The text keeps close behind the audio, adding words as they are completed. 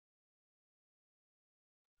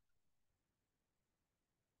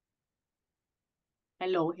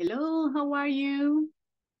Hello, hello, how are you?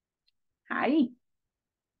 Hi.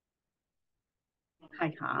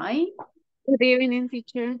 Hi, hi. Good evening,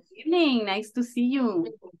 teacher. Evening, nice to see you.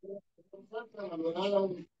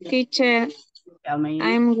 Teacher, Tell me,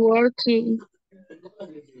 I'm working.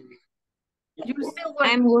 you're still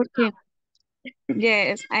I'm working? working.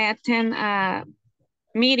 Yes, I attend a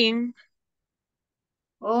meeting.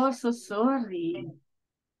 Oh, so sorry.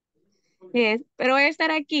 Yes, pero voy a estar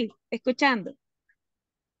aquí, escuchando.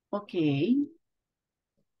 Okay.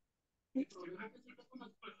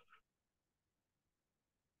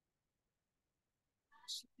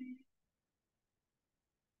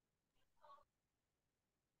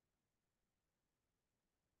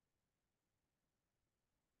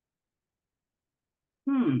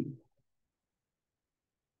 Hmm.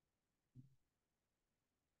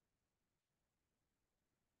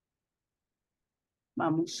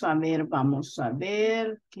 Vamos a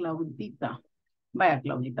ver, Claudita. Vaya,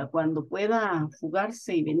 Claudita, cuando pueda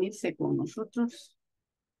fugarse y venirse con nosotros,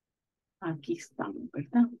 aquí estamos,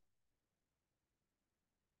 ¿verdad?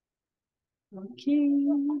 Okay.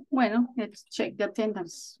 Bueno, let's check the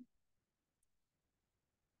attendance.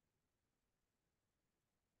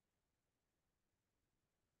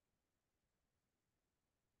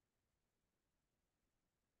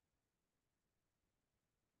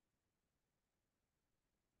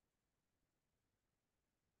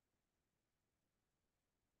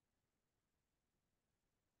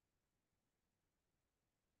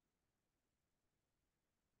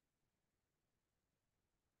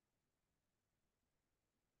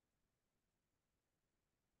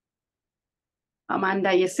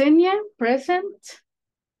 Amanda Yesenia, present.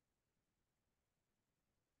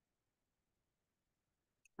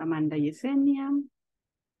 Amanda Yesenia.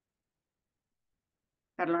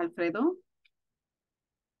 Carlos Alfredo.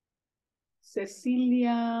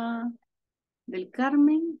 Cecilia del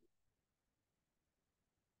Carmen.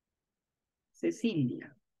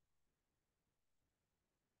 Cecilia.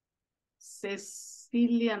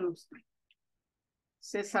 Cecilia no está.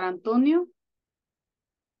 César Antonio.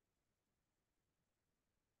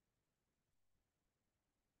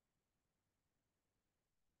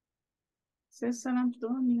 César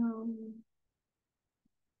Antonio.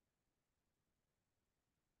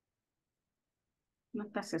 No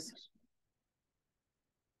está César.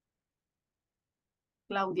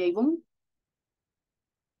 Claudia Ivonne.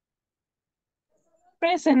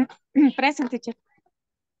 Present, present, teacher.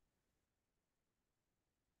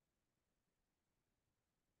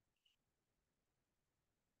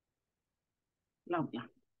 Claudia.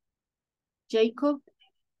 Jacob.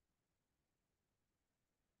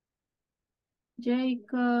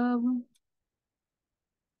 Jacob.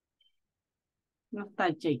 No está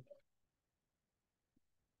Jacob.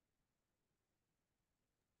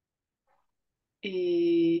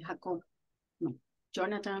 Jacob. No.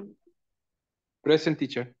 Jonathan. Present,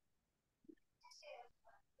 teacher.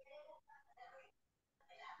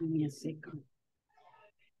 Línea seca.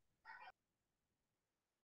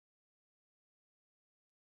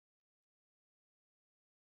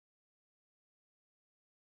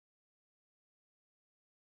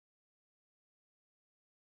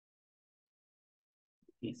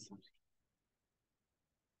 Eso.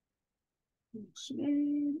 Vamos a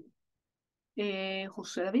ver.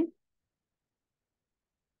 José David.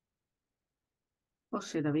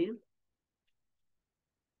 José David.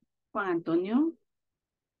 Juan Antonio.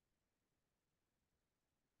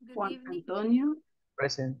 Juan Antonio.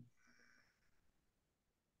 Present.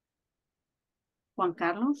 Juan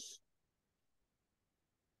Carlos.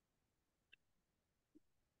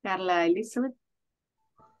 Carla Elizabeth.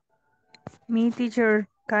 Me, teacher,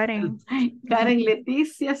 Karen. Karen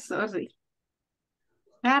Leticia, sorry.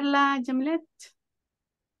 Carla Jamlet.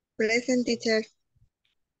 Present, teacher.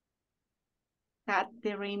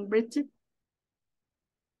 Catherine Bridget.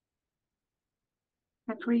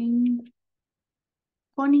 Catherine.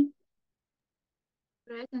 Connie.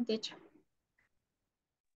 Present, teacher.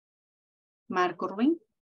 Marco Rubén.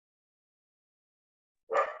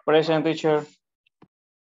 Present, teacher.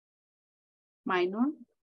 Minor.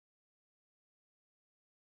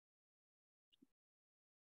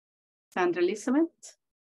 Sandra Elizabeth.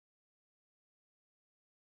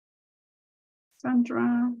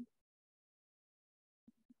 Sandra.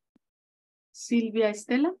 Silvia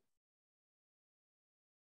Estela.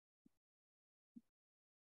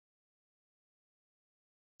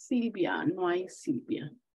 Silvia, no hay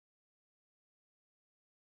Silvia.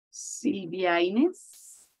 Silvia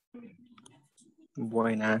Inés.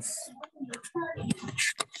 Buenas.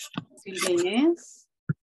 Silvia Inés.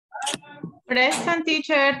 Present,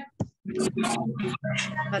 teacher.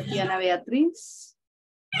 Tatiana Beatriz.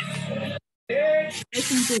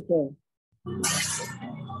 Present teacher.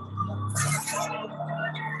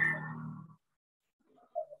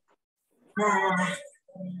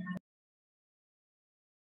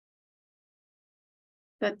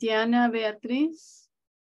 Tatiana Beatriz,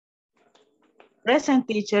 Present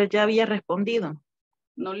teacher, ya había respondido.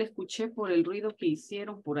 no le escuché por el ruido que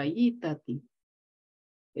hicieron por allí, Tati.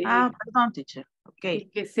 Perdón, teacher. Ok. Y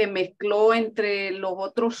que se mezcló entre los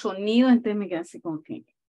otros sonidos, entonces me quedé así como que.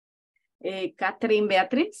 Catherine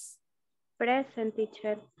Beatriz. Present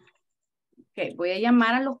teacher. Ok, voy a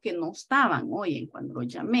llamar a los que no estaban, oye, cuando los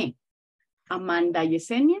llamé. Amanda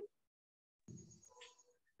Yesenia.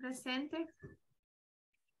 Presente.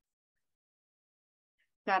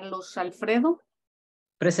 Carlos Alfredo.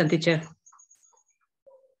 Present teacher.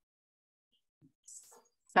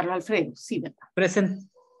 Carlos Alfredo, sí, ¿verdad?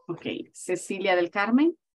 Present. Ok, Cecilia del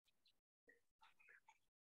Carmen.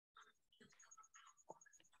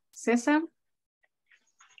 César.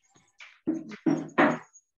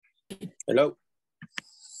 Hello.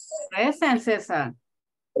 Present, César.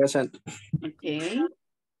 Present. Ok.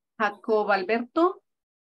 Jacob Alberto.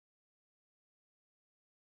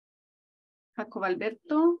 Jacob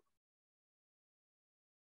Alberto.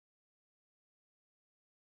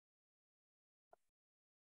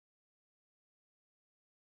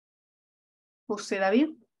 José David.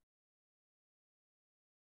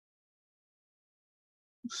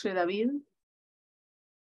 José David.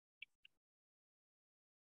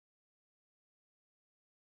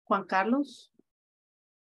 Juan Carlos.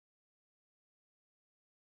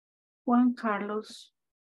 Juan Carlos.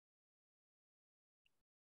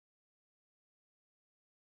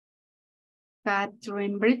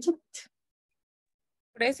 Catherine Bridget.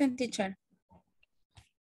 Present teacher.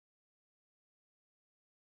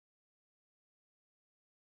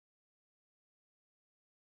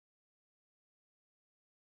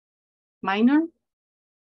 Minor.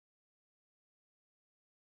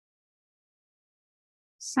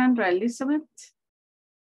 Sandra Elizabeth.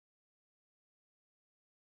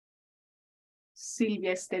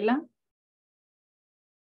 Silvia Estela.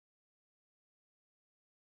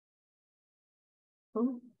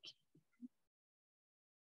 Okay.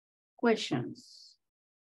 Questions.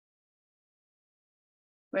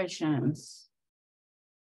 Questions.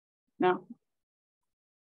 No.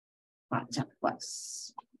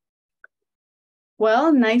 Pues.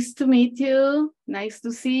 Well, nice to meet you. Nice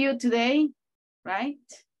to see you today, right?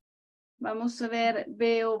 Vamos a ver,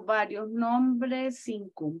 veo varios nombres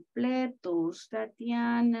incompletos.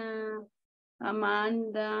 Tatiana,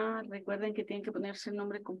 Amanda, recuerden que tienen que ponerse el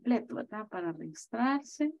nombre completo, ¿verdad? Para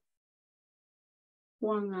registrarse.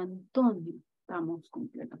 Juan Antonio, estamos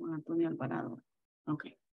completos, Juan Antonio Alvarado. Ok.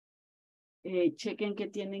 Chequen que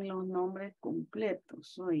tienen los nombres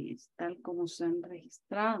completos, oye, tal como se han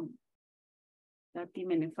registrado. Tati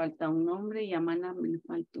me le falta un nombre y a Amanda me le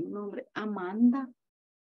falta un nombre. Amanda.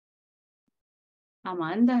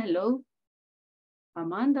 Amanda, hello.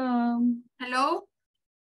 Amanda. Hello.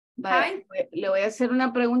 Vale, le voy a hacer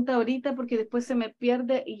una pregunta ahorita porque después se me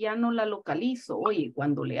pierde y ya no la localizo. Oye,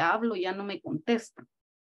 cuando le hablo ya no me contesta.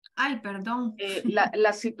 Ay, perdón.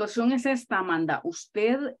 La situación es esta, Amanda.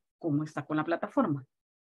 ¿Usted cómo está con la plataforma?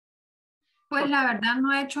 Pues la verdad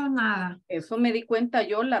no he hecho nada. Eso me di cuenta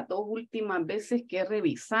yo las 2 últimas veces que he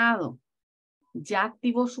revisado. ¿Ya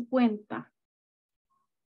activó su cuenta?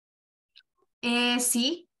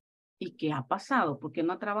 Sí. ¿Y qué ha pasado? ¿Por qué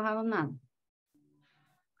no ha trabajado nada?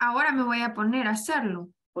 Ahora me voy a poner a hacerlo.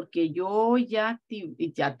 Porque yo ya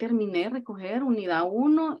terminé de recoger unidad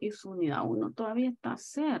 1 y su unidad 1 todavía está a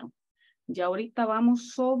 0. Ya ahorita vamos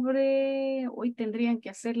sobre, hoy tendrían que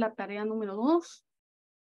hacer la tarea número 2.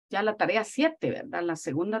 Ya la tarea 7, ¿verdad? La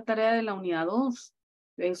segunda tarea de la unidad 2.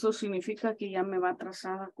 Eso significa que ya me va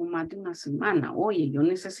atrasada con más de una semana. Oye, yo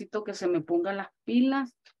necesito que se me pongan las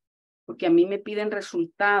pilas porque a mí me piden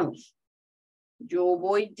resultados. Yo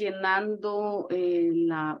voy llenando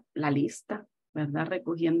la lista, ¿verdad?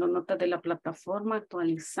 Recogiendo notas de la plataforma,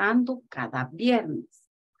 actualizando cada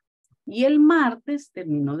viernes. Y el martes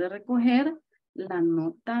termino de recoger la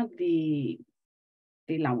nota de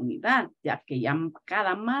la unidad, ya que ya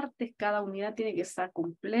cada martes, cada unidad tiene que estar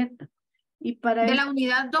completa. Y para De la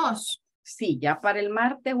unidad 2. Sí, ya para el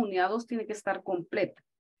martes, unidad 2 tiene que estar completa.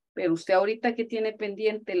 Pero usted ahorita que tiene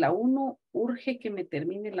pendiente la 1, urge que me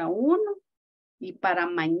termine la 1. Y para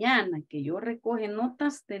mañana que yo recoge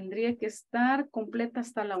notas, tendría que estar completa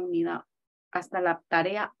hasta la unidad, hasta la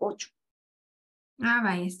tarea 8. Ah,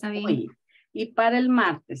 vaya, está bien. Oye, y para el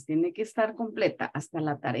martes tiene que estar completa hasta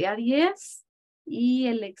la tarea 10 y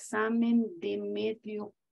el examen de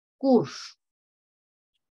medio curso.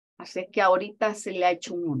 Así que ahorita se le ha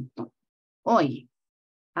hecho un montón. Oye,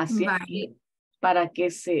 así es Vaya. que para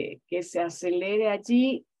que se acelere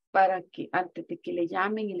allí, para que antes de que le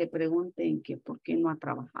llamen y le pregunten que por qué no ha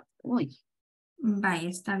trabajado. Oye. Vaya,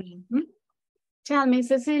 está bien. Tell me,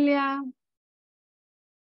 Cecilia.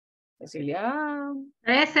 Cecilia.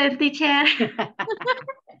 Present, teacher.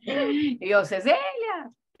 Y yo,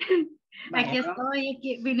 Cecilia. Aquí Bueno, estoy,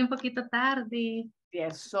 aquí vine un poquito tarde.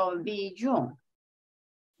 eso di yo.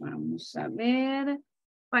 Vamos a ver.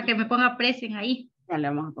 Para que me ponga present ahí, Ya le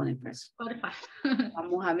vamos a poner preso. porfa.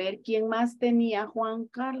 Vamos a ver quién más tenía. Juan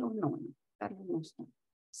Carlos. No, Carlos no está.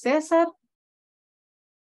 César.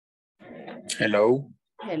 Hello.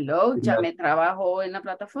 Hello. ¿Ya me trabajo en la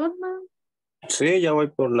plataforma? Sí, ya voy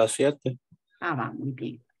por las 7. Ah, va, muy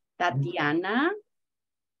bien. Tatiana.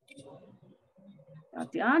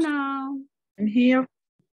 Tatiana. I'm here.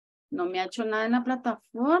 No me ha hecho nada en la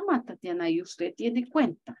plataforma, Tatiana. ¿Y usted tiene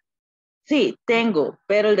cuenta? Sí, tengo,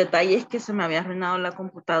 pero el detalle es que se me había arruinado la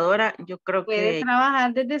computadora. Yo creo Puede que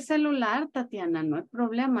trabajar desde celular, Tatiana. No hay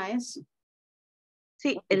problema eso.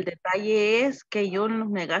 sí, el detalle es que yo no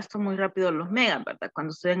me gasto muy rápido los megas, ¿verdad?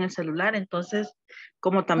 Cuando estoy en el celular, entonces,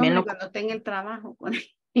 como también Hombre, lo... cuando esté en el trabajo.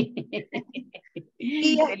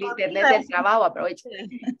 Y El internet del trabajo, aprovecha.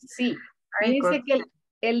 Sí, Ay, fíjense que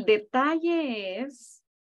el detalle es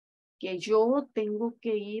que yo tengo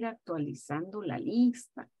que ir actualizando la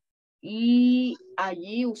lista. Y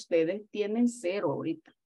allí ustedes tienen 0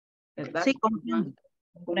 ahorita, ¿verdad? sí, Como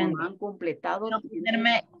comprendo. no han completado.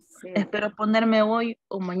 Espero ponerme hoy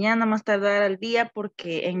o mañana más tardar al día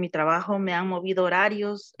porque en mi trabajo me han movido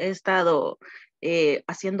horarios. He estado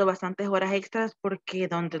haciendo bastantes horas extras porque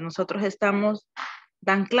donde nosotros estamos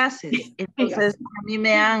dan clases. Entonces a mí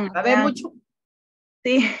me han, A ver, mucho.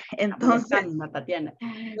 sí, entonces Tatiana.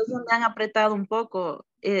 me han apretado un poco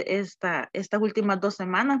estas últimas 2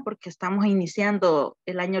 semanas porque estamos iniciando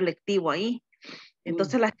el año lectivo ahí.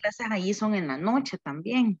 Entonces las clases ahí son en la noche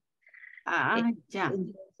también. Ya.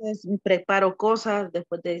 Entonces preparo cosas,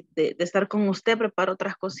 después de estar con usted, preparo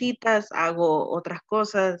otras cositas, hago otras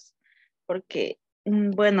cosas, porque,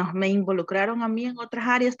 bueno, me involucraron a mí en otras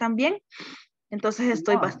áreas también, entonces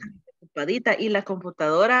estoy bastante ocupadita y la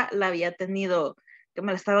computadora la había tenido, que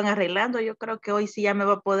me la estaban arreglando, yo creo que hoy sí ya me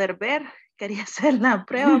va a poder ver, quería hacer la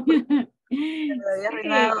prueba porque me había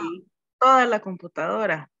arruinado toda la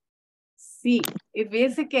computadora. Sí, y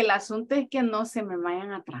fíjese que el asunto es que no se me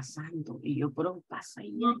vayan atrasando. Y yo preocupada,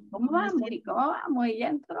 ¿cómo vamos? ¿Y cómo vamos? Y ya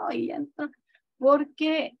entró, y ya entró.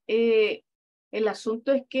 Porque el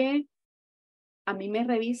asunto es que a mí me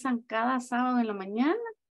revisan cada sábado en la mañana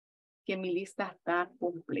que mi lista está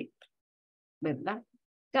completa, ¿verdad?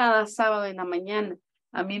 Cada sábado en la mañana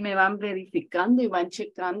a mí me van verificando y van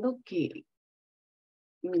checando que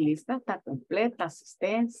mi lista está completa,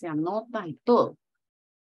 asistencia, notas y todo.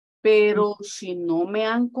 Pero si no me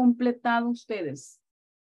han completado ustedes,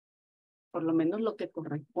 por lo menos lo que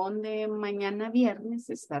corresponde mañana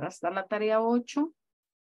viernes, estar hasta la tarea 8,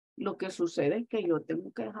 lo que sucede es que yo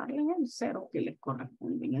tengo que dejarles el 0 que les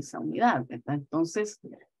corresponde en esa unidad, ¿verdad? Entonces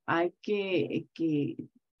hay que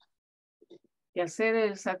hacer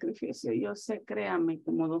el sacrificio. Yo sé, créame,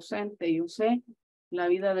 como docente, yo sé, la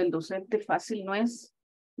vida del docente fácil no es,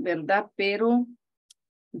 ¿verdad? Pero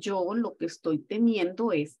yo lo que estoy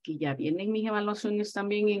temiendo es que ya vienen mis evaluaciones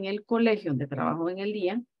también en el colegio donde trabajo en el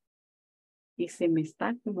día y se me está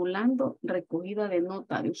acumulando recogida de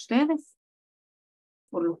nota de ustedes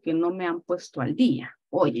por lo que no me han puesto al día.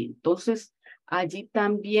 Oye, entonces allí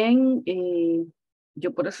también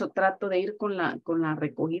yo por eso trato de ir con la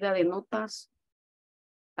recogida de notas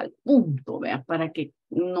al punto, ¿vea? Para que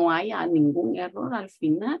no haya ningún error al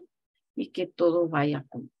final y que todo vaya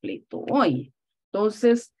completo. Oye,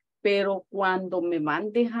 entonces, pero cuando me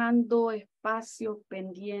van dejando espacios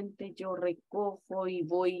pendientes, yo recojo y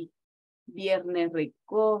voy viernes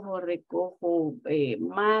recojo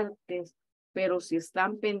martes, pero si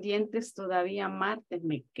están pendientes todavía martes,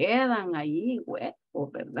 me quedan ahí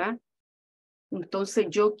huecos, ¿verdad? Entonces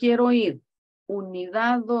yo quiero ir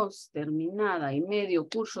unidad 2 terminada y medio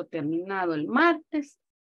curso terminado el martes,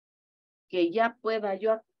 que ya pueda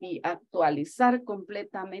yo actualizar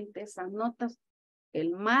completamente esas notas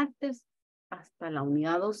el martes hasta la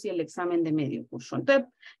unidad 2 y el examen de medio curso. Entonces,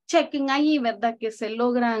 chequen ahí, ¿verdad? Que se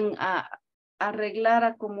logran arreglar,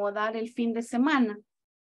 acomodar el fin de semana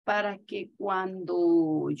para que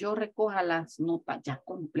cuando yo recoja las notas ya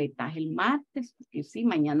completas el martes, porque sí,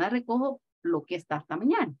 mañana recojo lo que está hasta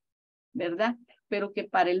mañana, ¿verdad? Pero que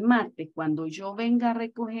para el martes, cuando yo venga a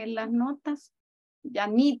recoger las notas, ya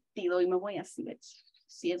nítido y me voy así,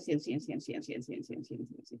 100, 100, 100, 100, 100, 100, 100, 100, 100,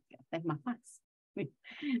 100, 100. Es más fácil.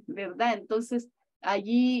 ¿verdad? Entonces,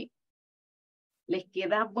 allí les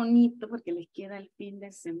queda bonito porque les queda el fin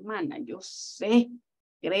de semana. Yo sé,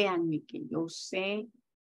 créanme que yo sé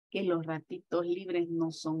que los ratitos libres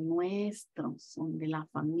no son nuestros, son de la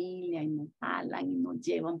familia y nos jalan y nos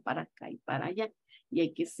llevan para acá y para allá y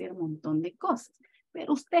hay que hacer un montón de cosas.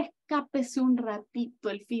 Pero usted escápese un ratito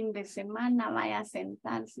el fin de semana, vaya a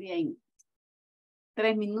sentarse en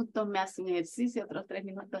 3 minutos me hace un ejercicio, otros 3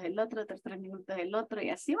 minutos el otro, otros 3 minutos el otro y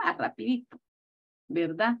así va rapidito,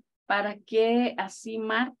 ¿verdad? Para que así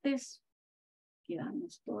martes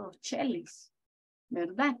quedamos todos cheles,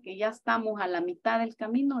 ¿verdad? Que ya estamos a la mitad del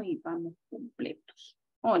camino y vamos completos.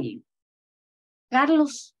 Oye,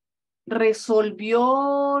 Carlos,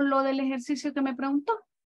 ¿resolvió lo del ejercicio que me preguntó?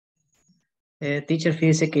 Teacher,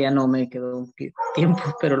 fíjese que ya no me quedó un tiempo,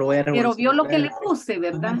 pero lo voy a Pero vio lo que le resolver. puse,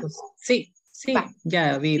 ¿verdad? Sí, sí, Va,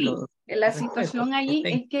 ya vi sí. lo. La situación allí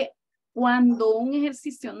es que cuando un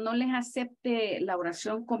ejercicio no les acepte la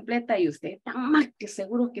oración completa y usted está más que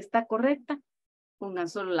seguro que está correcta, pongan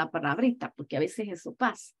solo la palabrita, porque a veces eso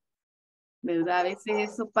pasa, ¿verdad? A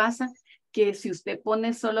veces eso pasa que si usted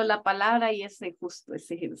pone solo la palabra y justo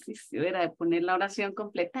ese ejercicio era de poner la oración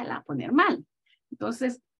completa, la va a poner mal.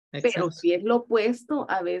 Entonces, pero Exacto. si es lo opuesto,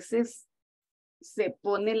 a veces se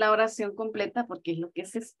pone la oración completa porque es lo que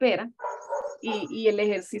se espera y el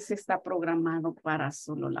ejercicio está programado para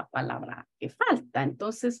solo la palabra que falta.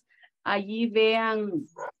 Entonces, allí vean,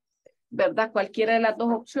 ¿verdad? Cualquiera de las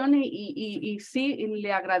dos opciones y sí,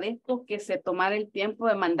 le agradezco que se tomara el tiempo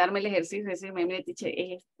de mandarme el ejercicio y decirme, mire, teacher,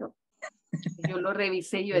 es esto. Yo lo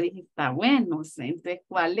revisé y yo dije, está bueno, o sea, entonces,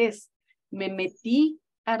 ¿cuál es? Me metí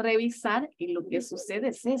a revisar y lo que sucede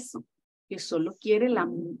es eso, que solo quiere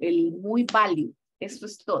el muy válido, eso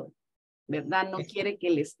es todo, ¿verdad? No quiere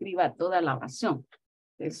que le escriba toda la oración,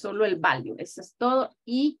 es solo el válido, eso es todo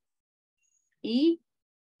y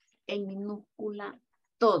en minúscula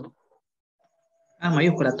todo.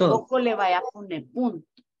 Mayúscula todo. Tampoco le vaya a poner punto,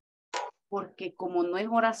 porque como no es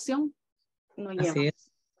oración, no lleva. Así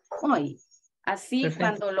es. Oye, así Perfecto.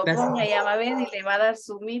 cuando lo Gracias. ponga ya va a ver y le va a dar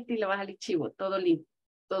su mit y le va a salir chivo, todo listo,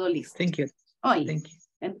 todo listo. Thank you. Oye, Thank you.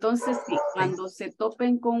 entonces sí, cuando se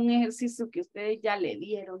topen con un ejercicio que ustedes ya le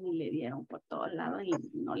dieron y le dieron por todos lados y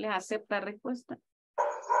no les acepta respuesta,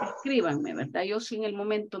 escríbanme, ¿verdad? Yo si en el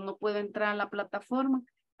momento no puedo entrar a la plataforma,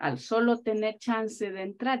 al solo tener chance de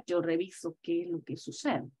entrar, yo reviso qué es lo que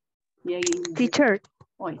sucede. Y ahí, Teacher,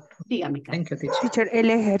 oye, dígame, Carlos. Thank you, teacher. teacher, el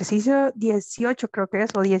ejercicio 18 creo que es,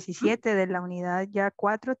 o 17 de la unidad ya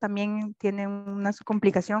 4 también tiene una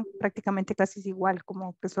complicación, prácticamente casi es igual,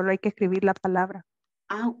 como que solo hay que escribir la palabra.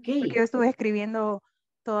 Ah, ok. Porque yo estuve escribiendo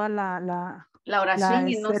toda La oración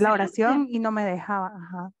y no se la la oración hacía. y no me dejaba.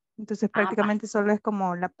 Ajá. Entonces Ah, prácticamente solo es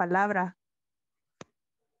como la palabra.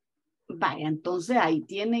 vaya, entonces ahí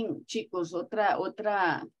tienen, chicos,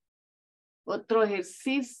 otro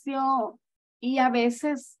ejercicio y a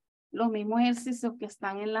veces los mismos ejercicios que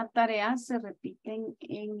están en la tarea se repiten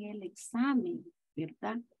en el examen,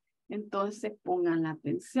 ¿verdad? Entonces pongan la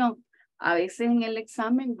atención. A veces en el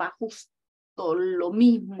examen va justo lo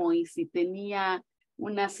mismo y si tenía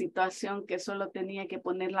una situación que solo tenía que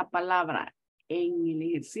poner la palabra en el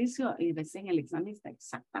ejercicio, y a veces en el examen está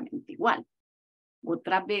exactamente igual.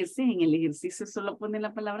 Otras veces en el ejercicio solo pone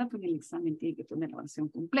la palabra, pero en el examen tiene que poner la oración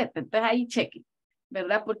completa. Entonces ahí cheque,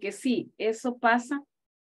 ¿verdad? Porque sí, eso pasa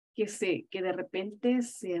que de repente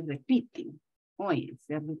se repiten. Oye,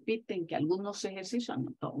 se repiten que algunos ejercicios,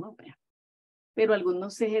 no todos, pero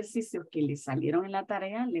algunos ejercicios que le salieron en la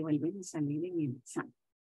tarea le vuelven a salir en el examen.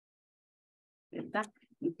 ¿Verdad?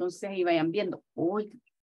 Entonces ahí vayan viendo. Oye,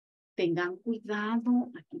 tengan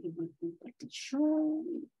cuidado. Aquí les voy a compartir yo.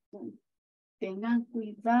 Tengan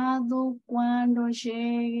cuidado cuando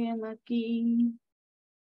lleguen aquí.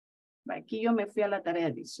 Aquí yo me fui a la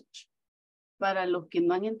tarea 18. Para los que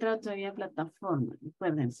no han entrado todavía a plataforma,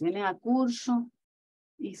 recuerden, si vienen a curso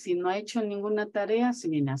y si no ha hecho ninguna tarea, se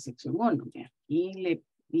viene a sección 1. Aquí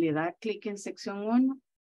le da clic en sección 1,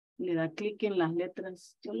 le da clic en las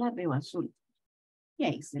letras, yo las veo azul. Y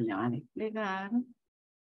ahí se le va a desplegar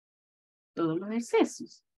todos los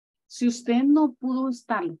ejercicios. Si usted no pudo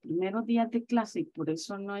estar los primeros días de clase y por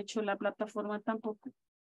eso no ha hecho la plataforma tampoco,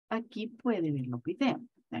 aquí puede ver los videos.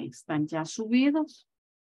 Ahí están ya subidos.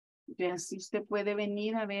 Así usted puede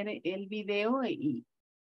venir a ver el video y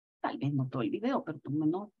tal vez no todo el video, pero por lo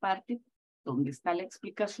menos parte donde está la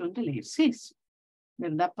explicación del ejercicio,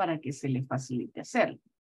 ¿verdad? Para que se le facilite hacerlo.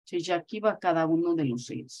 Entonces ya aquí va cada uno de los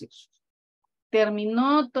ejercicios.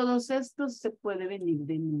 Terminó todos estos, se puede venir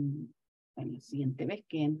de nuevo. En la siguiente vez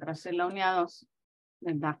que entras en la unidad 2,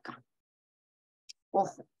 ¿verdad? Acá.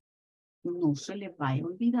 Ojo, no se les vaya a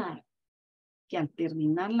olvidar que al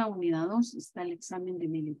terminar la unidad 2 está el examen de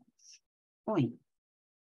medio curso. Hoy.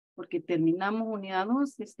 Porque terminamos unidad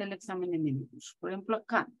 2 y está el examen de medio curso. Por ejemplo,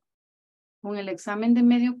 acá, con el examen de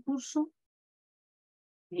medio curso,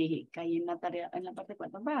 caí en la tarea, en la parte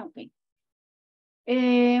 4. Ok.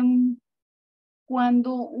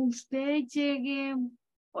 Cuando usted llegue,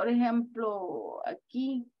 por ejemplo,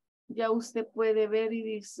 aquí, ya usted puede ver y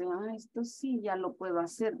dice, esto sí, ya lo puedo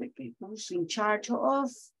hacer, de que who's in charge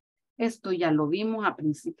of, esto ya lo vimos a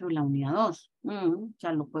principio de la unidad 2.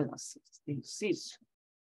 Ya lo puedo hacer, este ejercicio.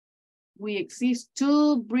 We exist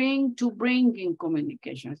to bring in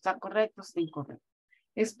communication. ¿Está correcto o está incorrecto?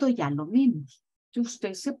 Esto ya lo vimos.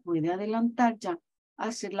 Usted se puede adelantar ya a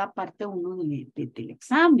hacer la parte 1 del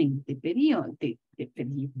examen, de periodo,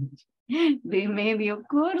 de medio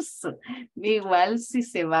curso. Igual si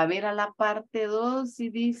se va a ver a la parte 2 y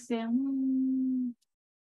dice,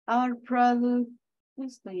 our product,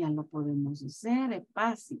 esto ya lo podemos hacer, es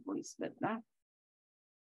passive voice, ¿verdad?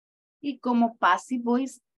 Y como passive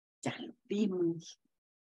voice, ya lo vimos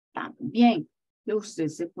también, que usted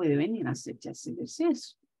se puede venir a hacer ya ese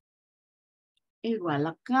ejercicio. Igual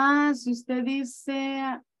acá, si usted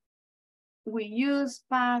dice, we use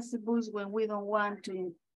passive voice when we don't want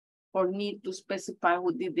to or need to specify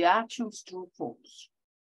who did the actions, true or false.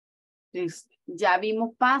 Entonces, ya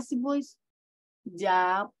vimos passive voice,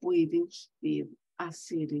 ya puede usted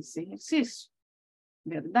hacer ese ejercicio,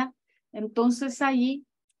 ¿verdad? Entonces ahí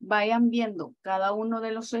vayan viendo cada uno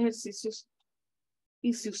de los ejercicios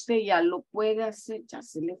y si usted ya lo puede hacer, ya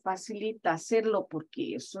se le facilita hacerlo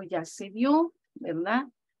porque eso ya se dio, ¿verdad?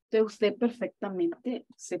 Entonces usted perfectamente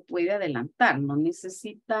se puede adelantar, no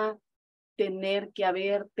necesita tener que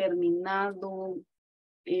haber terminado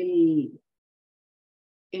el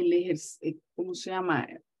ejercicio, ¿cómo se llama?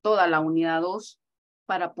 Toda la unidad 2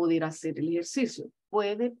 para poder hacer el ejercicio.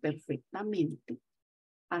 Puede perfectamente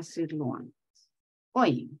hacerlo antes.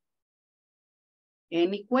 Oye,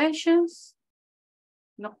 any questions?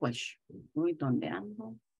 No question. Uy, ¿dónde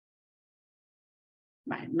ando?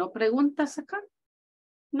 Vale, ¿no preguntas acá?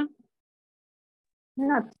 No.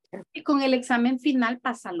 No. Y con el examen final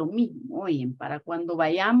pasa lo mismo. Oye, para cuando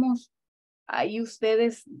vayamos, ahí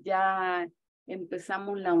ustedes ya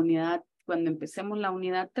empezamos la unidad, cuando empecemos la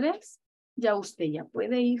unidad 3, ya usted ya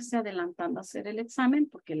puede irse adelantando a hacer el examen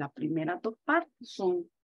porque las primeras 2 partes son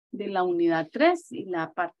de la unidad 3 y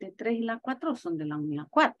la parte 3 y la 4 son de la unidad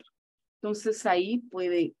 4. Entonces ahí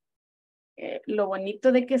puede, lo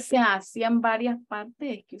bonito de que se hacían varias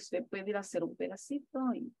partes es que usted puede ir a hacer un pedacito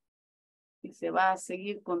y se va a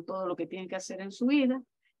seguir con todo lo que tiene que hacer en su vida.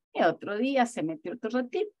 Y otro día se mete otro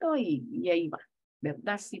ratito y ahí va,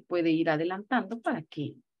 ¿verdad? Sí puede ir adelantando para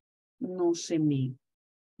que no se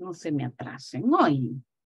me atrasen. No, y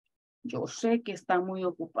yo sé que está muy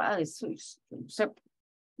ocupada, eso yo no sé,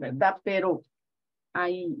 ¿verdad? Pero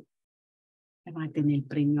ahí va a tener el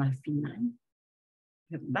premio al final,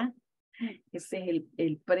 ¿verdad? Ese es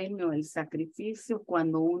el premio, el sacrificio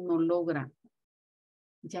cuando uno logra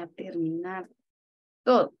ya terminar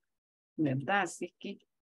todo, ¿verdad? Así que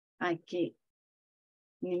hay que,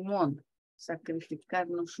 ni modo,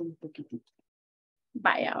 sacrificarnos un poquitito.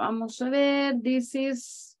 Vaya, vamos a ver, this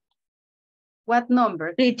is, what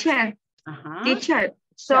number? Teacher, Ajá. teacher,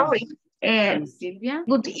 sorry. Silvia.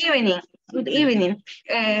 Good evening. Good evening.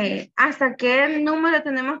 ¿Hasta qué número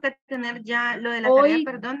tenemos que tener ya lo de la tarea,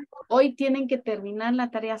 perdón? Hoy tienen que terminar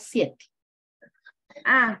la tarea 7.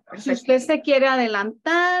 Perfecto. Si usted se quiere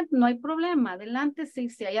adelantar, no hay problema. Adelante, si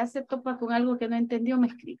allá se topa con algo que no entendió, me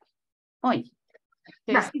escribe. Hoy.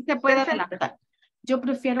 Sí se puede adelantar. Yo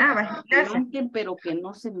prefiero que adelanten, pero que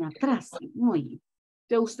no se me atrasen. Oye,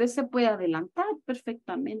 usted se puede adelantar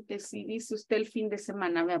perfectamente. Si dice usted el fin de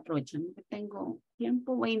semana, me aprovechando que tengo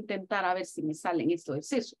tiempo, voy a intentar a ver si me salen estos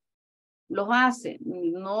ejercicios. Los hace,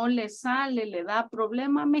 no le sale, le da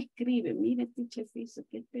problema, me escribe. Mire, teacher, dice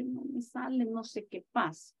que no me sale, no sé qué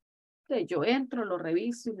pasa. Entonces yo entro, lo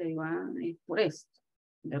reviso y le digo, es por esto,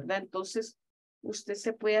 ¿verdad? Entonces, usted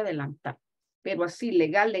se puede adelantar. Pero así,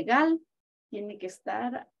 legal, tiene que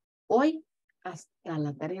estar hoy hasta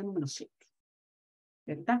la tarea número 7,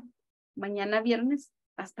 ¿verdad? Mañana viernes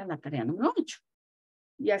hasta la tarea número 8.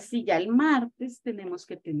 Y así ya el martes tenemos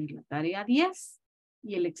que tener la tarea 10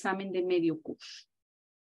 y el examen de medio curso,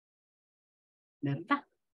 ¿verdad?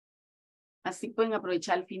 Así pueden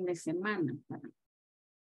aprovechar el fin de semana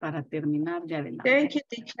para terminar de adelante. Thank you,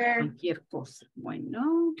 teacher. Cualquier cosa.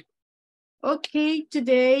 Bueno. Okay,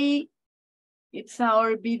 today it's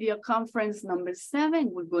our video conference number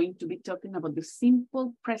 7. We're going to be talking about the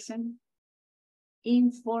simple present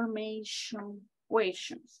information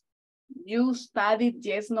questions. You studied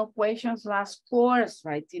yes, no questions last course,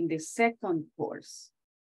 right? In the second course.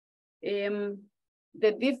 The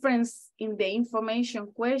difference in the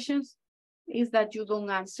information questions is that you don't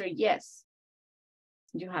answer yes.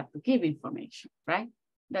 You have to give information, right?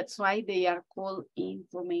 That's why they are called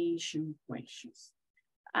information questions.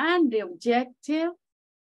 And the objective,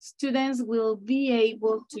 students will be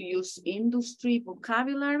able to use industry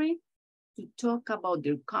vocabulary to talk about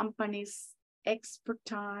their company's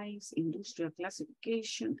expertise, industrial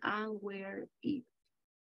classification, and where it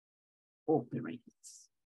operates.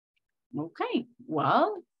 Okay,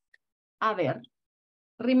 well, a ver.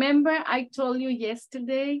 Remember I told you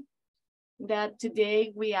yesterday that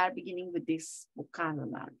today we are beginning with this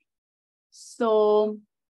vocabulary. So,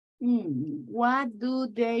 what do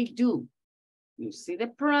they do? You see the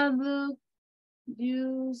product,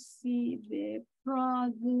 you see the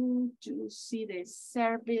product, you see the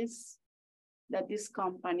service that these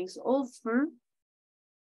companies offer,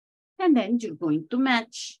 and then you're going to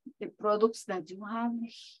match the products that you have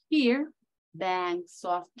here: banks,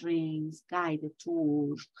 soft drinks, guided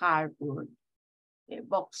tours, cardboard,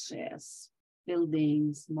 boxes,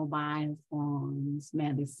 buildings, mobile phones,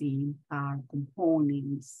 medicine, car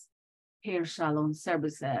components, hair salon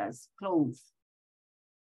services, clothes.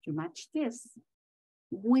 You match this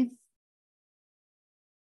with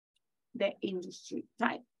the industry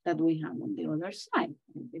type that we have on the other side: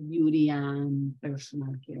 the beauty and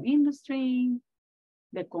personal care industry,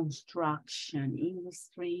 the construction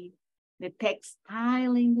industry, the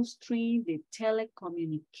textile industry, the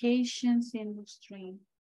telecommunications industry,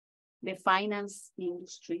 the finance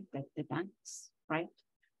industry, like the banks, right?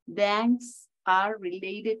 Banks are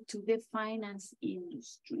related to the finance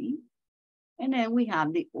industry. And then we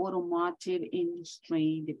have the automotive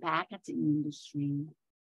industry, the packaging industry,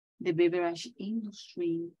 the beverage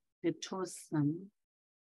industry, the tourism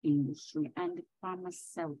industry, and the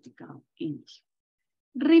pharmaceutical industry.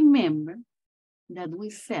 Remember that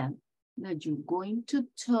we said that you're going to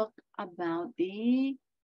talk about the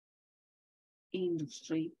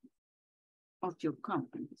industry of your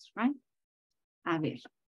companies, right? A ver,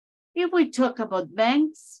 if we talk about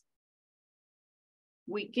banks,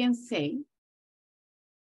 we can say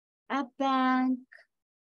a bank.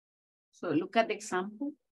 So look at the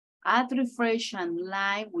example. At Refresh and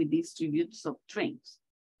Live, we distribute soft drinks.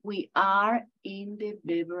 We are in the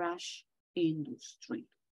beverage industry.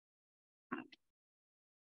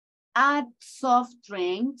 At soft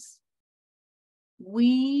drinks,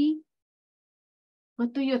 what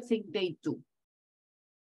do you think they do?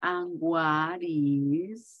 And what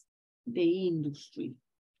is the industry?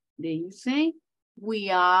 Then you say, we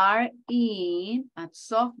are at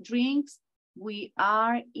soft drinks, we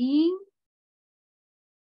are in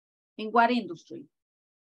what industry?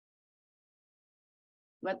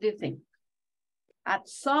 What do you think? At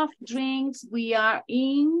soft drinks, we are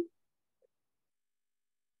in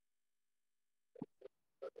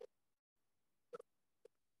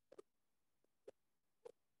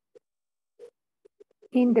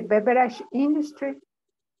the beverage industry.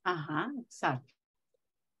 Exactly.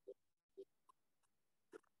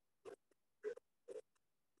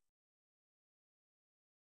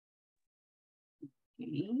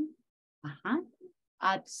 Okay.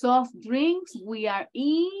 At soft drinks, we are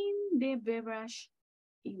in the beverage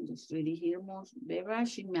industry. Dijimos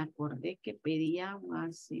beverage y me acordé que pedíamos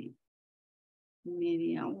hace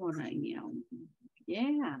media hora y aún.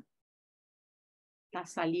 Yeah. Está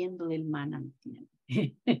saliendo del manantial.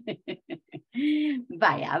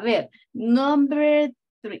 Vaya, a ver. Number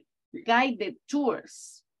 3. Guided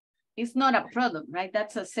tours. It's not a product, right?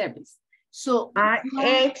 That's a service. So,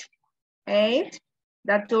 eight,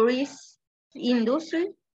 the tourist industry.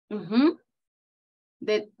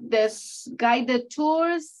 The guided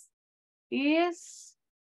tours is,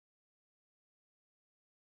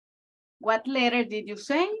 what letter did you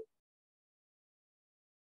say?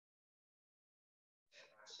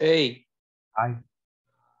 A.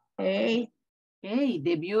 A.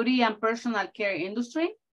 The beauty and personal care industry.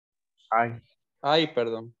 Ay,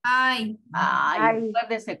 perdón. Ay.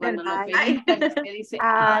 Acuérdese cuando lo felicitan, usted dice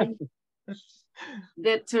ay.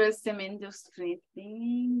 The tourism industry.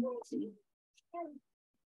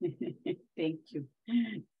 Thank you.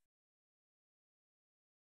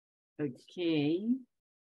 Okay.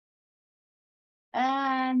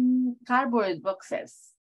 And cardboard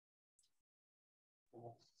boxes.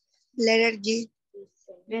 Letter G.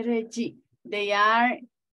 Letter G. They are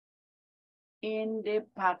in the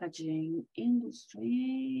packaging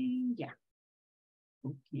industry. Yeah.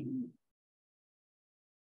 Okay.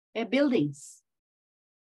 Buildings.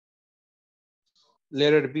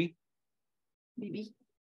 Letter B. BB.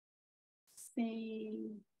 see.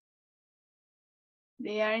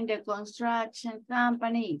 They are in the construction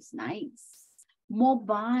companies. Nice.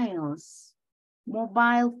 Mobiles.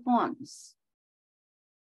 Mobile phones.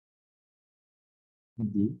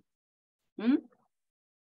 Hmm?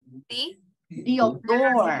 D.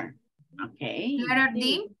 Deodor. Okay. Letter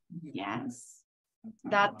D. Yes.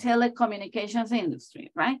 The telecommunications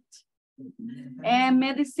industry, right? And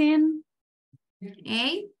medicine.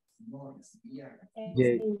 A.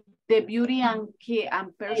 J. The beauty and care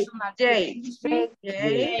and personal care J. industry.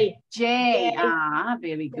 J. J. Ah,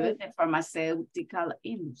 very good. The pharmaceutical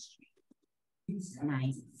industry.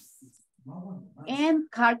 Nice. And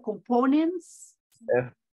car components.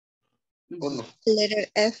 F. Uno. Letter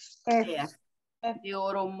F. Yeah. The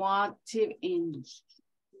automotive industry.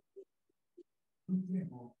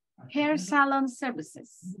 Hair salon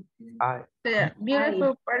services. I. The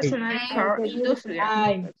beautiful personal care industry.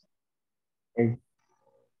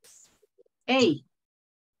 A.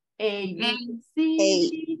 A, B,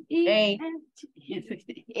 C, E, A. F,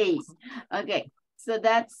 G. A. Okay, so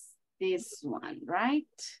that's this one, right?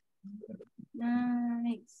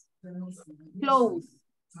 Nice. Clothes.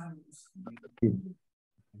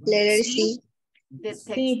 Letter C. The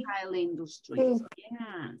textile industry.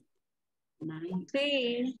 Yeah. Nice.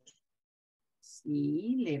 C.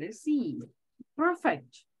 C, letter C.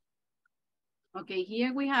 Perfect. Okay,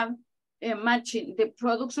 here we have matching the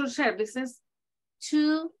products or services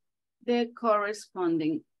to the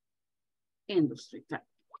corresponding industry type.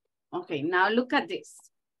 Okay, now look at this.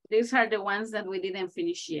 These are the ones that we didn't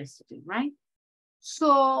finish yesterday, right?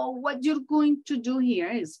 So what you're going to do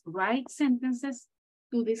here is write sentences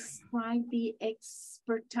to describe the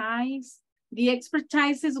expertise. The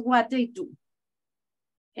expertise is what they do.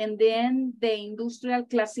 And then the industrial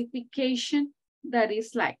classification, that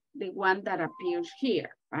is like the one that appears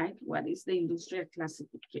here, right? What is the industrial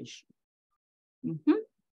classification?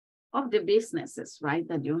 Of the businesses, right?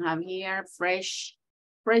 That you have here, fresh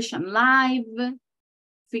and live,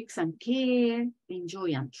 fix and care,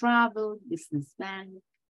 enjoy and travel, business bank,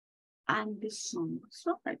 and the song,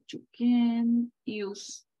 so that you can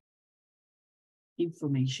use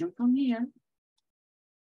information from here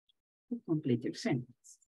to complete your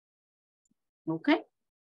sentence. Okay?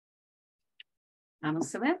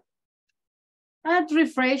 Vamos a ver. At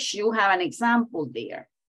refresh, you have an example there.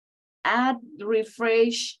 At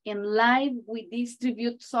refresh in live, we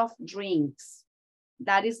distribute soft drinks.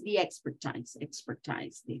 That is the expertise.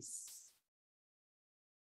 Expertise this.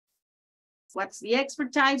 What's the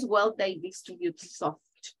expertise? Well, they distribute soft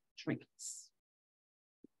drinks.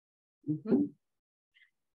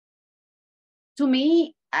 To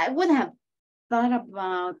me, I would have thought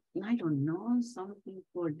about, I don't know, something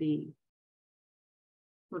for the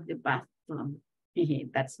bathroom.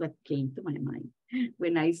 That's what came to my mind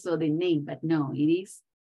when I saw the name, but no, it is,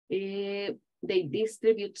 they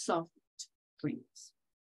distribute soft drinks.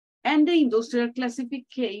 And the industrial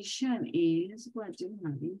classification is what you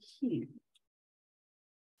have in here.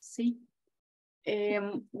 See,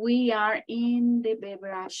 we are in the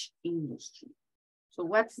beverage industry. So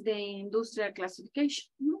what's the industrial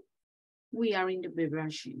classification? We are in the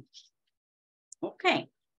beverage industry. Okay,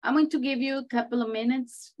 I'm going to give you a couple of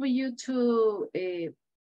minutes for you to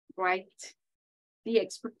write the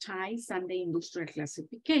expertise and the industrial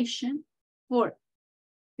classification for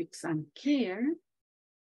fix and care,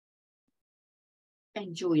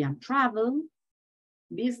 enjoy and travel,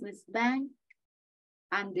 business bank,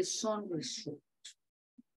 and the sun resort.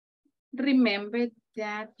 Remember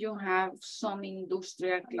that you have some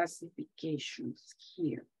industrial classifications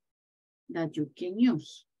here that you can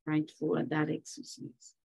use, right, for that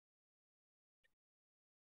exercise.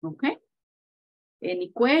 Okay? Any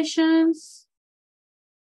questions?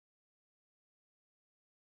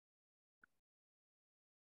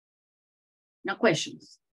 No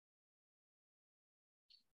questions?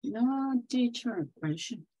 No, teacher,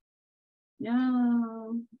 question.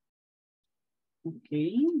 No.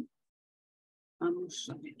 Okay. Vamos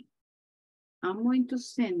a ver. I'm going to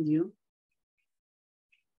send you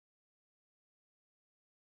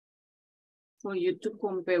for you to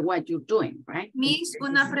compare what you're doing, right? Miss,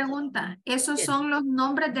 una pregunta. Esos son los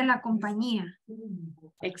nombres de la compañía.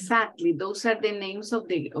 Exactly. Those are the names of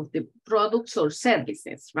the products or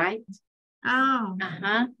services, right?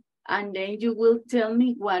 Ah. And then you will tell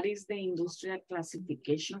me what is the industrial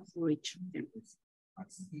classification for each of them.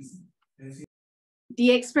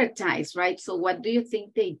 The expertise, right? So what do you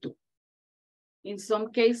think they do? In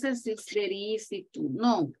some cases, it's very easy to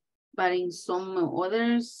know, but in some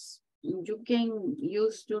others, you can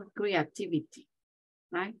use your creativity,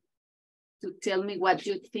 right? To tell me what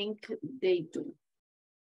you think they do.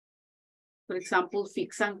 For example,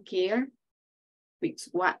 fix and care. Fix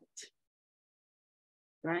what?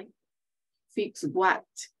 Right? Fix what?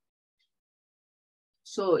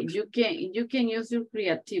 So you can use your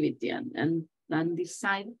creativity and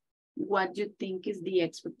decide what you think is the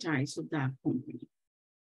expertise of that company.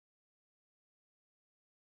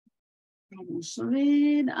 Vamos a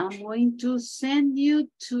ver, I'm going to send you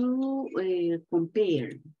to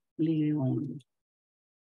compare later on.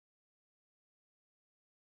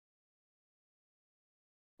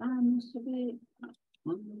 Vamos a ver.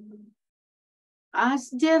 As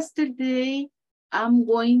yesterday, I'm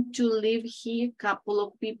going to leave here a couple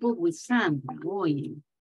of people with Sandra. Oye,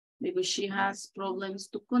 maybe she has problems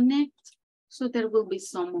to connect, so there will be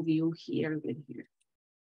some of you here with her.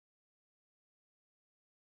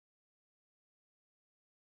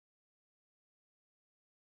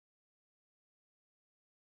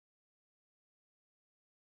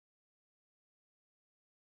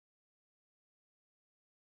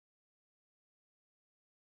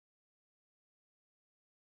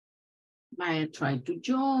 I try to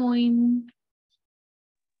join.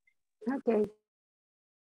 Okay.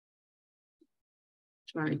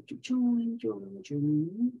 Try to join.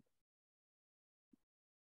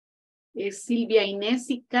 Silvia, Inés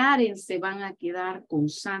y Karen se van a quedar con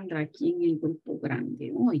Sandra aquí en el grupo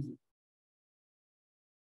grande hoy.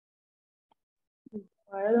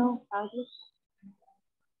 Bueno,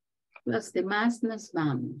 Las demás nos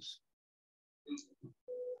vamos.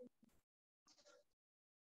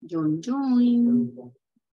 Join.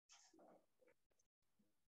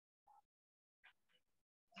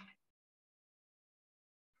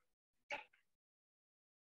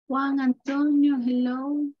 Juan Antonio,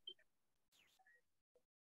 hello.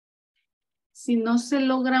 Si no se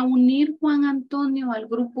logra unir Juan Antonio al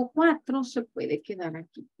grupo 4, se puede quedar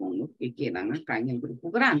aquí con los que quedan acá en el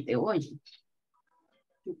grupo grande. Oye,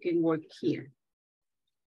 you can work here.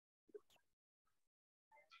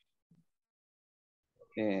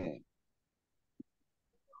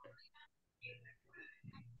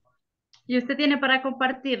 ¿Y usted tiene para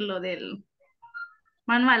compartirlo del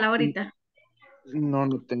manual ahorita? No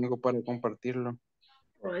lo tengo para compartirlo.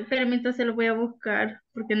 Ay, espérame, entonces lo voy a buscar,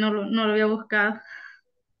 porque no lo había buscado.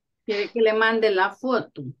 ¿Quiere que le mande la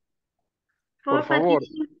foto? Por favor,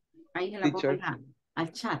 Ahí se la puedo teacher. dejar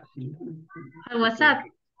al chat. Al WhatsApp.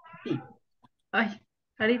 Sí. Ay,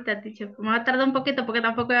 ahorita, teacher. Me va a tardar un poquito porque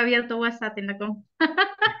tampoco he abierto WhatsApp en la com.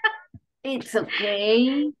 It's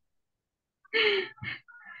okay.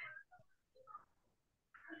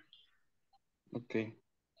 Ok.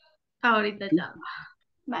 Ahorita ya.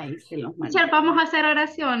 Ahí se los mando. Teacher, vamos a hacer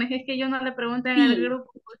oraciones. Es que yo no le pregunté en el Sí,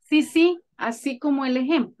 grupo. sí, así como el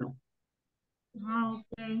ejemplo. Ah,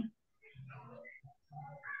 ok.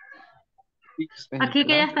 Fix and Aquí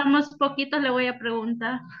que ya plan. estamos poquitos, le voy a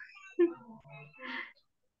preguntar.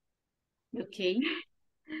 Ok.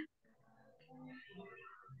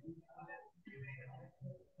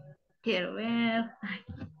 Quiero ver. Ay,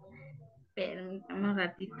 permítame un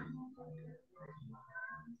ratito.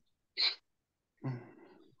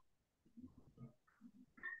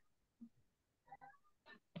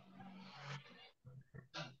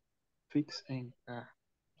 Fix and plan.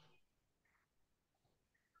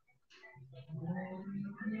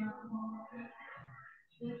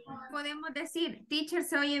 Podemos decir, teacher,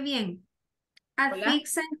 se oye bien. At Hola.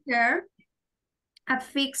 Fix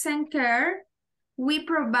and Care, we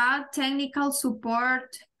provide technical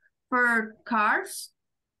support for cars.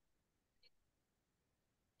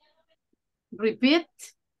 Repeat.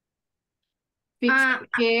 Fix and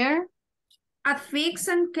care. At Fix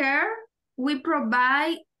and Care, we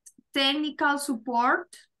provide technical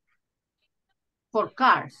support For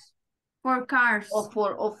cars. for cars. Or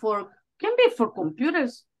for, can be for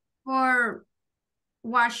computers. For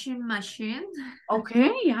washing machine.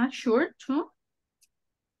 Okay, yeah, sure, too.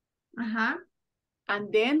 Uh-huh.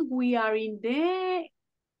 And then we are in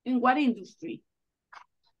what industry?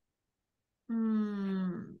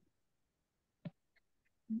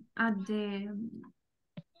 At the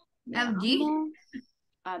LG.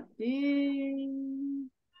 Veamos.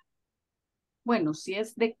 Bueno, si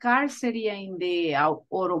es de car sería in the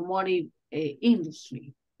automotive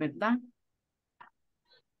industry, ¿verdad?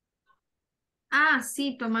 Ah,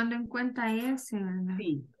 sí, tomando en cuenta ese, ¿verdad?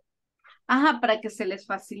 Sí. Ajá, para que se les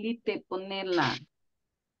facilite poner la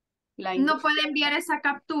No industria. puede enviar esa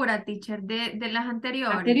captura, teacher, de las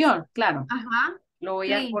anteriores. Anterior, claro. Ajá.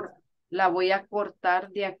 La voy a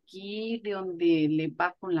cortar de aquí, de donde le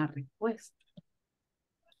va con la respuesta.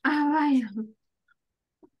 Ah, vaya.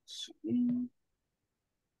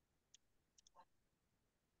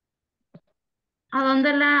 ¿A dónde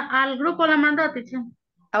al grupo la mandó, teacher?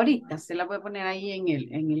 Ahorita se la voy a poner ahí en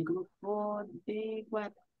el grupo de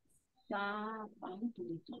WhatsApp.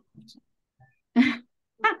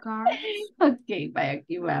 Ay, ok, vaya,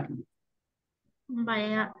 aquí va.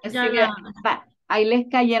 Vaya, Así ya que, la... ahí les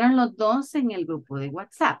cayeron los dos en el grupo de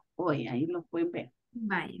WhatsApp. Hoy ahí los pueden ver.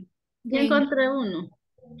 Vaya. Ya encontré uno.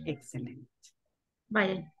 Excelente.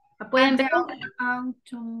 Vaya, ¿la pueden ver?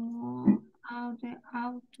 Auto,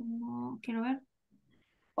 quiero ver.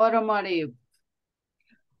 Automotive.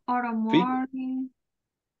 Automotive.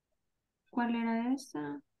 ¿Cuál era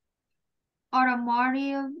esa?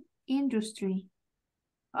 Automotive industry.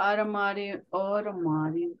 Automotive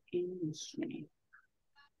industry.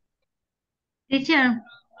 Teacher,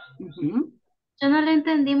 Ujú. yo no le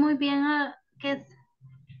entendí muy bien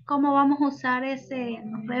cómo vamos a usar ese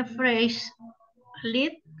refresh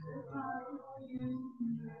lead.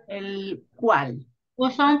 ¿El cuál? ¿O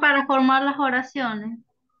son para formar las oraciones?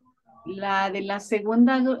 La de la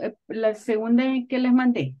segunda que les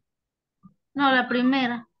mandé. No, la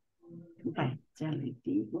primera. Vaya, ya les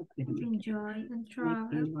digo, Enjoy and me travel.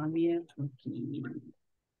 quedo abierto aquí.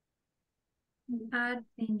 Add,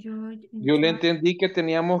 enjoy and Yo le travel. entendí que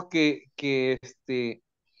teníamos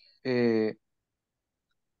eh,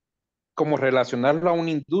 como relacionarlo a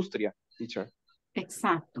una industria, teacher.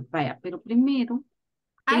 Exacto, vaya, pero primero,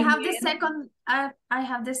 I have the second, I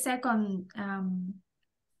have the second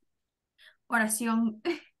oración.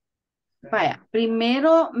 vaya,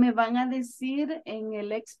 primero me van a decir en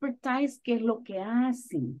el expertise qué es lo que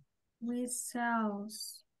hacen. We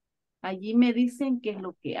sells. Allí me dicen qué es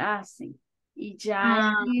lo que hacen. Y ya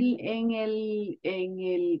Ah, en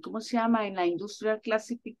el, ¿cómo se llama? En la industrial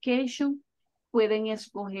classification, pueden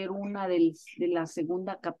escoger una de la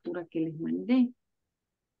segunda captura que les mandé.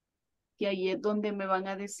 Y ahí es donde me van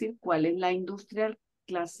a decir cuál es la industrial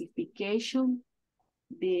classification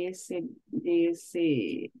de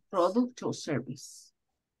ese product o service.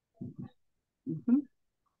 Ujú.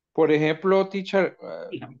 Por ejemplo, teacher,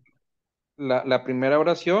 Dígame. la primera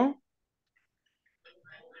oración,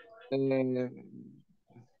 eh,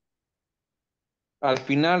 al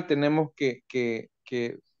final tenemos que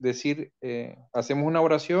decir, hacemos una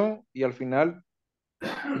oración y al final,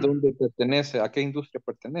 ¿dónde pertenece? ¿A qué industria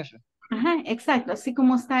pertenece? Ajá, exacto, así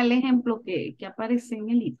como está el ejemplo que aparece en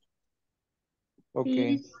el libro. Ok.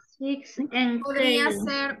 Six and Podría tail.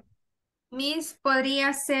 ser, Miss,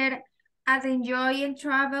 podría ser at enjoy and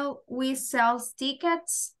travel, we sells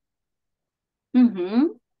tickets.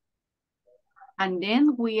 Ujú. And then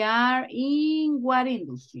we are in what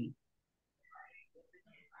industry?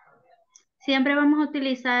 Siempre vamos a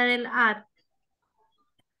utilizar el at.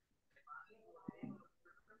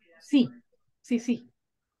 Sí, sí, sí.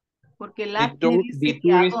 Porque la me The dice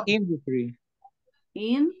que a tourist dónde. industry.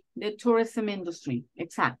 In the tourism industry.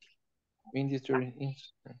 Exactly. Industry.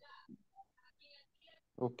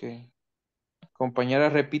 Ok. Compañera,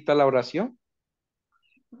 repita la oración.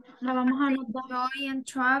 La vamos a anotar. Enjoy and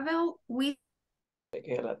travel, we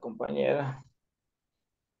Que la compañera.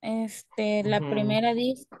 La Ujú. primera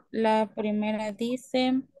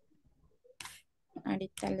dice,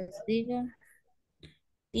 ahorita les digo,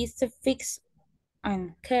 dice fix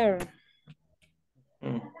and care.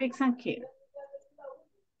 Mm. Fix and care.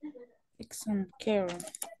 Fix and care.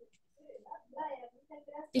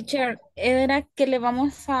 Teacher, era que le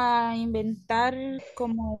vamos a inventar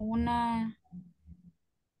como una,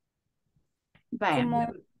 Vaya, como,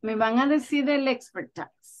 me van a decir el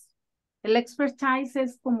expertise. El expertise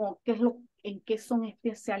es como qué es en qué son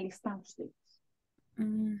especialistas ustedes,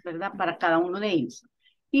 ¿verdad? Para cada uno de ellos.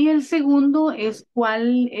 Y el segundo es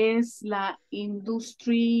cuál es la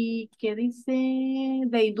industry, ¿qué dice?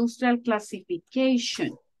 The industrial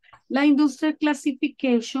classification. La industrial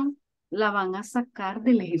classification la van a sacar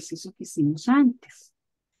del ejercicio que hicimos antes.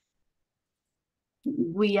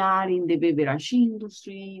 We are in the beverage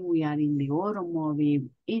industry, we are in the automobile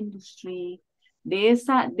industry. De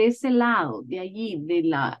ese lado, de allí,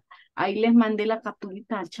 ahí les mandé la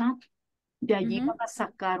capturita al chat. De allí van a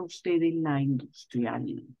sacar ustedes la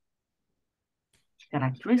industrial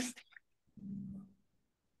characteristic.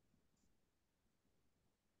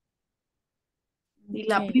 Y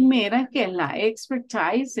la ok. primera, que es la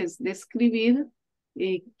expertise, es describir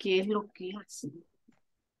qué es lo que hacen,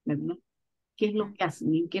 ¿verdad? ¿Qué es lo que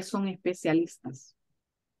hacen? ¿En qué son especialistas?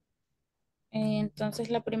 Entonces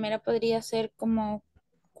la primera podría ser como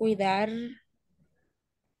cuidar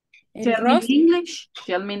el Tell me in rostro. English.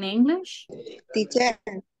 Tell me in English. Teacher,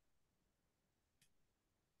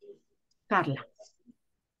 Carla.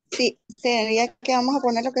 sí, sería que vamos a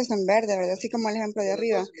poner lo que es en verde, ¿verdad? Así como el ejemplo de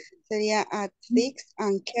arriba. Sería at fix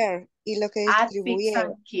and care. y lo que At Fix distribuyeron.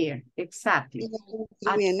 and Care, exactly. Y lo que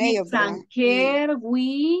At distribuyen ellos, Fix ¿verdad? and Care,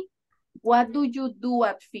 what do you do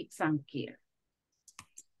at Fix and Care?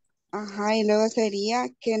 Ajá, y luego sería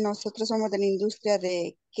que nosotros somos de la industria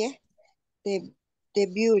de, ¿qué? De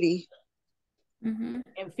beauty. Ujú.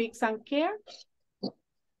 En Fix and Care?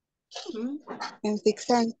 En Fix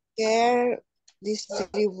and Care,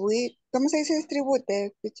 distribuir, ¿cómo se dice distribute?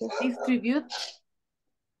 Distribute. Distribute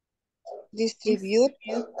Distribute.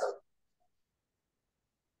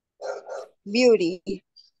 beauty.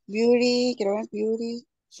 Beauty, creo que beauty.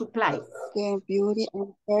 Supplies. Beauty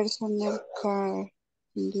and personal care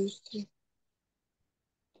industry.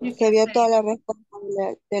 You can Sería say, toda la respuesta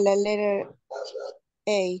de la letra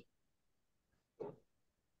A.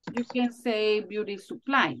 you can say beauty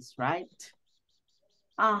supplies, right?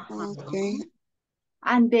 Okay.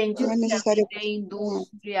 And then you No es tell me necesario. the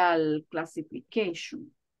industrial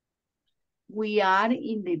classification. We are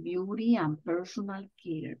in the beauty and personal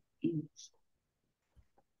care industry.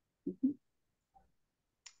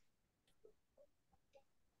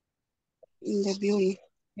 In the beauty.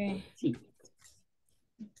 Okay. Sí.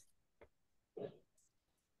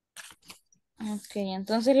 Ok,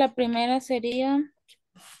 entonces la primera sería...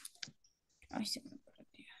 Ay, se me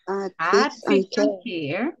perdió. At Fix and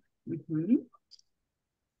Care.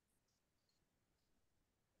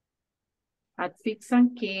 At Fix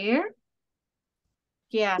and Care.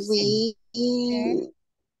 ¿Qué hacen?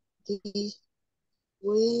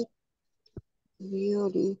 We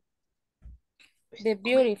beauty. The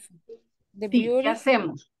beautiful. The Sí, beauty. ¿qué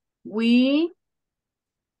hacemos? We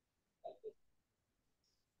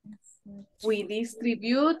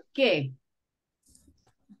distribute ¿qué?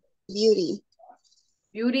 Beauty.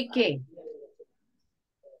 Beauty ¿qué?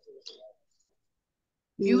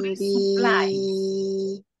 Beauty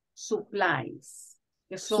Beauty. supplies.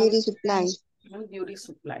 Que son Beauty supplies. beauty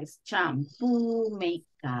supplies. Shampoo,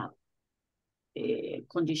 makeup,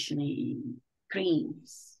 conditioning,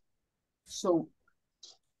 creams, soap,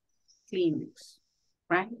 cleaners,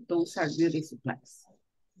 right? Those are beauty supplies.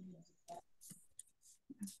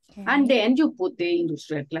 Okay. And then you put the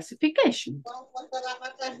industrial classification.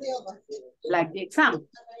 Like the example.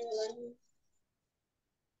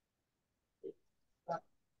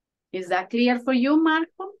 Is that clear for you,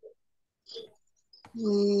 Marco?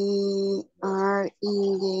 We are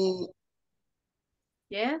in the...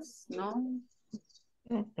 Yes, no.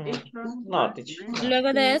 Teacher, No, teacher.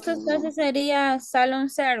 Luego de esto entonces sería salon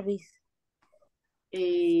service.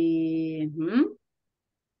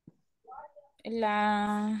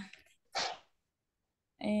 La...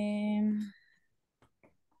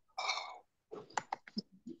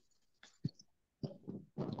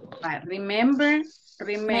 Right. Remember.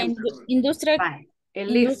 Industria. Right.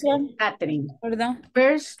 Listen, Catherine. Perdón.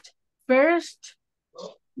 First,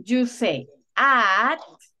 you say at,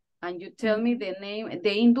 and you tell me the name,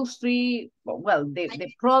 the industry, well, the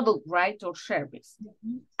product, right, or service.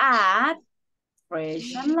 At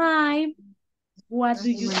Fresh and Live, what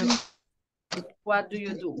do you do? What do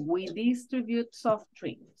you do? We distribute soft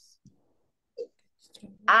drinks.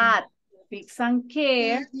 At Fix and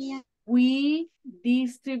Care, we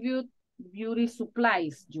distribute beauty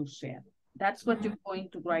supplies, you said. That's what you're going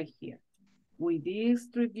to write here. We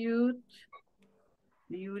distribute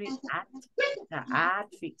beauty at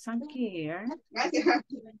Fix and Care.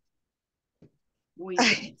 We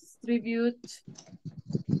distribute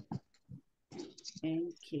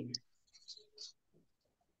and care.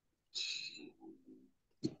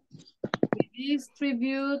 We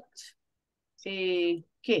distribute,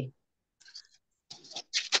 ¿qué?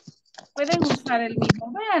 Pueden usar el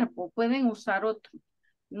mismo verbo, pueden usar otro.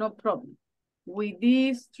 No problem. We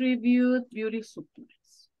distribute beauty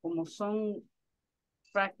supplies. Como son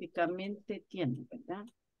prácticamente tiendas, ¿verdad?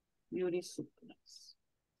 Beauty supplies.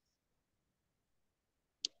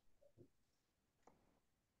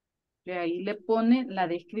 Y ahí le pone la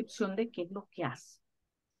descripción de qué es lo que hace.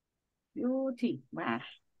 Beauty. Bueno,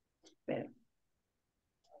 pero.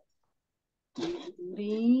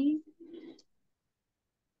 Beauty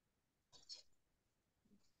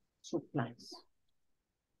supplies.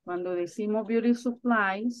 Cuando decimos beauty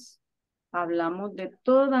supplies, hablamos de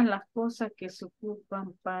todas las cosas que se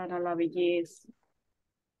ocupan para la belleza.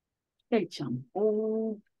 El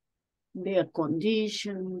champú, the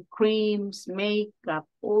condition, creams, makeup,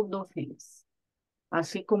 all those things.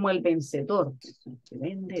 Así como el vencedor, que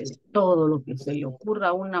vende de todo lo que se le ocurra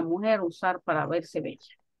a una mujer usar para verse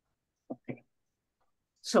bella. Okay.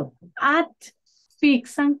 So, at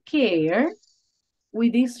Fix and Care, we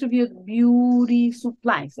distribute beauty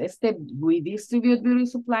supplies. We distribute beauty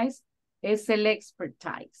supplies es el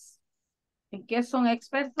expertise. ¿En qué son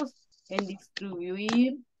expertos? en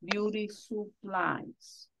distribuir beauty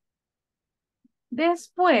supplies.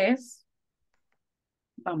 Después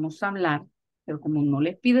vamos a hablar, pero como no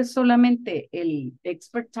les pide solamente el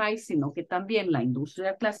expertise, sino que también la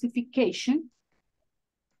industrial classification,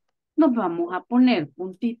 nos vamos a poner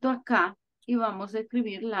puntito acá y vamos a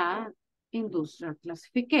escribir la industrial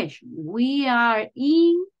classification. We are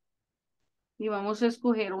in, y vamos a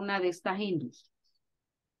escoger una de estas industrias.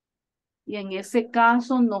 Y en ese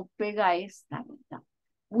caso nos pega esta, ¿verdad?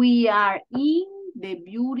 We are in the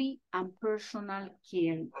beauty and personal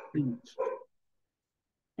care industry.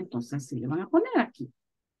 Entonces, así le van a poner aquí.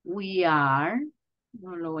 We are,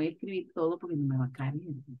 no lo voy a escribir todo porque no me va a caer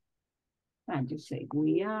bien. Yo say,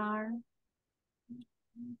 we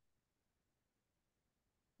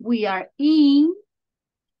are in,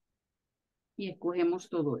 y escogemos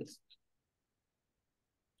todo esto.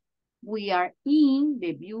 We are in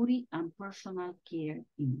the beauty and personal care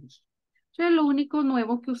industry. Entonces, lo único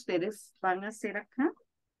nuevo que ustedes van a hacer acá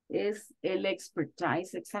es el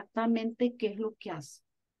expertise, exactamente qué es lo que hace.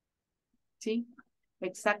 ¿Sí?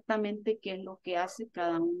 Exactamente qué es lo que hace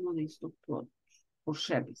cada uno de estos productos o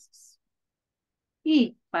services.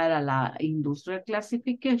 Y para la industrial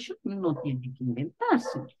classification no tiene que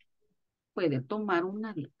inventarse. Puede tomar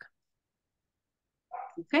una dica.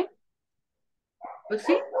 ¿Ok? Pues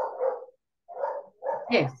sí.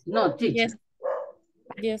 Yes, no, teacher.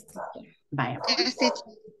 Yes, teacher. Vaya. Yes,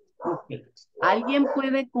 teacher. Ok. ¿Alguien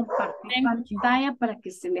puede compartir Thank you. pantalla para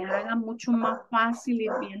que se les haga mucho más fácil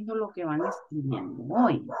ir viendo lo que van escribiendo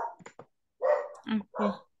hoy?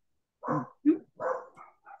 Okay. Ujú.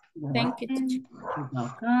 Thank you, teacher. You're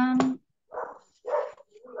welcome.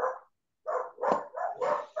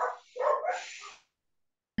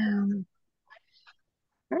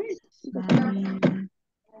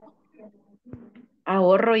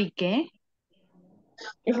 ¿Ahorro y qué?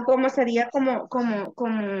 Es como sería como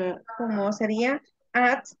sería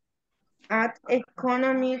at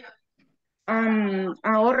economic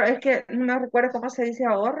ahorro. Es que no recuerdo cómo se dice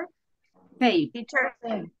ahorro. Save. Teacher,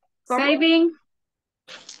 ¿cómo? Saving.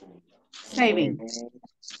 Saving.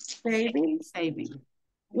 Saving. Saving.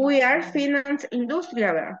 We are finance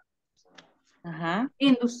industria, ¿verdad? Ajá.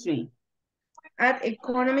 Industry. At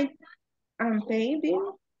economic and saving.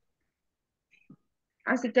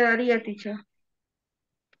 Así quedaría, teacher.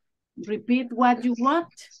 Repeat what you want.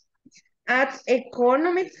 At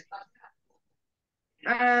economic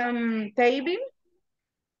saving.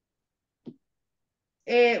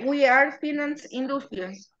 We are finance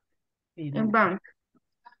industry. En bank.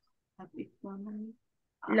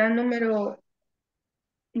 La número.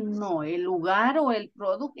 No, el lugar o el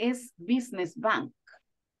producto es business bank.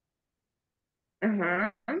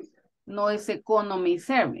 Ajá. No es economy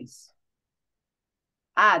service.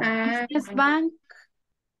 At business bank.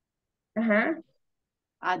 Ajá.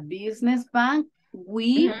 At business bank,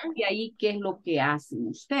 we, Ajá. y ahí qué es lo que hacen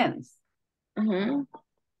ustedes. Ajá.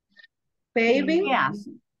 ¿Qué Paving.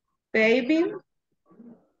 hacen? Paving.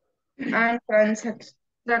 And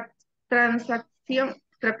transacción.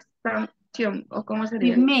 ¿O cómo We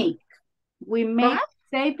sería? make. We make ¿Cómo?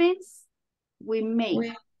 savings. We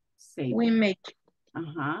make savings. We make.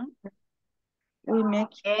 Ajá. We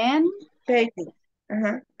make. And Paving.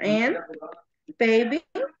 Ajá. And paving.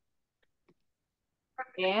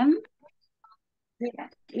 and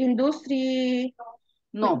Industry.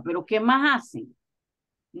 no, pero ¿qué más hacen?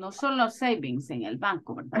 No solo savings en el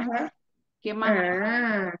banco, ¿verdad? Ajá. ¿Qué más hacen?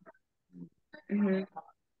 Ah. Ujú.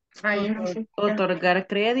 Ahí no sé. Otorgar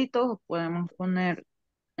créditos, podemos poner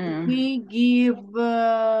We give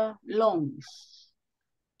loans.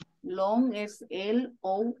 Loan es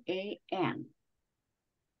L-O-A-N.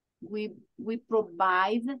 We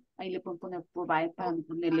provide, ahí le puedo poner provide para no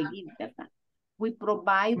ponerle give, ¿verdad? We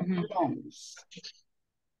provide loans.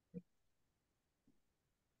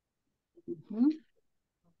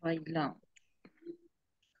 bailando.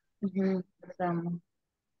 Damos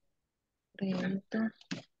crédito.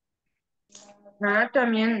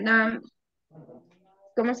 También,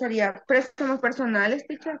 ¿cómo sería? Préstamos personales,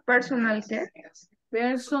 teacher. Personal, ¿qué?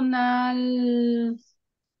 Personal,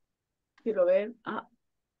 quiero ver,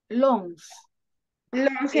 loans.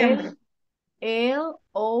 Loan siempre.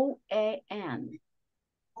 L-O-A-N.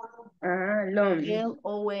 Loan.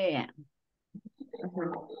 L-O-A-N.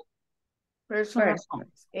 Ajá. Personal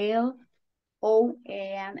loans. L-O-A-N-S.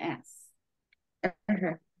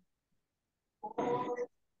 Ajá.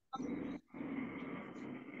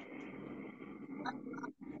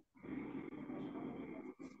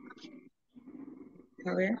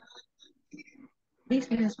 A ver.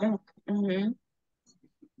 Business bank.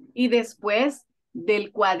 Y después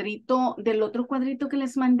Del cuadrito, del otro cuadrito que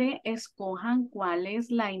les mandé, escojan cuál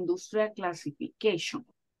es la industria classification.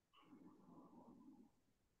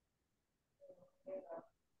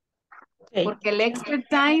 Okay. Porque el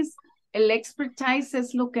expertise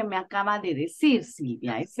es lo que me acaba de decir,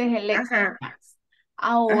 Silvia. Ese es el expertise.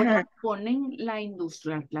 Ahora ponen la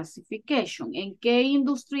industrial classification. ¿En qué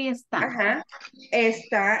industria está?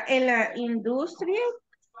 Está en la industria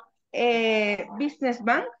business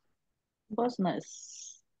bank.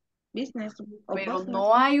 Business. Pero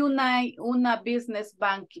no hay una business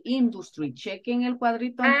bank industry. Chequen el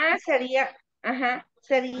cuadrito. Sería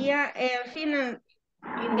finance.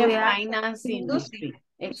 In the finance industry.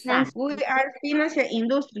 Exacto. We are financial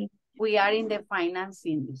industry. We are in the finance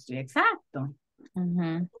industry. Exacto.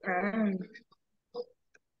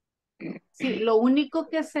 Sí, lo único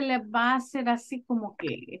que se les va a hacer así como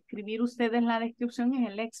que escribir ustedes la descripción es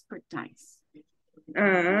el expertise.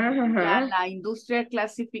 Ya la industria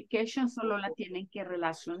classification solo la tienen que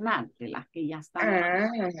relacionar de las que ya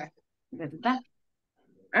están, ¿verdad?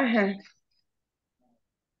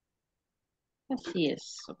 Así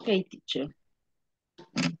es. Ok, teacher.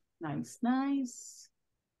 Nice, nice.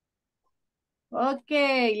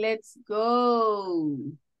 Okay, let's go.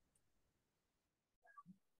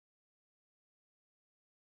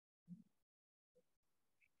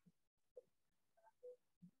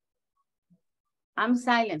 I'm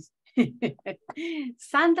silent.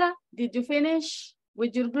 Sandra, did you finish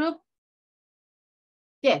with your group?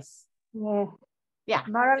 Yes. Yeah.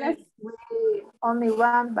 More or less, we only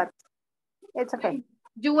one, but it's okay.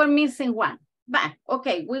 You were missing one. But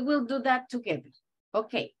okay, we will do that together.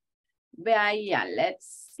 Okay. Vaya,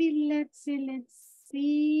 let's see.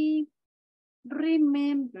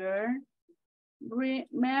 Remember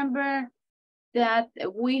that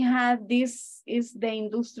we had this is the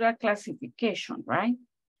industrial classification, right?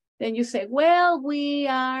 Then you say, well, we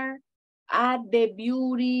are at the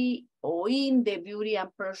beauty or in the beauty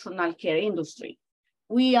and personal care industry.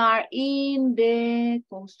 We are in the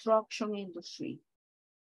construction industry.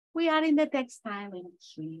 We are in the textile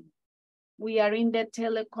industry. We are in the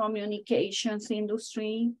telecommunications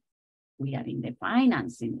industry. We are in the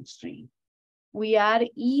finance industry. We are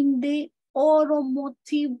in the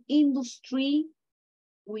automotive industry.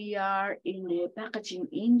 We are in the packaging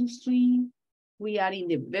industry. We are in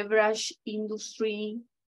the beverage industry.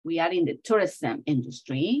 We are in the tourism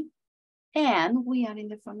industry. And we are in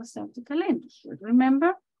the pharmaceutical industry.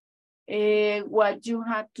 Remember, what you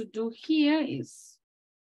have to do here is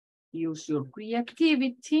use your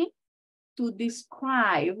creativity to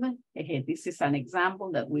describe, this is an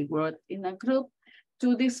example that we wrote in a group,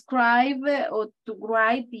 to describe or to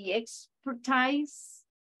write the expertise,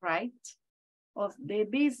 right, of the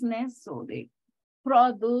business or the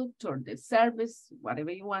product or the service,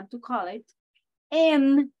 whatever you want to call it,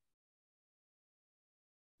 and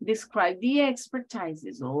describe the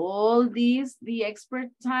expertises. All these, the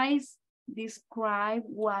expertise, describe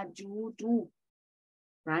what you do,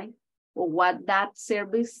 right? Or what that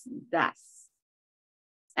service does.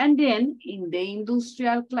 And then in the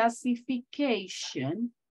industrial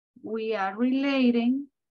classification, we are relating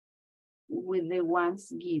with the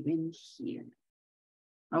ones given here.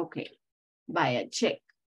 Okay, vaya, check.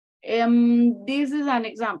 This is an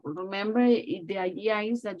example. Remember, the idea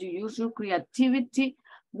is that you use your creativity.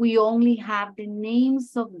 We only have the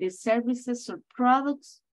names of the services or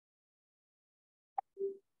products.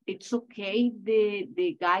 It's okay,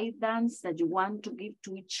 the guidance that you want to give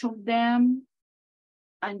to each of them,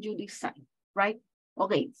 and you decide, right?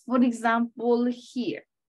 Okay, for example, here,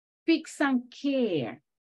 fix and care.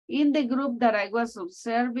 In the group that I was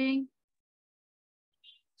observing,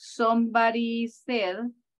 somebody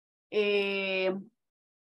said,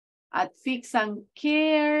 at Fix and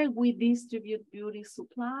Care, we distribute beauty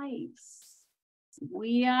supplies.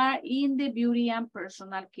 We are in the beauty and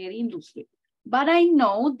personal care industry. But I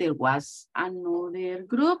know there was another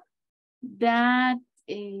group that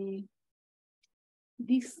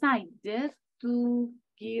decided to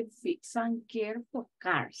give Fix and Care for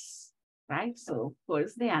cars, right? So of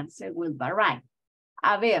course the answer will vary.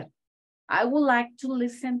 A ver, I would like to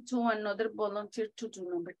listen to another volunteer to do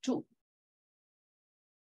number 2.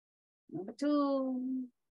 Number 2,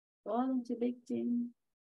 volunteer victim.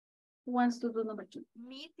 Who wants to do number 2?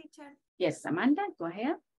 Me, teacher. Yes, Amanda, go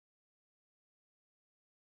ahead.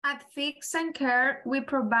 At Fix and Care, we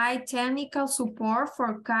provide technical support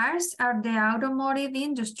for cars at the automotive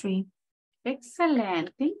industry. Excellent,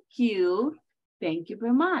 thank you. Thank you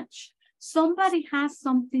very much. Somebody has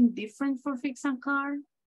something different for Fix and Car?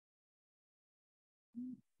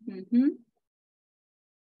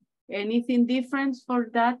 Anything different for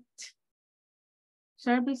that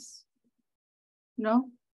Service? No?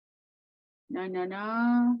 No, no,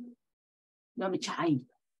 no. Don't be shy.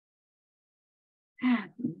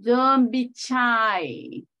 Don't be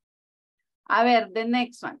shy. A ver, the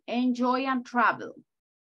next one. Enjoy and travel.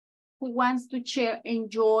 Who wants to share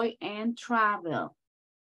enjoy and travel?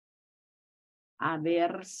 A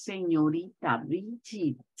ver, señorita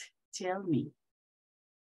Bridget, tell me.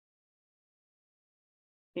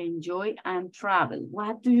 Enjoy and travel.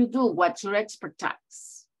 What do you do? What's your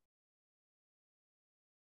expertise?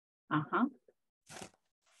 Uh-huh.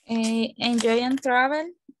 Enjoy and travel.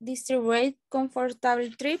 Distribute comfortable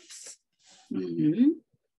trips. Mm-hmm.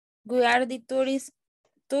 We are the tourism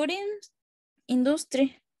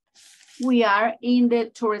industry. We are in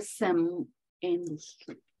the tourism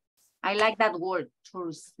industry. I like that word,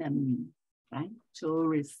 tourism, right?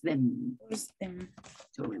 Tourism.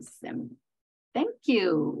 Tourism. Thank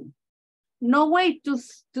you. No way to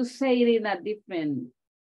say it in a different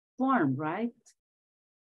form, right?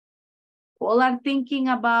 All are thinking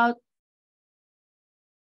about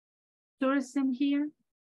tourism here.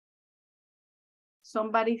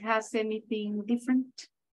 Somebody has anything different?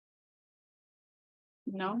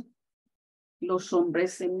 No. Los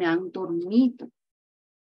hombres se me han dormido.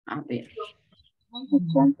 A ver.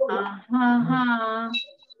 Ajá, ajá.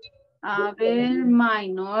 A ver,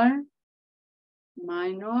 minor.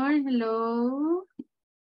 Minor, hello.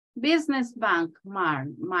 Business bank,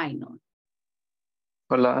 minor.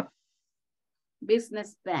 Hola.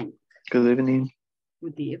 Business bank. Good evening.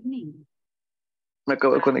 Good evening. Me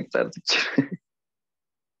acabo de conectar.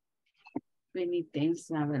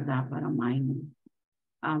 Penitencia, ¿verdad? Para minor.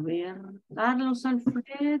 A ver, Carlos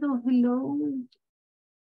Alfredo, hello.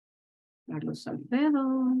 Carlos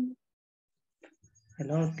Alfredo.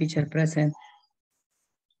 Hello, teacher present.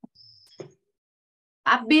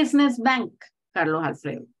 A business bank, Carlos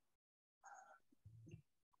Alfredo.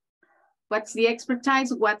 What's the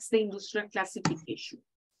expertise? What's the industrial classification?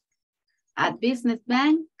 A business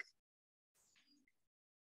bank.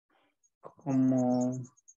 Como...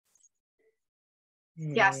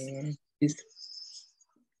 Yes.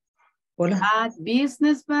 Hola. A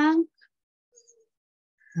business bank.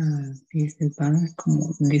 Business bank,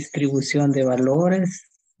 como distribución de valores.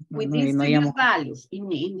 We No, distribute values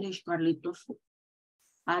in English, Carlitos.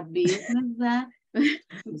 A business bank.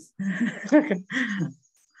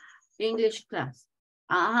 English class.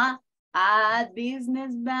 Uh-huh. A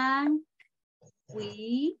business bank.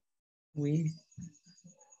 We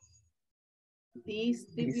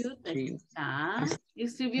distribute.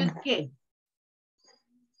 ¿Distribute qué?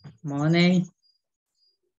 Money.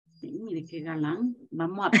 Sí, mire qué galán.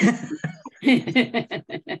 Vamos a...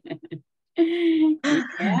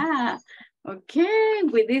 Yeah. Okay.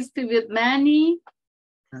 We distribute money.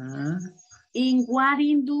 In what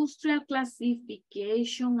industrial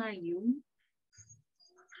classification are you?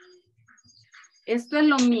 Esto es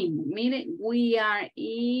lo mismo. Mire, we are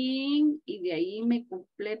in, y de ahí me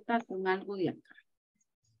completa con algo de acá.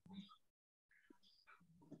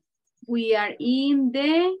 We are in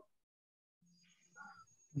the...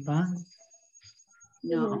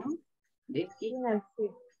 No, de aquí.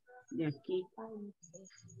 De aquí.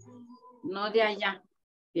 No de allá,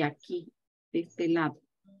 de aquí, de este lado.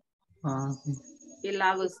 ¿Qué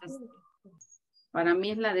lado es este? Para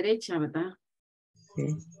mí es la derecha, ¿verdad?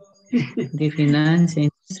 De finanzas.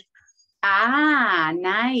 Ah,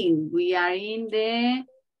 nice. We are in the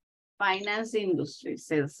finance industry,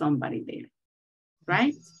 says somebody there.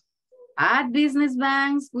 Right? At business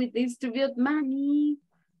banks, we distribute money.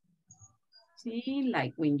 See,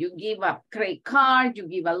 like when you give a credit card, you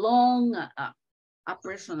give a loan, a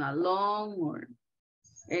personal loan, or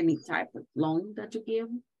any type of loan that you give.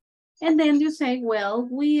 And then you say, well,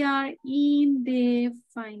 we are in the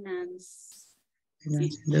finance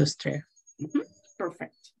industry.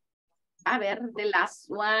 Perfect. A ver, the last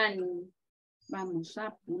one. Vamos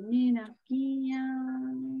a poner aquí.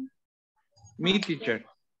 Mi teacher.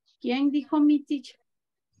 ¿Quién dijo mi teacher?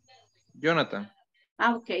 Jonathan.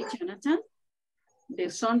 Ah, okay, Jonathan. The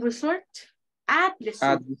Sun Resort. At the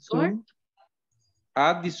Sun Resort.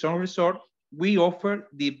 At the Sun Resort, we offer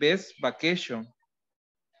the best vacation.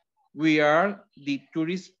 We are the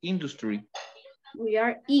tourist industry. We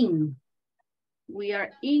are in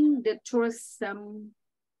the tourism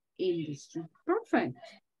industry. Perfect.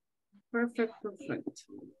 Perfect, perfect.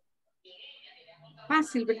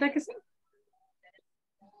 Fácil, ¿verdad que sí?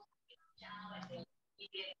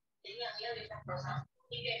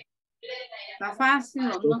 ¿Está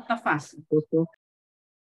fácil o no está fácil?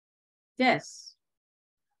 Yes.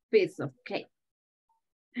 Piece of cake.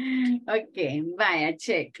 Okay, vaya,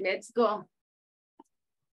 check. Let's go.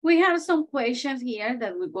 We have some questions here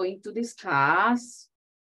that we're going to discuss.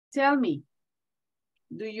 Tell me,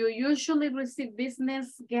 do you usually receive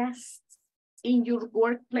business guests in your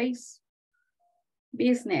workplace?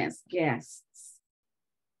 Business guests.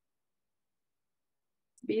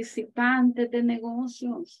 Visitantes de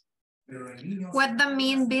negocios. What the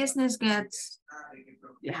mean business gets?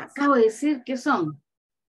 Les acabo de decir que son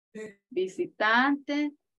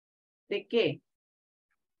visitantes de qué?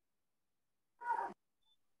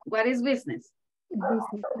 What is business?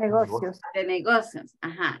 Business, negocios. De negocios.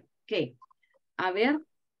 Ajá. ¿Qué? A ver.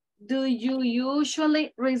 Do you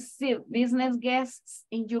usually receive business guests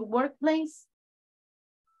in your workplace?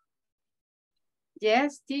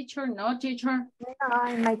 Yes, teacher, no, teacher. No,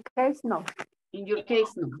 in my case, no. In your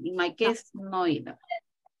case, no. In my case, no either.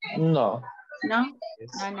 No. No?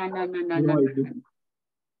 No.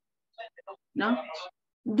 No?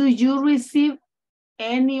 Do you receive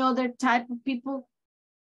any other type of people?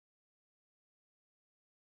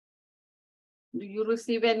 Do you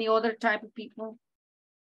receive any other type of people?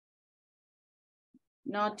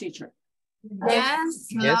 No, teacher. Yes,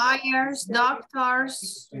 lawyers,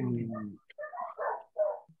 doctors.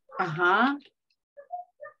 Uh-huh.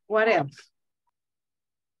 What else?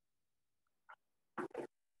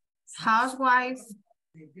 Housewife.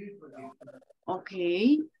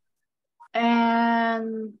 Okay.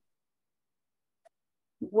 And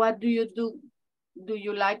what do you do? Do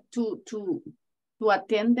you like to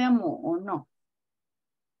attend them or no?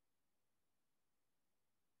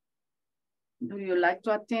 Do you like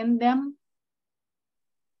to attend them?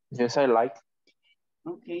 Yes, I like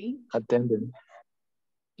Okay. attending.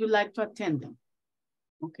 You like to attend them.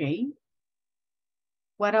 Okay.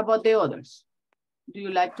 What about the others? Do you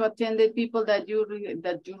like to attend the people that you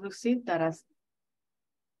receive that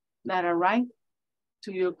arrive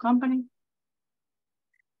to your company?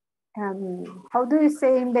 How do you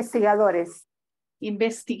say investigadores?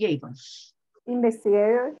 Investigators.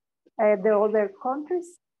 Investigators, the other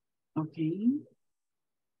countries? Okay.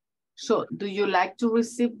 So do you like to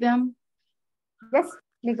receive them? Yes,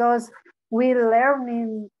 because we're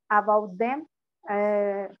learning about them,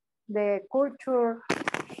 the culture,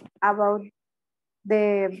 about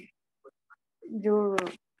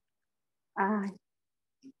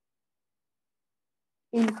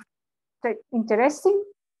interesting.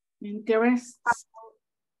 Interest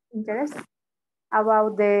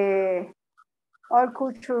about the our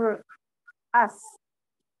culture us.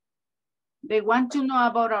 They want to know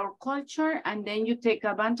about our culture and then you take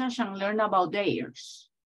advantage and learn about theirs,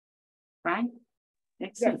 right?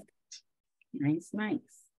 Excellent. Yes.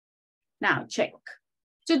 Nice. Now check.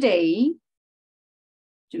 Today,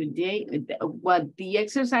 what the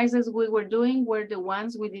exercises we were doing were the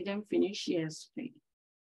ones we didn't finish yesterday,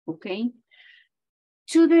 okay?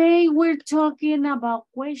 Today, we're talking about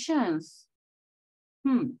questions.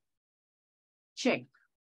 Check.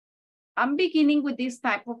 I'm beginning with this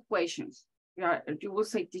type of questions. You will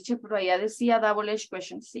say, teacher, pero ya decía double-edged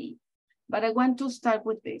questions, sí. But I want to start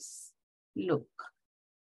with this. Look,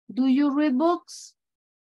 do you read books?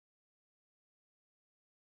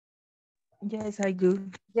 Yes, I do.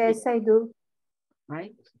 Yes, I do.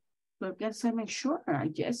 Right? So guess I make sure.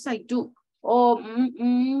 Yes, I do. Oh,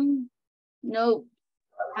 no,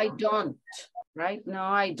 I don't. Right? No,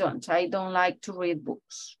 I don't. I don't like to read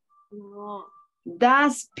books. No.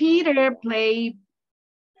 Does Peter play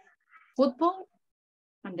football?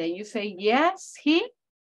 And then you say, yes, he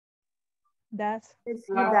does. Yes,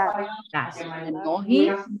 he does. And no,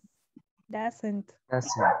 he doesn't.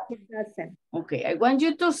 He doesn't. Okay, I want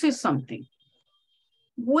you to see something.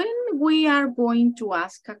 When we are going to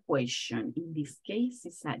ask a question, in this case,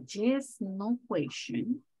 it's a yes, no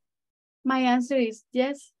question. My answer is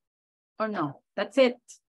yes or no. That's it.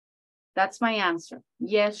 That's my answer.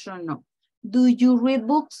 Yes or no. Do you read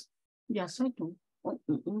books? Yes, I do.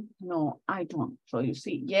 No, I don't. So you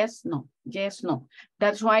see, yes, no, yes, no.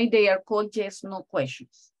 That's why they are called yes, no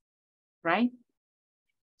questions, right?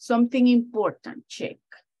 Something important, check.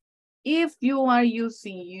 If you are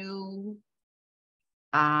using you,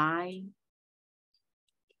 I,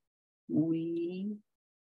 we,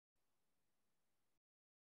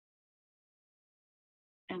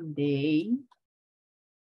 and they,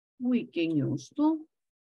 we can use to,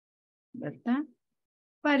 ¿verdad?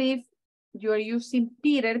 But if you're using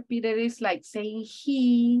Peter, Peter is like saying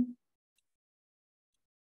he,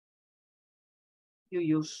 you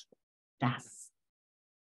use does.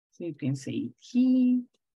 So you can say he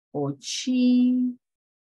or she,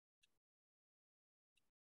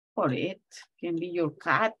 or it can be your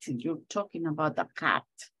cat. You're talking about the cat.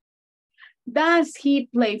 Does he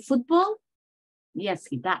play football? Yes,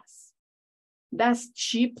 he does. Does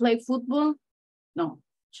she play football? No,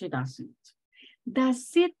 she doesn't. Does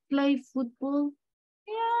it play football?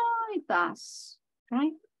 Yeah, it does,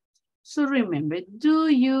 right? So remember, do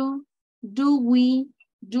you, do we,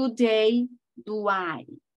 do they, do I.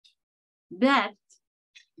 That,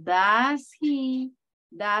 does he,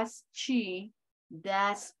 does she,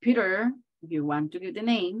 does Peter, if you want to give the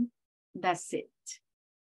name, that's it.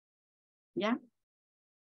 Yeah?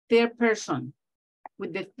 Third person.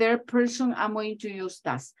 With the third person, I'm going to use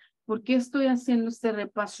does. ¿Por qué estoy haciendo este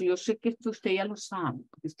repaso? Yo sé que esto usted ya lo sabe,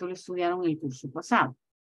 porque esto lo estudiaron en el curso pasado.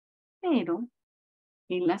 Pero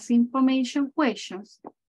en las information questions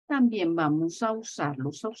también vamos a usar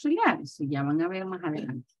los auxiliares, y ya van a ver más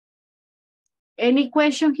adelante. Any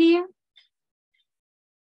question here?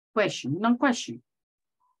 Question, no question.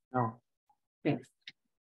 No. Perfect.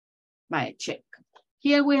 Vale, check.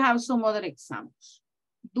 Here we have some other examples.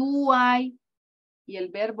 Do I, y el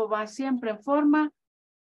verbo va siempre en forma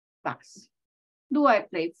past. Do I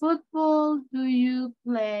play football? Do you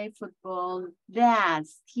play football?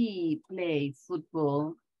 Does he play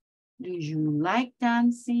football? Do you like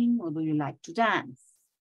dancing or do you like to dance?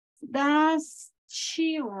 Does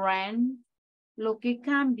she run? Lo que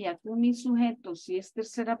cambia con mi sujeto si es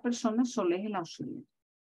tercera persona solo es el auxiliar.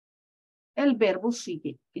 El verbo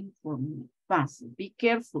sigue en forma past. Be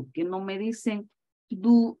careful que no me dicen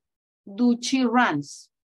do she runs.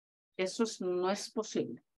 Eso no es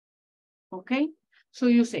posible. Okay? So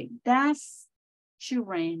you say, does she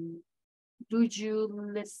run? Do you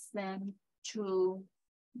listen to?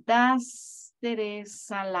 Does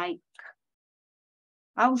Teresa like?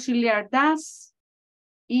 Auxiliar does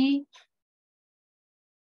y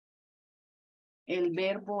el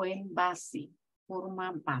verbo en base,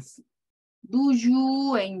 forma base. Do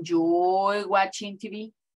you enjoy watching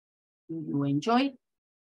TV? Do you enjoy?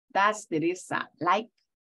 Does Teresa like?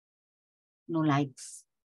 No likes.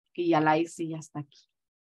 Que ya la S ya está aquí.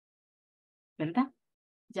 ¿Verdad?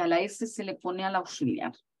 Ya la S se le pone al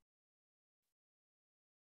auxiliar.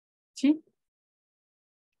 ¿Sí?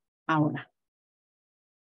 Ahora.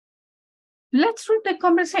 Let's read the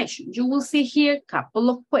conversation. You will see here a couple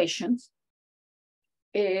of questions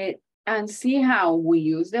and see how we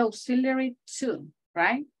use the auxiliary to,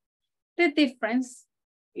 right? The difference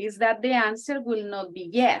is that the answer will not be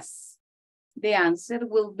yes. The answer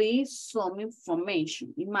will be some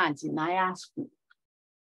information. Imagine I ask you,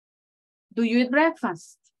 do you eat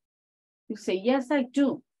breakfast? You say, yes, I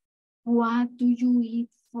do. What do you eat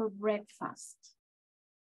for breakfast?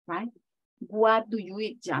 Right? What do you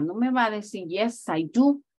eat? Ya no me va a decir, yes, I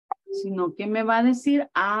do, sino que me va a decir,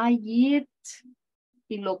 I eat,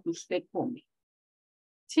 y lo que usted come.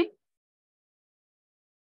 ¿Sí?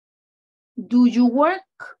 Do you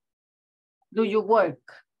work? Do you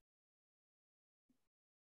work?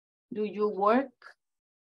 Do you work?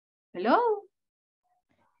 Hello?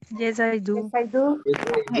 Yes, I do. Yes, I do.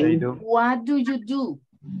 Okay. What do you do?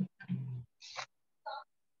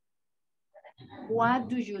 What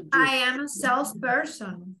do you do? I am a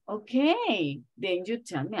salesperson. Okay. Then you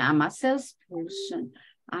tell me, I'm a salesperson.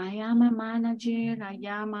 I am a manager. I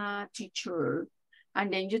am a teacher.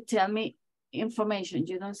 And then you tell me information.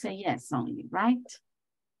 You don't say yes only, right?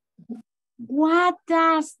 What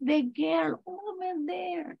does the girl over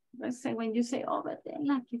there? Let's say when you say over there,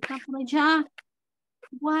 la que está por allá.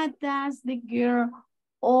 What does the girl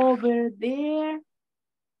over there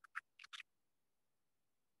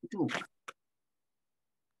do?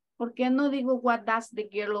 ¿Por qué no digo what does the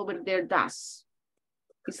girl over there does?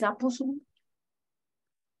 ¿Es that possible?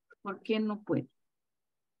 ¿Por qué no puedo?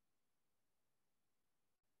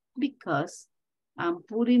 Because I'm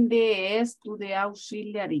putting the S to the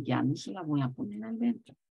auxiliary. Ya no se la voy a poner al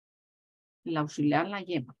dentro. El auxiliar la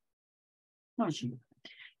lleva. No, sí.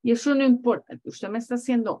 Y eso no importa. Que usted me está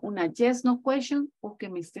haciendo una yes, no question o que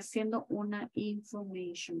me esté haciendo una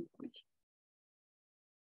information question.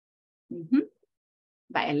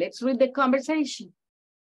 Vale, let's read the conversation.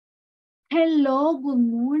 Hello, good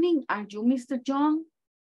morning. Are you Mr. John?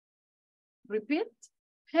 Repeat.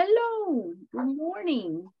 Hello, good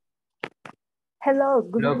morning. Hello,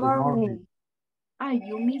 good morning. Are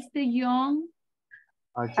you Mr. Young?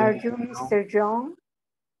 Are you Mr. John?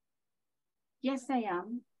 Yes, I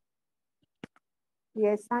am.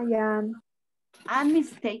 Yes, I am. I'm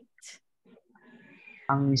mistaken.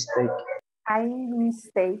 I'm mistaken. I'm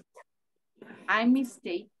mistaken. I'm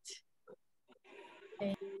mistaken.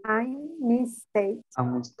 I'm mistaken.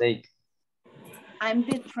 I'm mistaken. I'm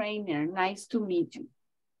the trainer. Nice to meet you.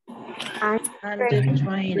 I'm the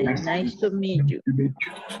trainer. Nice to meet you.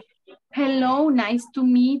 Hello, nice to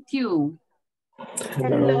meet you.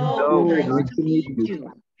 Hello, nice to meet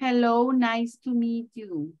you. Hello, nice to meet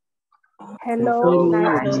you. Hello,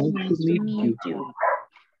 nice nice to to meet you.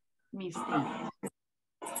 Mistake.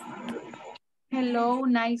 Hello,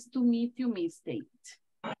 nice to meet you, mistake.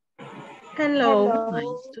 Hello, Hello,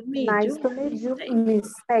 nice to meet nice you. to meet you, Mistake.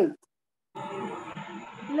 mistake.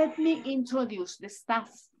 Let me introduce the staff.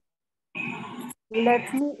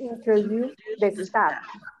 Let me introduce the staff.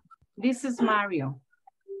 This is Mario.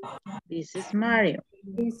 This is Mario.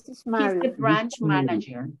 This is He's the Mario. branch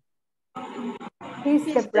manager. He's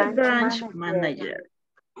the branch Branch manager.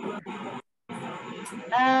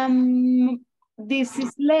 manager. This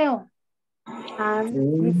is Leo. And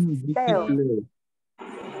this is Leo.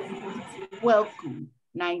 Welcome.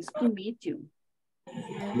 Nice to meet you.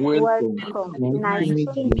 Welcome. Nice Nice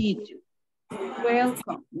to to meet you.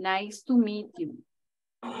 Welcome. Nice to meet you.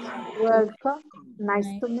 Welcome. Nice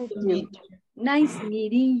to meet you. Nice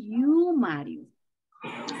meeting you, Mario.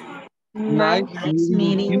 Nice meeting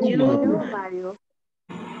meeting you. you. Mario.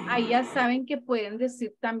 Ahí ya saben que pueden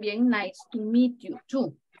decir también nice to meet you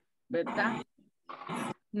too, ¿verdad?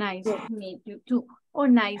 Nice to meet you too. O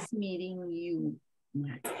nice meeting you,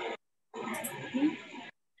 Mario. ¿Sí?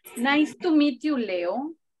 Nice to meet you,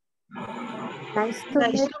 Leo. Nice to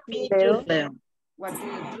meet you, Leo. What do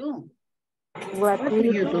you do? What do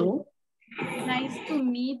you do? Nice to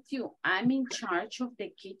meet you. I'm in charge of the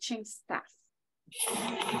kitchen staff.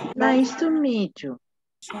 Nice to meet you.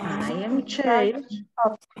 I am in charge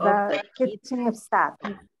of the kitchen staff.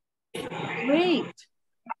 Great.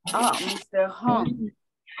 Oh, Mr. Hong.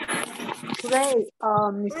 Great,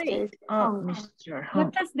 Mr. Hong. Mr. Hong.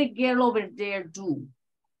 What does the girl over there do?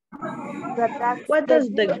 What does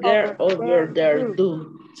the girl over there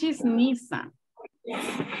do? She's Nisa.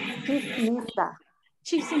 She's Nisa.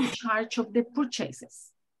 She's in charge of the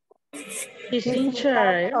purchases. She's in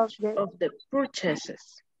charge of the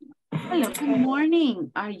purchases. Hello, good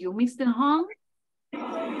morning. Are you Mr. Hong?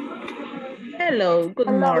 Hello, good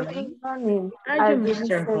morning. Good morning. Are you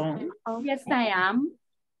Mr. Hong? Yes, I am.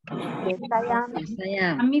 Yes, I am. Yes, I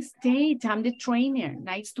am. I'm Miss Tate. I'm the trainer.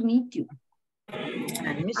 Nice to meet you.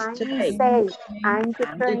 I'm Miss I'm Tate. Tate. I'm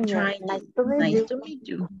the trainer. Nice to meet you. Nice to meet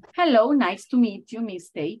you. Hello, nice to meet you, Miss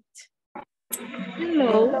Tate.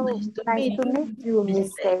 Hello, Nice to meet you,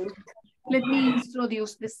 Miss Tate. Let me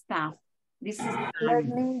introduce the staff. This is Let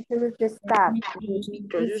Mario. me introduce the staff. Introduce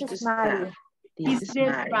This is the Mario. staff. He's This is the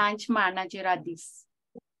Mario. branch manager at this.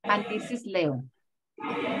 And this is Leo.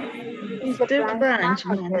 He's the branch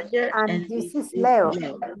manager and this is Leo.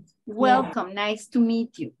 Welcome, nice to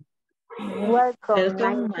meet you.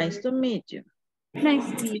 Welcome. Nice to meet you.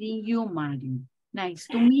 Nice meeting you, Mario. Nice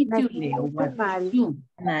to meet you, Leo. What do you do?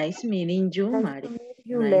 Nice meeting you, Mario.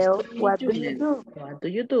 Leo. What do you do? What do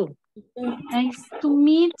you do? Nice to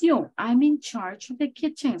meet you. I'm in charge of the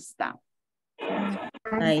kitchen staff.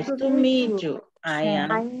 Nice to meet you. I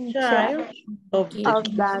am in charge of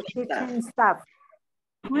the kitchen staff.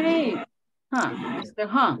 Great. Mr.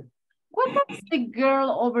 Hung, what does the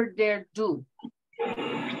girl over there do?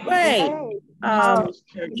 Wait,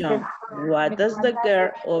 Mr. John, what does the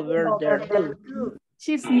girl over there do?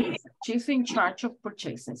 She's Nisa. She's in charge of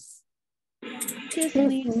purchases. She's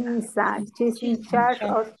Nisa. She's in charge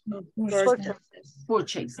of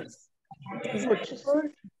Purchases.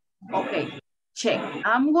 Okay, check.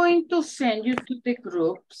 I'm going to send you to the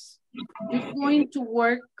groups. You're going to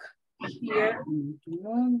work here.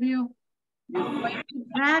 You're going to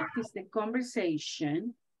practice the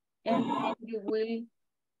conversation and then you will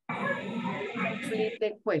complete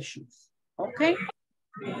the questions. Okay?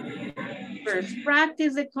 First,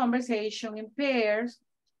 practice the conversation in pairs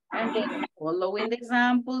and then following the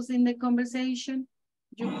examples in the conversation,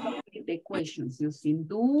 you complete the questions using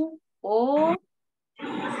do or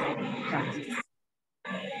practice.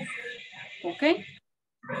 Okay?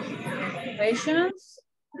 Questions?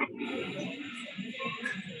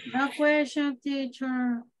 No question,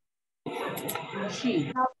 teacher.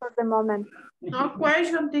 She. Not for the moment. No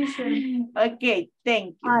question, teacher. Okay,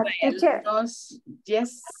 thank you. Teacher,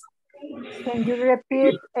 yes. can you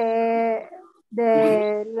repeat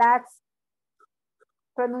the last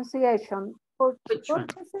pronunciation?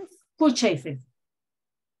 Purchases? Purchases.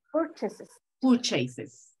 Purchases.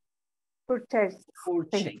 Purchases. Purchases.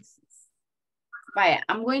 Purchases. Right,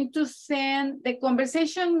 I'm going to send the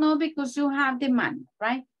conversation, no, because you have the manual,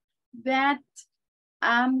 right? But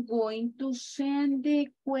I'm going to send the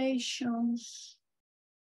questions.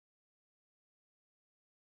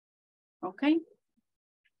 Okay.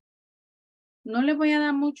 No le voy a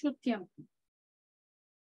dar mucho tiempo.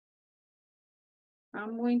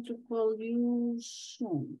 I'm going to call you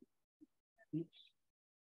soon.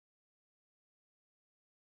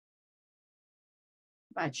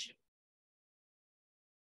 Vaya.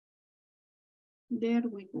 There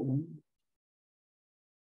we go.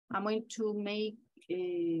 I'm going to make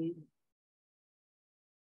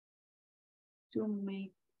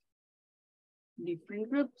different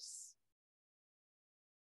groups.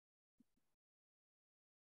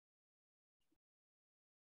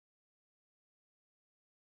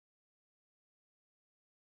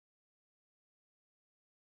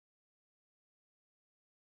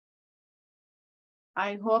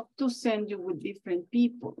 I hope to send you with different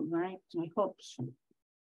people, right? I hope so.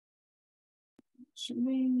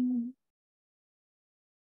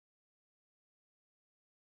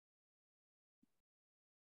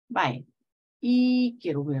 Bye. Y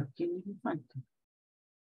quiero ver quién me falta.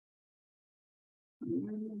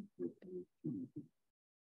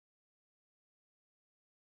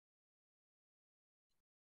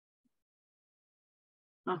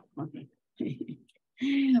 Ah, ok.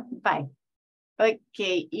 Bye. Ok,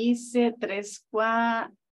 hice tres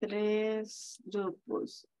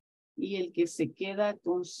grupos. Y el que se queda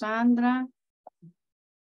con Sandra,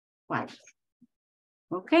 4.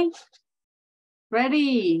 Ok.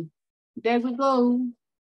 Ready. There we go.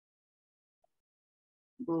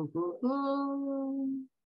 Go, go, go.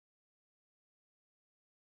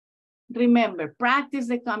 Remember, practice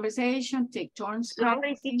the conversation, take turns.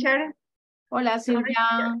 Sorry, teacher. Hola,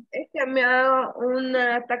 Silvia. Es que me ha dado un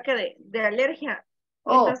ataque de alergia.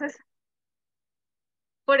 Oh. Entonces,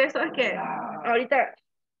 por eso es que ahorita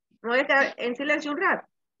me voy a quedar en silencio un rato.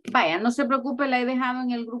 Vaya, no se preocupe, la he dejado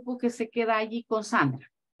en el grupo que se queda allí con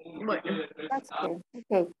Sandra. Bueno.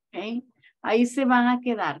 Okay. Ahí se van a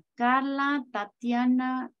quedar Carla,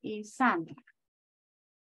 Tatiana y Sandra.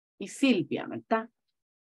 Y Silvia, ¿verdad?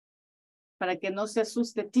 Para que no se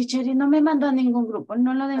asuste. Teacher, y no me mandó a ningún grupo.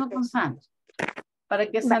 No lo dejo con Sandra. Para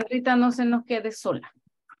que Sandrita no se nos quede sola.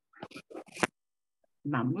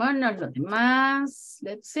 Vámonos los demás.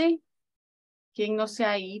 Let's see. ¿Quién no se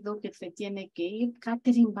ha ido? Que se tiene que ir.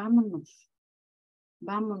 Catherine, vámonos.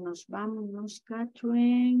 Vámonos, vámonos,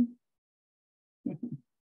 Catherine.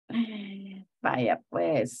 Vaya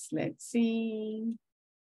pues, let's see.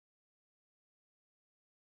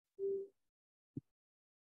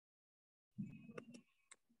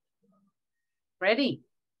 Ready?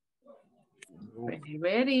 Ready,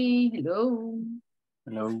 ready. Hello.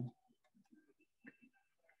 Hello.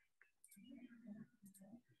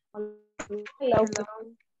 Hello.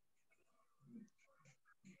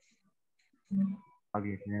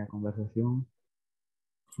 ¿Alguien tiene la conversación?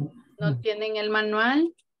 ¿No tienen el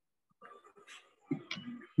manual?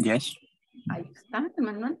 Yes. Ahí está el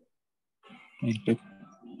manual.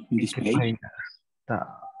 Display. Ahí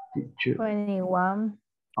está. 21.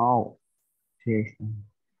 Oh, sí, ahí está.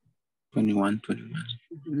 21.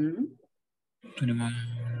 21.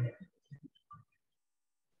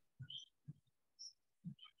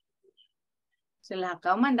 Se las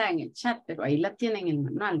acabo de mandar en el chat, pero ahí la tienen en el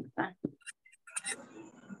manual, ¿verdad?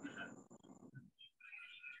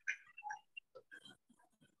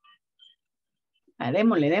 Ah,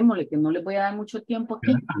 démosle, que no les voy a dar mucho tiempo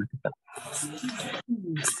aquí.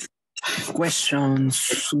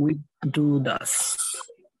 Questions we do this.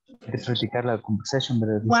 ¿Quieres practicar la conversation?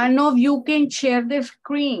 ¿Verdad? One of you can share the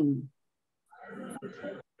screen.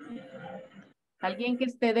 Alguien que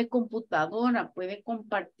esté de computadora puede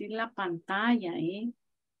compartir la pantalla, ¿eh?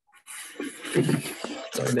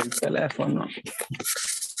 Soy del teléfono.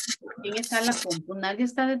 ¿Quién está en la compu? Nadie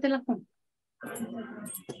está desde la compu.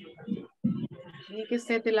 Tiene que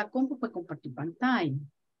ser de la compu para compartir pantalla.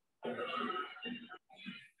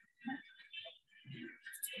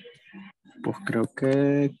 Pues creo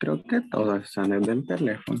que todos están desde el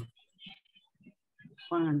teléfono.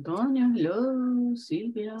 Juan Antonio, hello,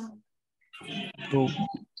 Silvia.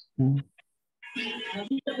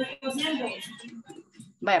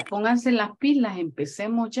 Vaya, pónganse las pilas,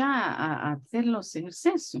 empecemos ya a hacer los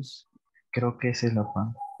ejercicios. Creo que esa es la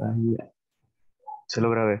pantalla. Se lo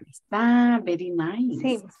grabé. Está very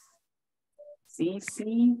nice. Sí.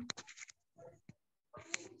 Sí.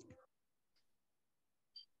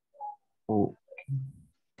 Oh.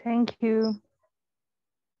 Thank you.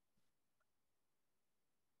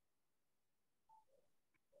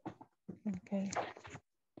 Okay.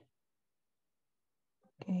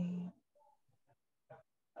 Okay.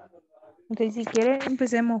 Okay, si quiere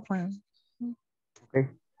empecemos, Juan. Okay.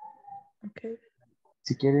 Okay.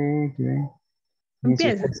 Si quiere,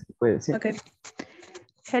 Empieza. puede ser. Okay.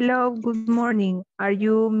 Hello, good morning. Are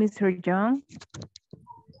you Mr. Young?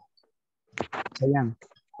 I am.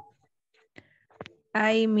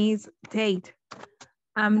 I'm Miss Tate.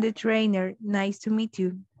 I'm the trainer. Nice to meet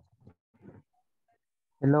you.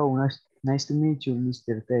 Hello, Nice to meet you,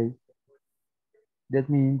 Mr. Tay. Let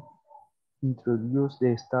me introduce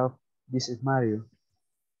the staff. This is Mario.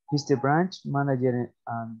 He's the branch manager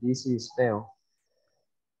and this is Leo.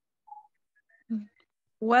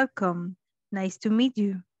 Welcome. Nice to meet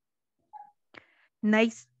you.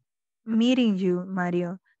 Nice meeting you,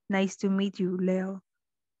 Mario. Nice to meet you, Leo.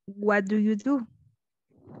 What do you do?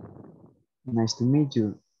 Nice to meet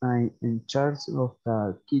you. I'm in charge of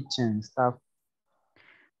the kitchen staff.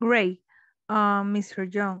 Great. Mr.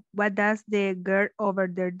 John, what does the girl over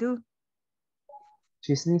there do?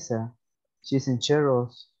 She's Nisa. She's in charge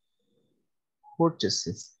of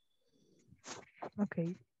purchases.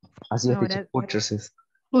 Okay. Así es, Ahora, teacher, purchases.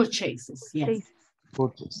 Purchases, yes.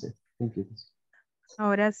 Purchases. Thank you.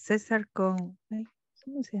 Ahora César con, ay,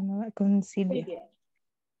 ¿cómo se llamaba? Con Silvia.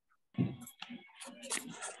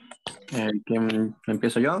 ¿Quién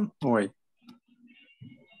empiezo yo? Wait.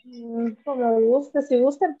 Como guste, si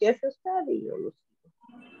gusta empieza usted y yo lo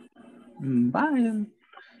Vaya.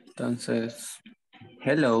 Entonces,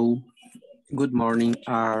 hello. Good morning.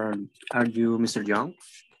 Are you Mr. Young?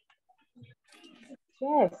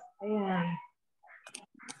 Yes, I am.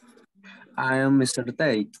 I am Mr.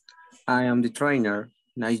 Tate. I am the trainer.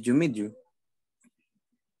 Nice to meet you.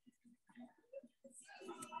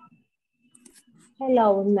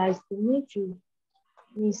 Hello, nice to meet you,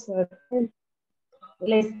 Mr. Tate.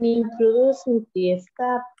 Let me introduce the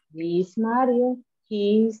staff. This is Mario.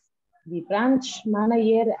 He is the branch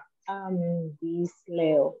manager and this is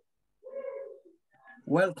Leo.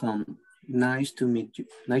 Welcome. Nice to meet you.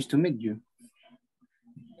 Nice to meet you.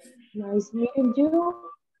 Nice meeting you,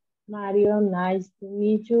 Mario. Nice to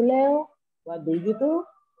meet you, Leo. What do you do?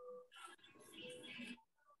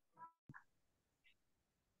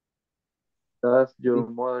 Does your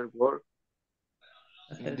mother work?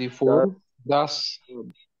 The four does.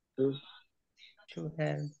 Does your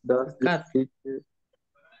teacher?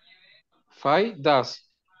 Five does.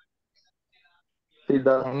 Sí,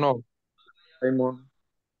 does. Or no. Raymond.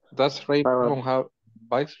 Does Raymond have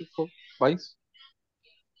bicycle? Bicycle.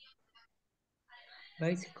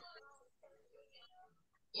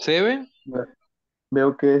 7.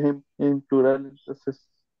 Veo que es en plural, entonces.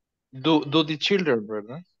 Do the children,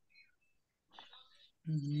 ¿verdad?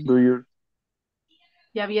 Do your.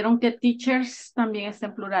 Ya vieron que teachers también está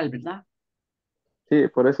en plural, ¿verdad? Sí,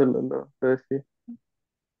 por eso lo decía.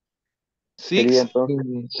 6, entonces,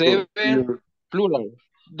 7, plural.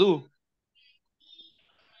 Do.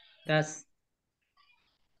 Does.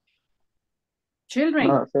 Children.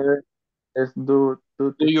 No, 7 es do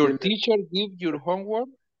Do the your children. teacher give your homework?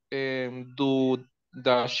 Do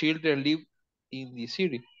the children live in the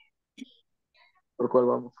city? ¿Por cuál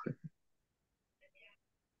vamos?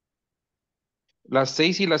 Las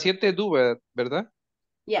 6 y las 7 do, ¿verdad?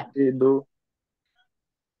 Yeah. Sí, do.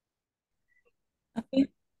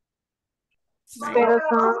 Pero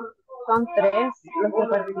son 3 los que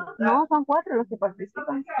participan. No, son 4 los que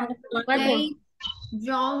participan. 4.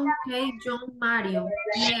 John, Mario,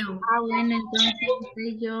 Leo. Ah, bueno, entonces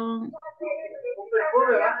soy yo.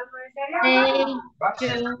 John,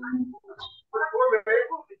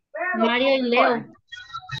 Mario y Leo.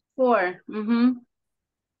 4.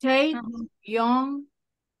 Tate, John,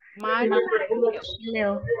 Mario y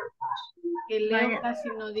Leo. Que Leo casi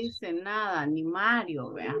no dice nada, ni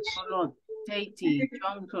Mario, vea, solo Tate y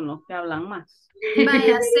John son los que hablan más.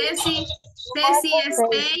 Vaya, Ceci es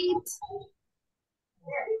Tate.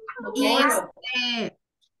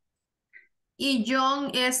 Y John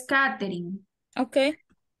es Catherine. Ok.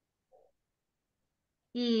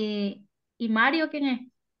 ¿Y Mario quién es?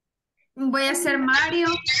 Voy a ser Mario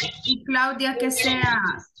y Claudia que sea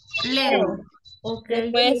Leo. Ok.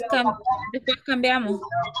 Después cambiamos.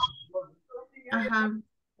 Ajá.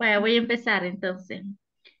 Bueno, voy a empezar entonces.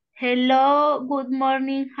 Hello, good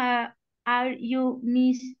morning. How are you,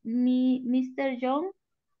 Mr. John?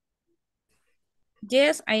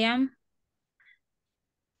 Yes, I am.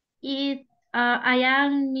 I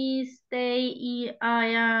am Miss Tay. I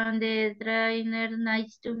am the trainer.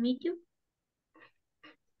 Nice to meet you.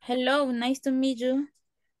 Hello, nice to meet you,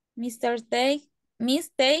 Mr. Tay.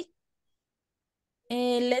 Miss Tay.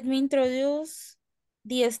 Let me introduce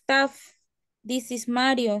the staff. This is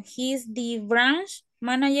Mario. He is the branch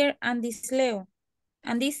manager and this is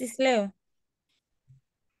Leo.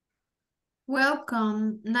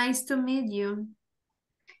 Welcome. Nice to meet you.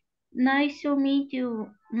 Nice to meet you,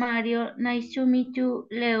 Mario. Nice to meet you,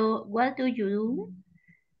 Leo. What do you do?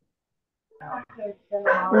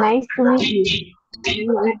 Nice to meet you.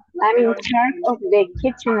 I'm in charge of the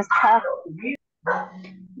kitchen staff.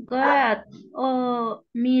 Good. Oh,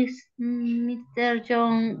 Mr. Mr.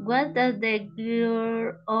 John, what does the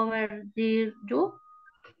girl over there do?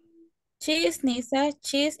 She is Nisa.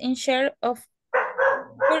 She is in charge of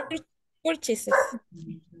purchases.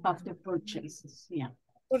 Of the purchases, yeah.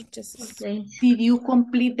 Purchases. Okay. Did you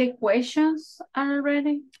complete the questions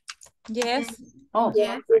already? Yes. Oh,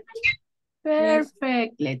 Yes.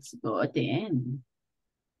 perfect. Let's go then.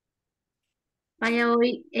 Vaya,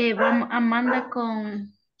 hoy vamos Amanda con...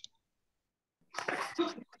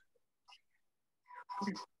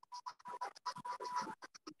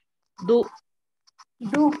 Do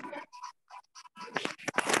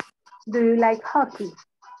you like hockey?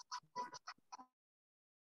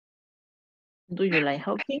 Do you like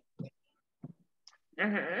hockey?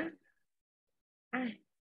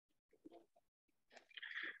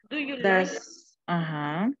 Do you like? Does,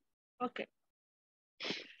 Okay.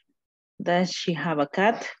 does she have a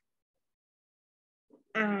cat?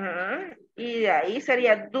 Y de ahí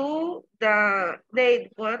sería do they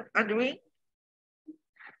want a drink?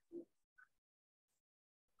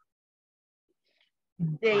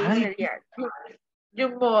 De ahí Ay. sería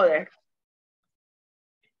your mother.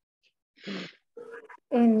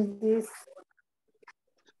 In this,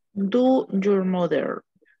 Do your mother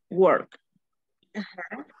work?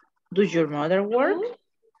 Do your mother work?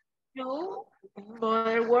 Do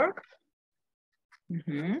mother work?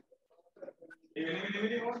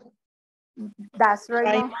 does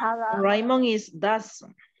Raymond have a, Raymond is does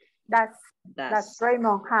does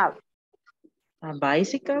Raymond have a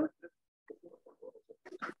bicycle?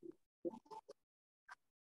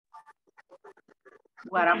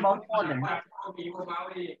 What about mother?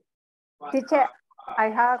 teacher? I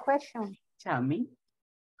have a question Tell me.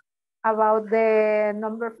 about the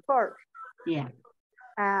number 4. Yeah.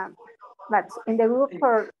 But in the group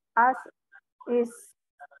for us is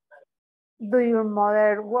do your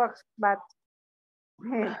mother work, but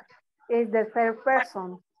is the third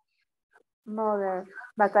person mother,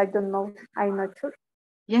 but I don't know. I'm not sure.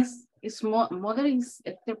 Yes, it's mother is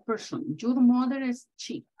a third person. Your mother is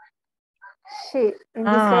she. She in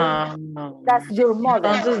this case, No. that's your mother.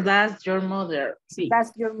 Entonces, that's your mother. Sí.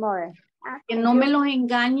 That's your mother. Que no me los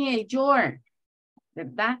engañe el your,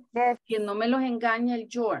 ¿verdad? Yes. Que no me los engañe el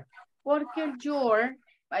your. Porque el your,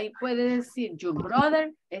 ahí puede decir, your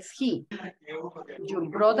brother is he. Your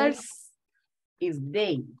brothers is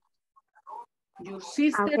they. Your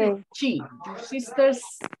sister is she. Your sisters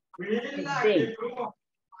is they.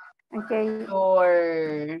 Okay.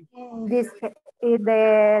 Or In this,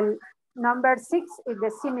 the number 6 is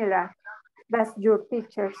the similar. That's your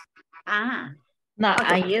teachers. No,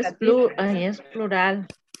 okay, ahí es plural.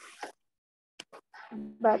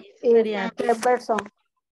 But it's the person.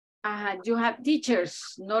 you have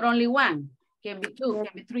teachers, not only one. Can be 2, can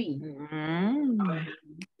be 3.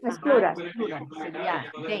 Es plural. Plural. Sería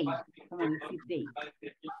they. Como decir they.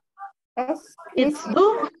 It's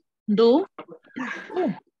do. Do.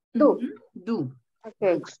 Do.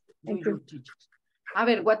 Okay. Thank you. A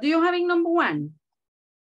ver, what do you have in number 1?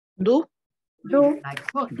 Do. Do.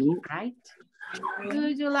 Like hockey, right? Do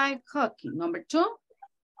you like hockey? Number 2?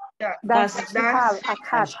 Does she have a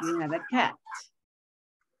cat? Does she have a cat?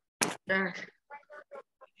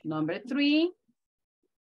 Number 3?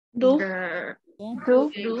 Do.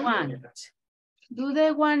 Do they want? Do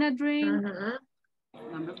they want a drink?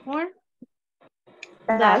 Number 4?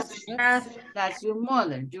 That's your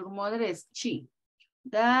mother. Your mother is she.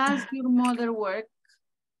 Does your mother work?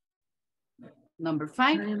 Number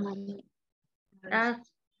 5?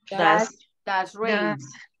 Does Raymond?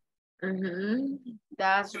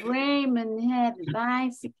 Does Raymond have a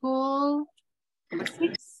bicycle? Number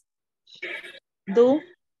 6? Do.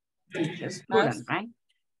 Teachers, plural, right?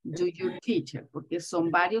 Do your teacher, porque son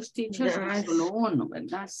varios teachers, no solo uno,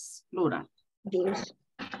 ¿verdad? Es plural.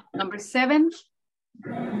 Number 7?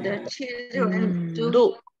 The children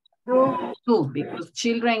Do, because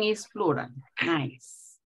children is plural.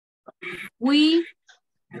 Nice. We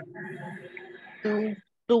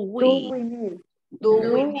Do we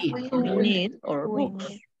need or books?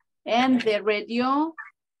 And the radio?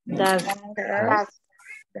 Does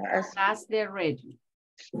the radio.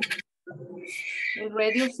 El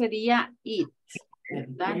radio sería it,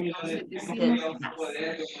 ¿verdad? Entonces decimos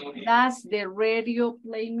does the radio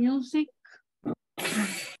play music?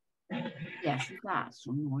 Yes, it does.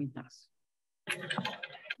 No, it does.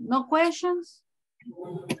 No questions?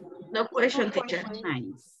 No question, teacher.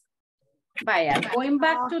 Nice. Vaya, going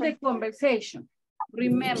back to the conversation.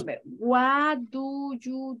 Remember, what do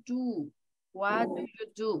you do? What do you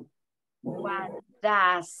do? What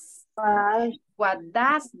does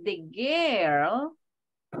the girl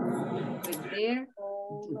over there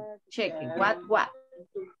do? Check it. What?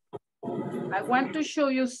 I want to show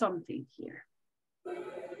you something here.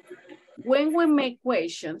 When we make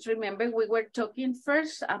questions, remember we were talking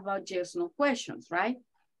first about yes, no questions, right?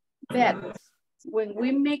 But when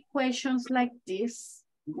we make questions like this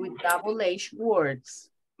with double H words,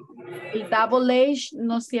 el double H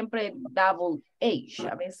no siempre double H,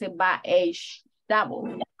 a veces va H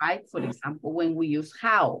double, right? For example, when we use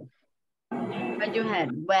how. But you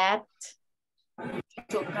had what, to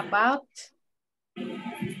talk about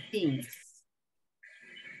things.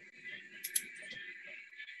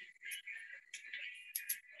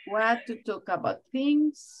 What to talk about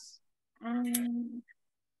things.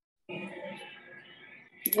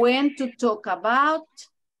 When to talk about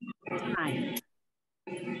time.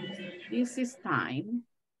 This is time.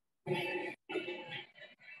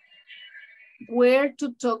 Where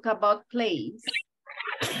to talk about place.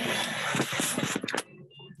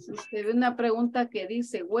 Si usted ve una pregunta que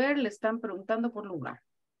dice where, le están preguntando por lugar.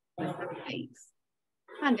 Place.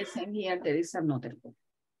 And the same here, there is another one.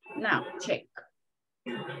 Now, check.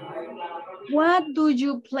 What do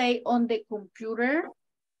you play on the computer?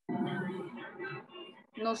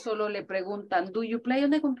 No solo le preguntan, do you play on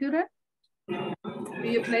the computer? Do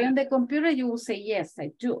you play on the computer? You will say, yes,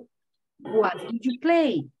 I do. What do you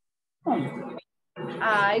play? Oh,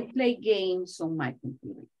 I play games on my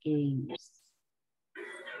computer. Games.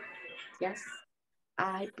 Yes,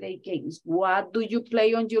 I play games. What do you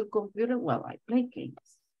play on your computer? Well, I play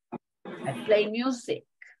games. I play music,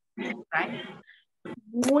 right?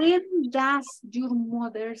 When does your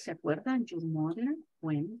mother, ¿se acuerdan? Your mother,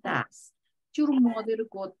 when does your mother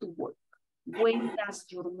go to work? When does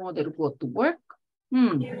your mother go to work?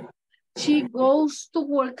 She goes to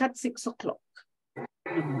work at 6 o'clock.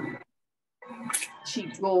 She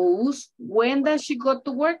goes, when does she go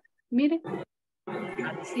to work? Mire,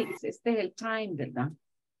 at 6, este es el time, ¿verdad?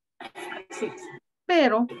 At 6.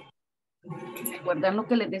 Pero, ¿recuerdan lo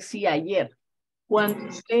que les decía ayer? Cuando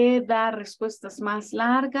usted da respuestas más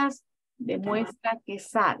largas, demuestra que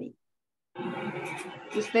sabe.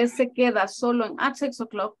 Si usted se queda solo en at 6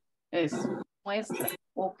 o'clock, es muestra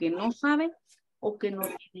o que no sabe o que no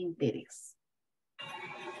tiene interés.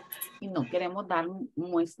 Y no queremos dar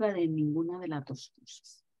muestra de ninguna de las dos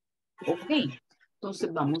cosas. Ok,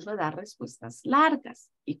 entonces vamos a dar respuestas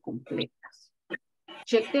largas y completas.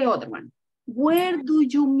 Check the other one. Where do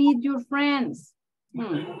you meet your friends?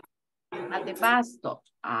 At the bus stop.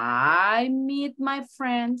 I meet my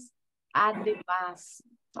friends at the bus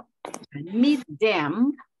stop. I meet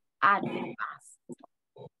them at the bus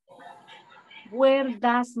stop. Where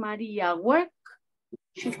does Maria work?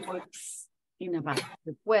 She works in a bus.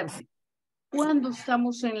 Recuerden, cuando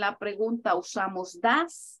estamos en la pregunta usamos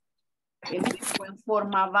das, el verbo en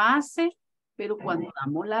forma base, pero cuando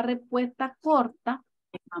damos la respuesta corta,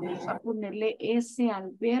 vamos a ponerle ese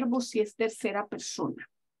al verbo si es tercera persona.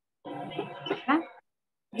 ¿Verdad?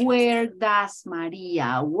 Where does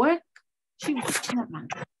Maria work? She works in a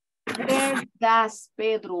bank. Where does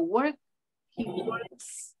Pedro work? He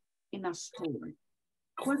works in a store.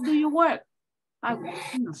 Where do you work? I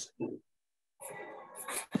work in a store.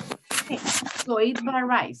 Okay. So it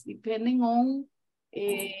varies depending on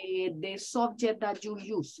the subject that you're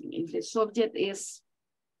using. If the subject is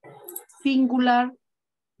singular,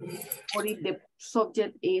 or if the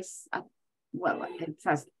subject is, well, it's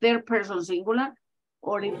a third person singular,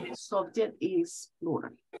 or if the subject is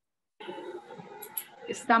plural.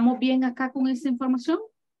 ¿Estamos bien acá con esta información?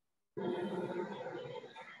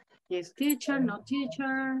 Yes, teacher, no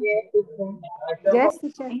teacher. Yes,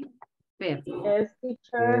 teacher. Perfect. Yes,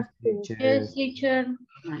 teacher. Yes, teacher.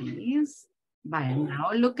 Nice. But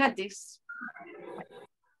now look at this.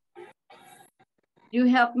 You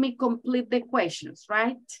help me complete the questions,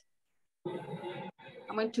 right?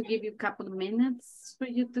 I'm going to give you a couple of minutes for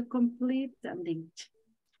you to complete and then.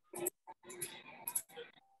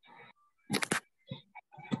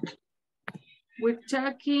 We're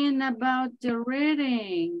talking about the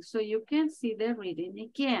reading, so you can see the reading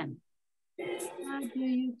again. How do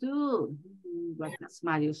you do? What does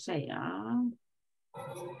Mario say?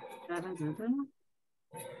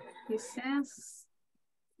 He says,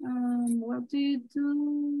 what do you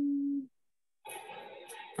do?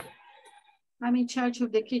 I'm in charge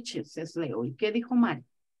of the kitchen, says Leo. ¿Y qué dijo Mario?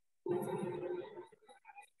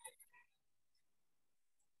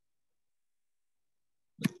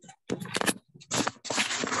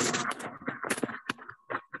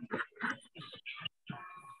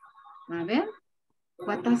 A ver,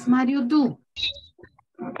 what does Mario do?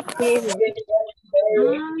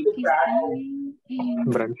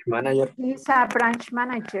 Branch manager. He's a branch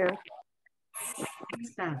manager.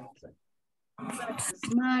 Exactly. What does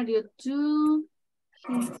Mario do?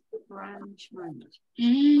 He's the branch manager.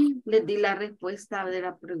 Les di la respuesta de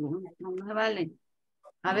la pregunta. No me vale.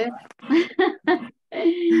 A ver.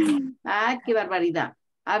 Ah, qué barbaridad.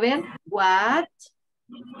 A ver, what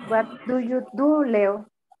do you do, Leo?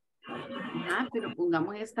 Ah, pero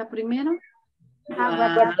pongamos esta primero.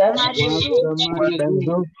 What does Mario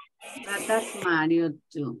do? What does Mario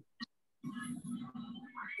do?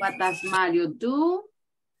 What does Mario do?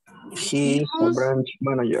 He is the branch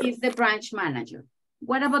manager. He's the branch manager.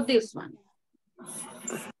 What about this one?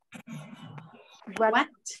 What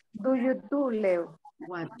do you do, Leo?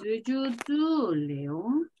 What do you do,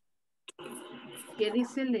 Leo? ¿Qué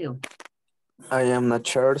dice Leo? I am in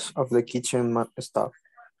charge of the kitchen staff.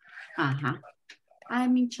 Ajá.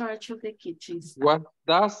 I'm in charge of the kitchen staff. What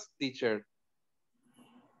does, teacher?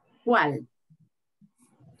 ¿Cuál?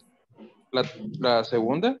 La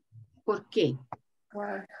segunda. ¿Por qué?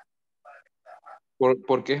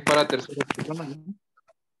 Porque es para tercera persona, ¿no?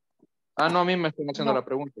 Ah, no, a mí me están haciendo la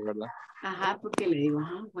pregunta, ¿verdad? Ajá, porque le digo,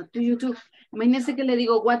 ajá, what do you do? Imagínense que le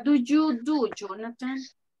digo, what do you do, Jonathan?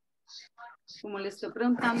 Como le estoy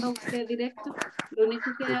preguntando a usted directo, lo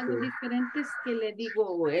único que hago diferente es que le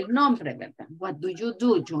digo el nombre, ¿verdad? What do you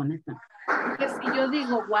do, Jonathan? Porque si yo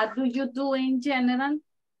digo, what do you do in general,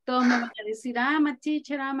 todos me van a decir, I'm a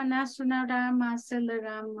teacher, I'm an astronaut, I'm a sailor,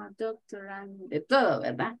 I'm a doctor, I'm de todo,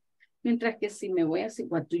 ¿verdad? Mientras que si me voy a decir,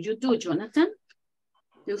 what do you do, Jonathan?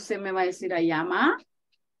 Y usted me va a decir, I am a,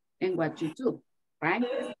 and what you do, right?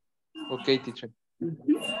 Okay, teacher.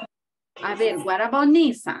 A ver, what about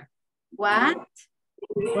Nisa? What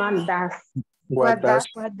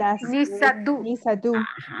does Nisa do? Nisa do.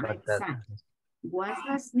 Ajá, exacto. What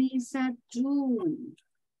does Nisa do?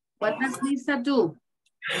 What does Nisa do?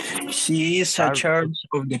 She is in charge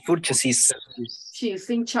of the purchases. She's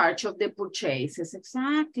in charge of the purchases,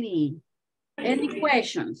 exactly. Any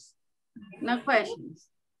questions? No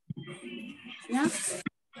questions? Yeah?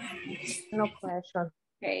 No question.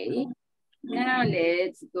 Okay. Now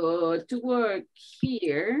let's go to work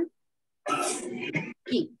here.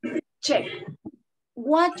 Okay. Check.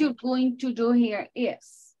 What you're going to do here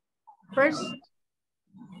is, first,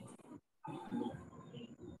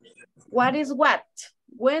 what is what?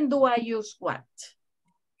 When do I use what?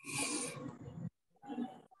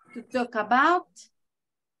 To talk about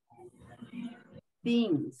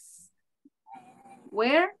things.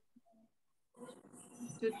 Where?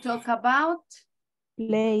 To talk about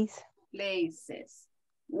places.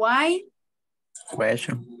 Why?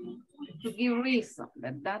 Question. To give reason,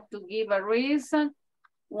 ¿verdad? To give a reason.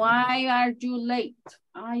 Why are you late?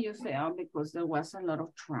 You say, because there was a lot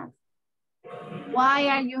of traffic. Why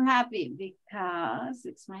are you happy? Because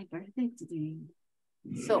it's my birthday today.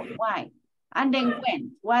 So why? And then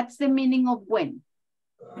when? What's the meaning of when?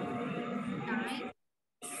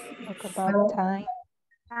 Talk about time.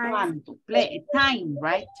 Time to play. Time,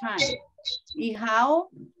 right? Time. Y how?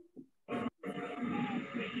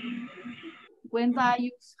 When do I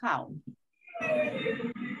use how?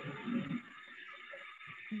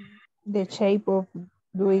 The shape of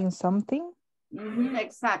doing something.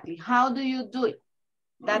 Exactly. How do you do it?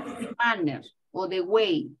 That's the manner or the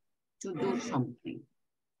way to do something.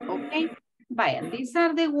 Okay? Vaya, these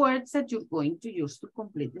are the words that you're going to use to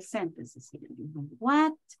complete the sentences.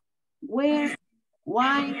 What, where,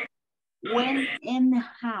 why, when, and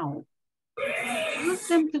how. Use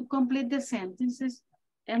them to complete the sentences.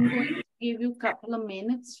 I'm going to give you a couple of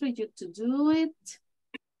minutes for you to do it.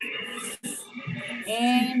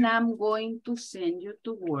 And I'm going to send you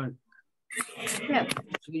to work. Yeah,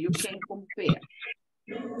 so you can compare.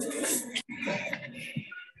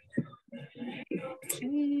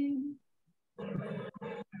 Okay.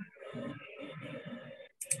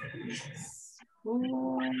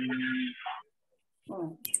 Oh,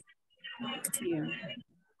 here.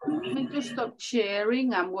 I'm going to stop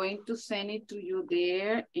sharing. I'm going to send it to you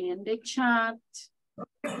there in the chat.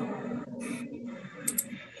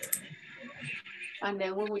 And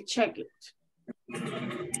then we will check it.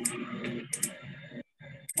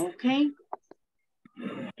 Okay.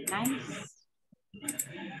 Nice.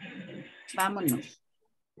 Vámonos.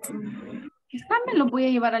 Esta me lo voy a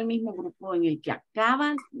llevar al mismo grupo en el que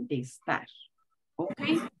acaban de estar. Ok.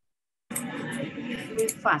 Muy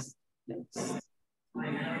fácil.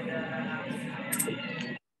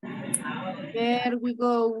 There we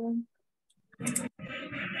go.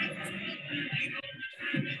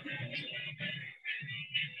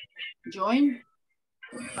 Join.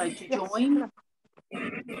 Try to join.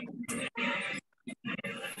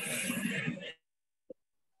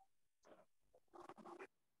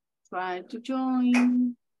 Try to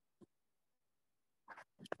join.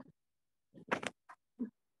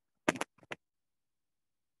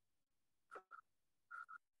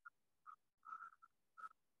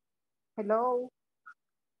 Hello.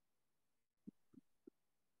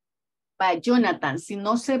 Para Jonathan, si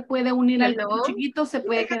no se puede unir al Hello. chiquito, se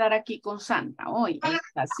puede quedar aquí con Sandra. Hoy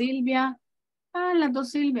está Silvia. Ah, las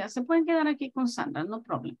dos Silvia. Se pueden quedar aquí con Sandra, no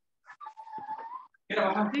problema.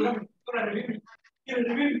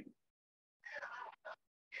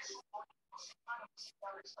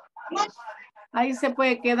 Ahí se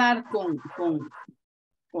puede quedar con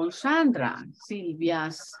Sandra,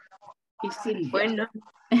 Silvias y Silvia. Bueno,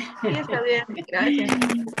 sí, está bien, gracias.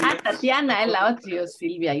 Ah, Tatiana es la otra, yo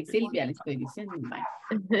Silvia y Silvia le estoy diciendo. Bye.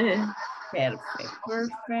 Perfect,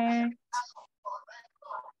 perfect.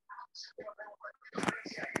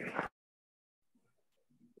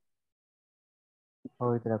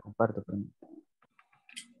 Hoy te la comparto. Pero...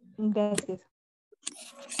 Gracias.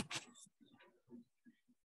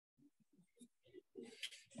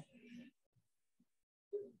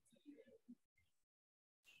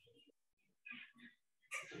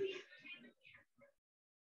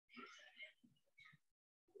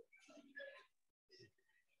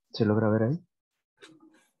 ¿Se logra ver ahí?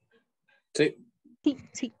 Sí. Sí,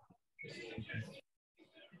 sí.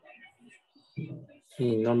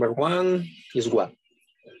 Number 1 is what?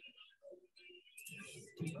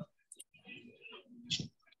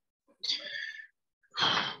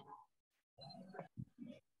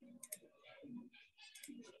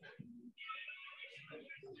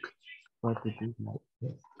 What it is like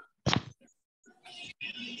this.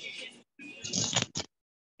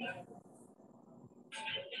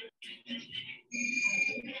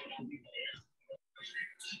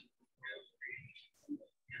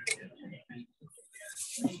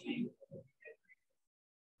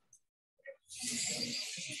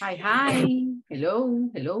 Hi, hi. Hello,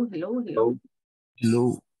 hello, hello, hello.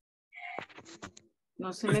 Hello.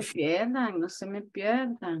 No se me pierdan, no se me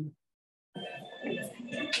pierdan.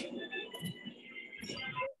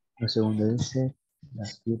 Lo segundo dice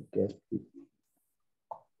las que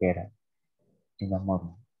era el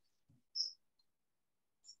amor.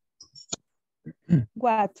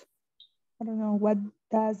 What? I don't know. What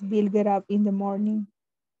does Bill get up in the morning?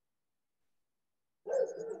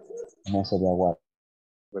 No sería what,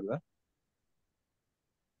 ¿verdad?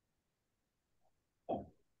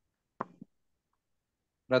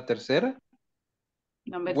 La tercera,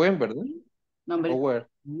 Number buen, ¿verdad? Number O where.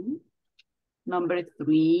 Number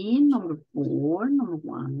 3, number 4, number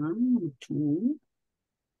 1, number 2.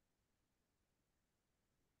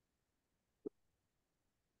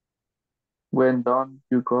 When don't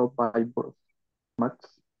you go by bus,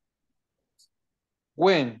 Max?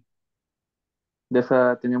 When. De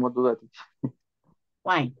esa teníamos dudas.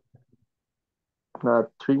 Why? La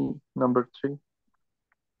 3, number 3.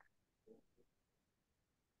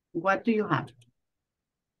 What do you have?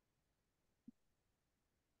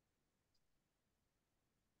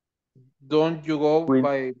 Don't you go When.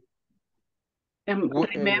 by...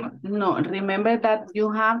 Remember that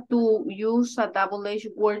you have to use a double-H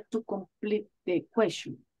word to complete the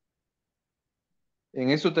question. En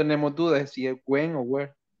eso tenemos dudas si es when o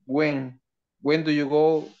where. When. When do you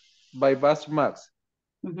go by bus, Max?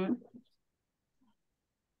 When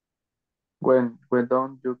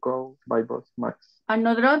don't you go by bus, Max?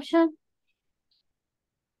 Another option?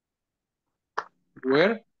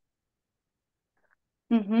 Where?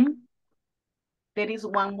 There is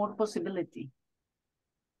one more possibility.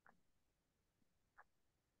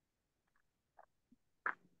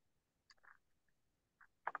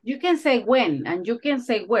 You can say when and you can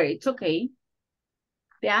say where. It's okay.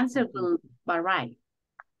 The answer will vary.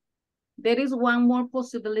 There is one more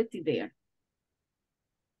possibility there.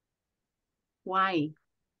 Why?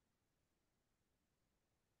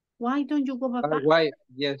 Why don't you go by bus? Why?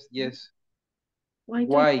 Yes, yes. Why don't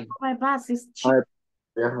Why? you go by bus? It's cheap.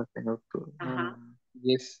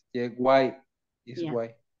 Yes, yeah, why is Yeah.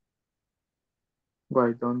 why.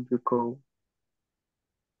 Why don't you go?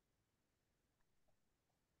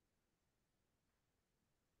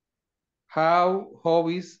 How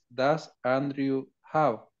hobbies does Andrew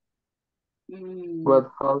have?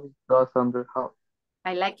 What hobby does Andrew have?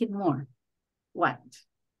 I like it more. What?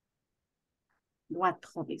 What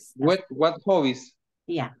hobbies? What hobbies?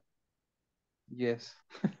 Yeah. Yes.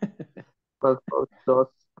 What hobby does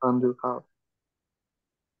Andrew have?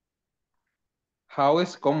 How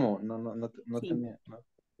es como, no Sí. tenía,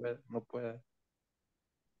 no puede.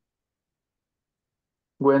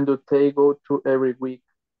 When do they go to every week?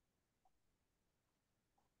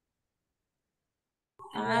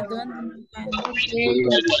 ¿Dónde? Ok.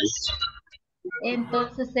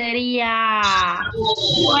 Entonces sería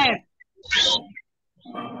where.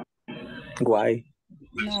 Why?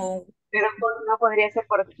 No. Pero no podría ser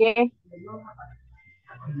por qué.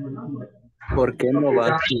 ¿Por qué no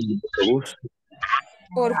va su autobús?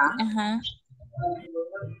 Ajá.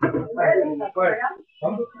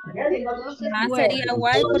 Entonces, Sería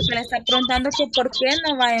guay porque le está preguntando que por qué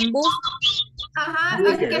no va en bus. Ajá,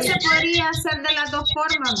 es que se podría hacer de las dos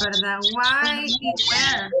formas, ¿verdad? Why y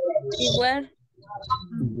where. Y where.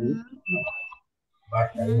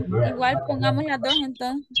 Igual pongamos las dos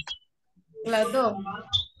entonces. las dos.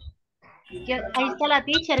 Ahí está la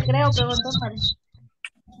teacher, creo, preguntó Mari.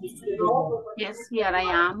 Yes, here I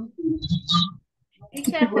am.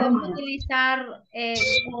 Teacher, podemos utilizar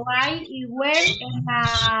why y where en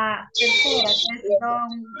la tercera, que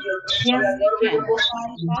son... Yes, you can.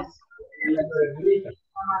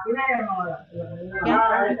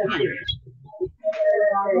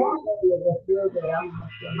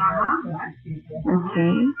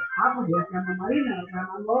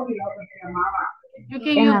 You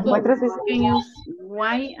can use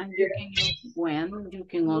why and you can use when. You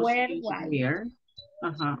can also Where, use why. where.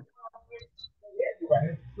 Uh-huh.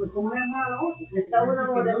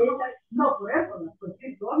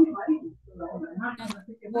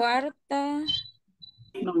 Cuarta.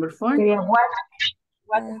 Number 4.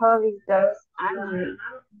 What hobbies does Andrew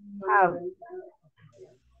have?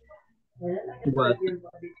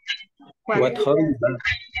 What hobby?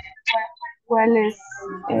 ¿Cuál es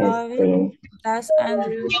Does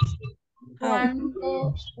Andrew have?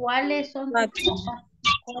 ¿Cuáles son los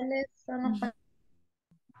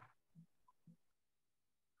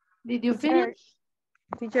Did you finish?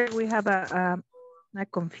 Teacher, we have a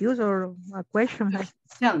confuse or a question.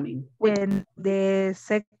 Tell me. And the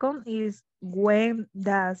second is, when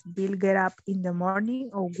does Bill get up in the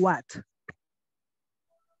morning, or what?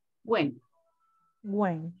 When.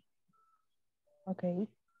 When. Okay.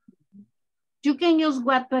 You can use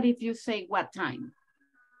what, but if you say what time.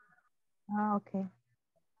 Ah, okay.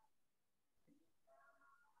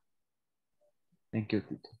 Thank you,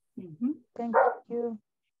 teacher. Thank you.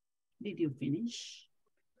 Did you finish?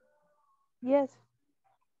 Yes.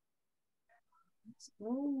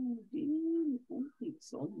 Oh,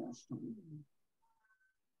 it's almost done.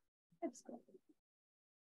 Let's go.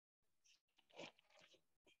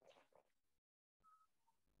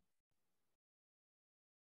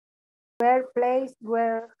 Where, place,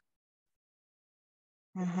 where.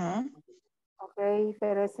 Ok,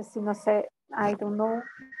 pero ese sí no sé. I don't know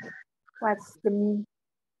what's the meaning.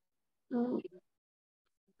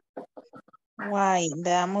 Why,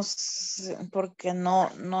 veamos, porque no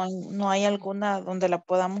hay alguna donde la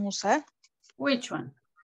podamos usar. Which one?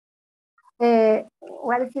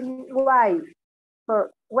 What is the meaning? Why?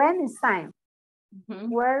 For when is time?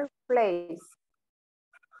 Where, place.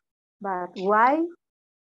 But why?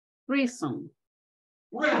 Reason.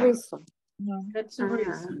 Reason. That's a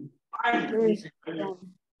reason. Reason.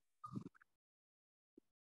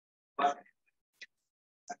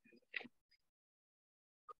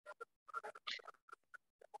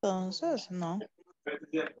 Entonces, no.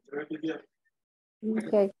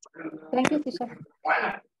 Okay. Thank you, teacher.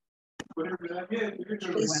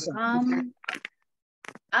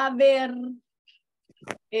 A ver,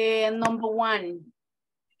 number 1.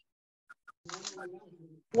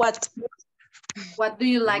 What? What do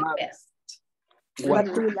you like best? What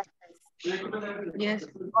do you like best? Yes.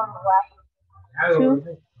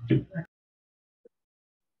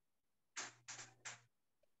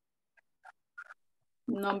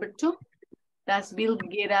 Number 2. Does Bill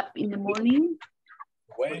get up in the morning?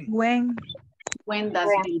 When? When does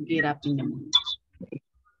Bill get up in the morning?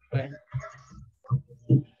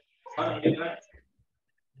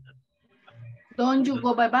 Don't you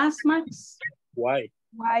go by bus, Max? Why?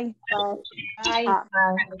 Why? Why?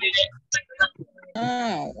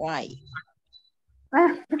 Why?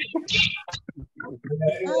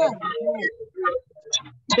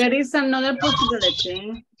 There is another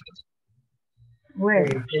possibility. Where?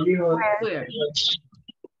 Where?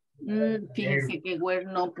 Fíjense que where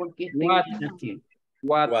no, porque es What? negativo.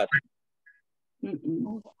 What?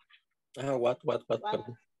 What? What?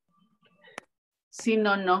 Perdón. Sí,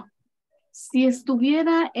 no. Si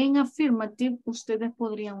estuviera en affirmative, ustedes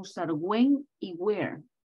podrían usar when y where.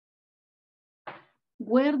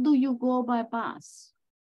 Where do you go by bus?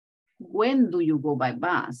 When do you go by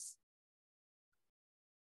bus?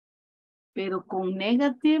 Pero con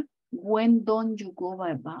negative, when don't you go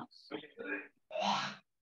by bus?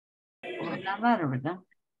 Está raro, ¿verdad?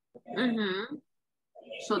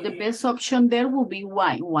 So the best option there will be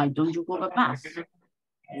why. Why don't you go by bus?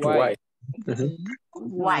 Why?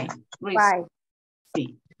 Why? Why?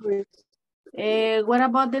 Sí. What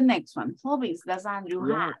about the next one? Hobbies, does Andrew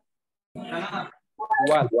have?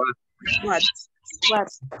 What? What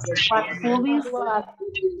hobbies?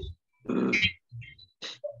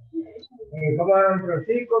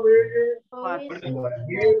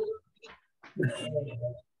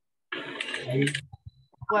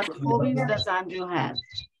 What hobbies does Andrew have?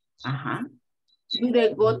 Uh-huh. Do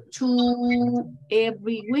they go to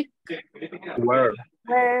every week? Where?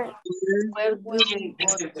 Where do they go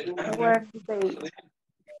to?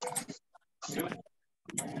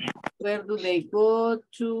 Where do they go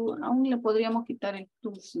to? Aún le podríamos quitar el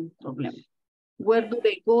to sin problema. Where do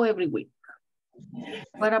they go every week?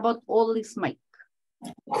 What about all is Mike?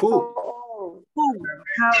 Who?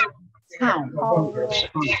 How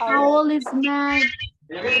old is Mike?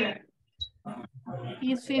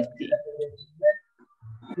 He's 50.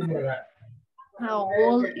 How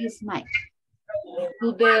old is Mike?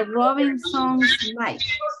 Do the Robinsons like?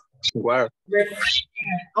 Where?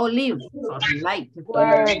 Oh, live. Sorry, like.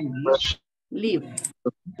 Live.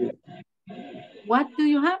 What do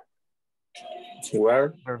you have?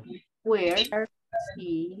 Where? Where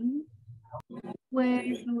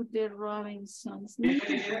do the Robinsons live?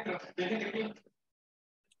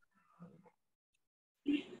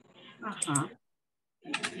 Uh-huh.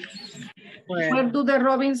 Where do the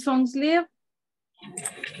Robinsons live?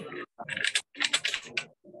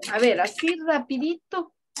 A ver, así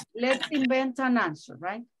rapidito. Let's invent an answer,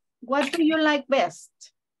 right? What do you like best?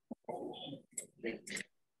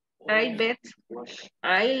 I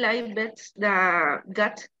like best the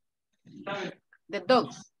gat. The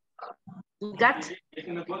dogs. Gat.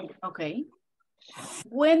 Okay.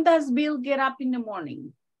 When does Bill get up in the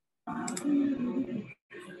morning?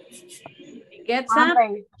 He gets up?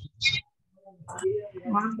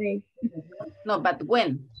 Monday. No, but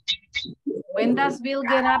when? When does Bill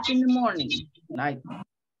get up in the morning? Like,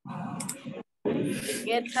 he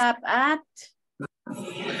gets up at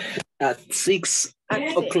 6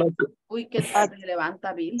 o'clock. Uy, ¿qué tal se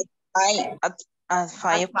levanta Bill? At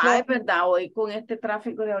 5 o'clock. ¿Verdad? Hoy con este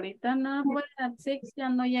tráfico de ahorita, no, pues at 6 ya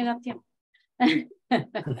no llega a tiempo.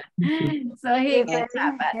 So he gets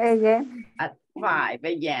up at 5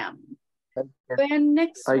 a.m. When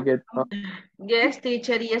next I get up. Yes,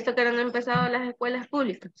 teacher, y esto que no han empezado las escuelas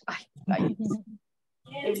públicas. Ay,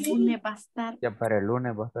 el lunes va a estar. Ya para el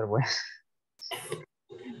lunes va a estar bueno.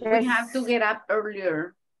 We have to get up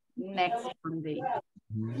earlier next Monday.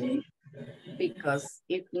 Because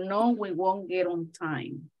if no, we won't get on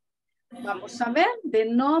time. Vamos a ver, the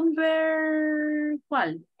number,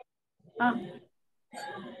 ¿cuál?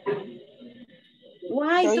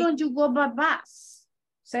 Why don't you go by bus,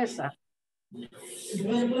 Cesar?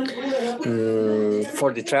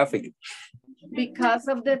 For the traffic. Because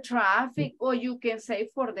of the traffic, or you can say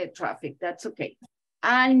for the traffic, that's okay.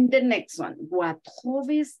 And the next one, what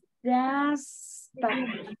hobbies does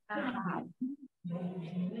Tatiana have?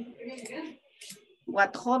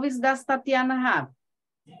 What hobbies does Tatiana have?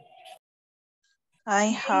 I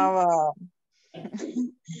have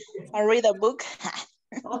I read a book.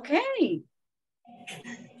 Okay.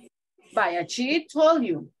 She told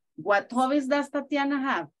you. What hobbies does Tatiana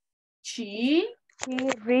have? She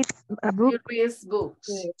reads a book. She reads books.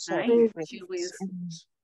 Right? She reads books.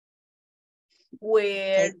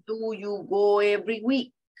 Where do you go every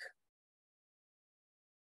week?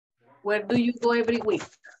 Where do you go every week?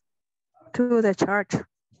 To the church.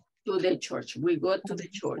 To the church. We go to the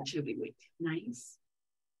church every week. Nice.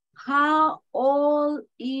 How old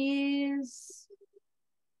is...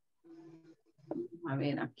 A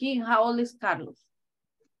ver, aquí, how old is Carlos?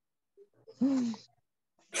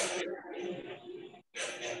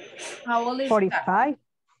 How old is 45.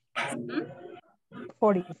 Carlos?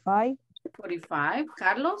 45. 45.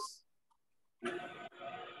 Carlos?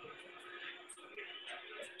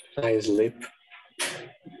 I sleep.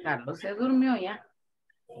 Carlos se durmió ya.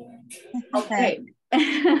 Okay.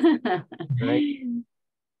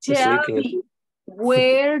 Tell me,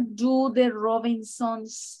 where do the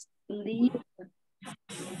Robinsons live?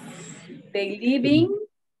 They live in?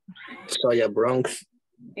 Soya Bronx.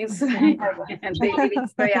 They live in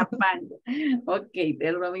Soyapango. Okay,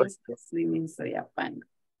 the Robinsons live in Soyapango.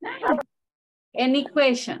 Any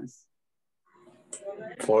questions?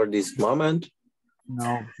 For this moment?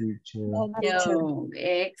 No, teacher. No,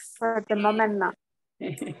 For the moment, no.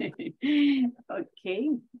 Okay,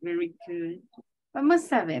 very good.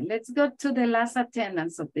 Vamos a ver, let's go to the last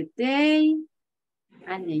attendance of the day.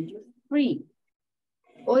 And then you're free.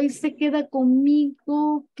 Hoy se queda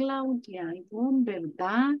conmigo Claudia,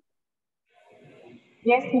 ¿verdad?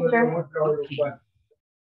 Yes, teacher.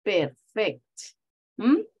 Okay. Perfect.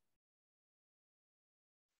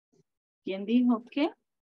 ¿Quién dijo qué?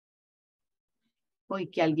 Hoy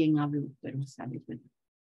que alguien habló, pero sale.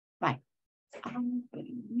 Bye.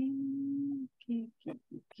 Espérenme. ¿Qué?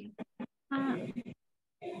 Ah.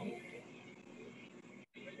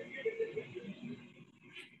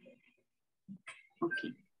 Ok,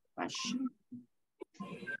 passion.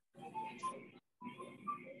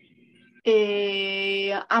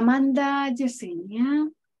 Amanda Yesenia.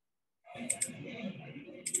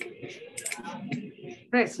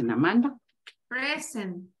 Present, Amanda.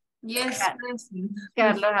 Present. Yes, present.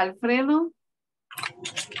 Carlos Alfredo.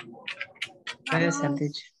 Present,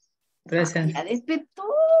 teacher. Present. Ya despertó.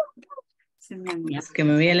 Se me había... Es que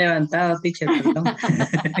me había levantado, teacher, perdón.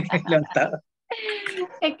 Levantado.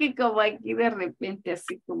 Es que como aquí de repente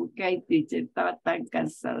así como que ay, teacher, estaba tan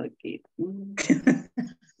cansado que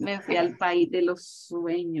me fui al país de los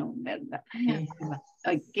sueños, ¿verdad?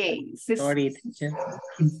 Ok. Sorry, teacher.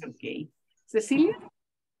 Ok. Cecilia.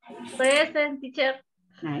 Present, teacher.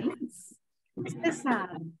 Nice.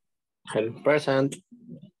 César. Present.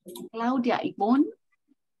 Claudia Ivonne.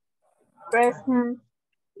 Present.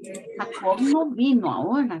 Jacob no vino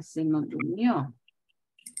ahora, se nos durmió.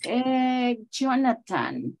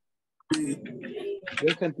 Jonathan.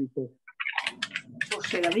 Present, teacher.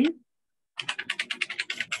 José David.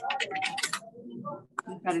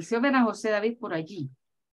 Me pareció ver a José David por allí.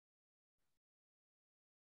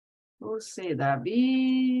 José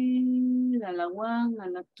David, a la one, a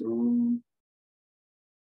la two.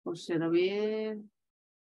 José David.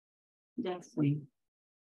 Ya fui.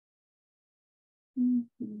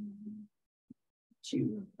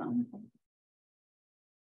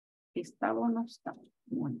 ¿Estaba o no estaba?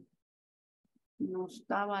 Bueno. No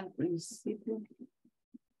estaba al principio.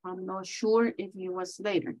 I'm not sure if he was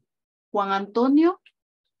later. Juan Antonio.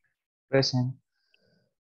 Present.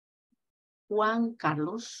 Juan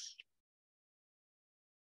Carlos.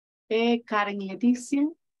 Karen Leticia.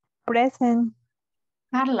 Present.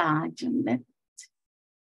 Carla Janet.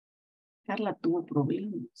 Carla tuvo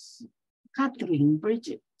problemas. Catherine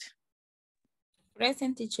Bridget.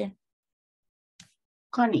 Present, teacher.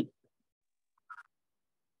 Connie.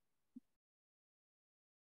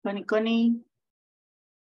 Connie.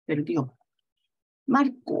 Perdió.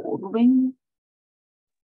 Marco Rubén.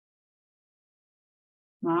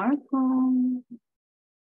 Marco.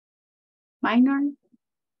 Minor.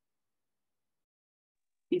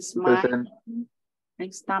 Is Present. minor. Ahí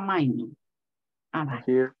está minor. Ah, vale.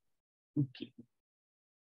 Here. Ok.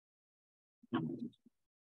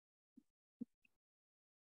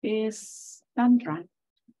 Es Sandra.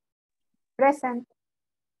 Present.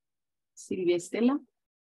 Silvia Estela.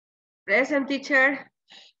 Present, teacher.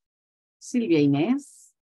 Silvia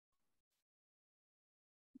Inés.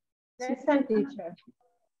 Present, teacher.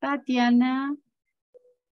 Tatiana.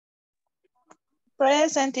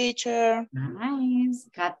 Present, teacher. Nice.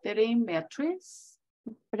 Catherine Beatriz.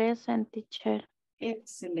 Present, teacher.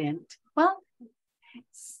 Excellent. Well,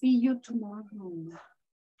 see you tomorrow.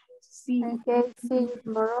 See Okay, see you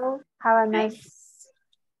tomorrow. Have a nice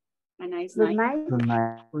night. good night. Good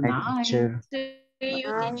night, Good night. teacher. See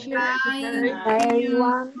you, Bye. teacher. Good night,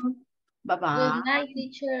 everyone. Bye-bye. Good night,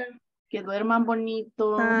 teacher. Que duerman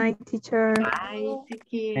bonito. Night, teacher. Bye. Take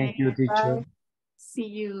care. Thank you, teacher. Bye. See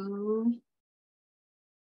you.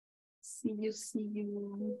 See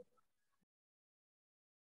you.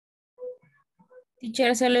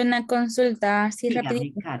 Teacher, solo una consulta, así Dígame,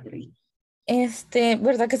 rapidito. Catherine.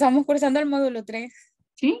 ¿Verdad que estamos cursando el módulo 3?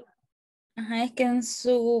 ¿Sí? Ajá, es que en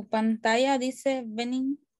su pantalla dice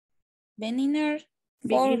beginner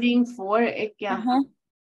 4. Beginning 4 es que Ajá.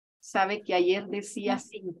 sabe que ayer decía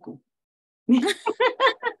 5.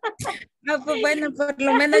 No, pues bueno, por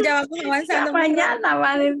lo menos ya vamos avanzando. Mañana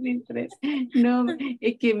va a decir 3. No,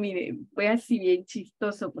 es que mire, fue así bien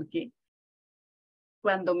chistoso porque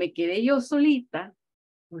cuando me quedé yo solita,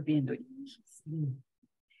 volviendo,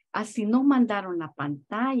 así nos mandaron la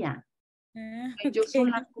pantalla. Yo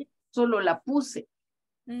solo la puse.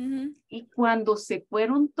 Y cuando se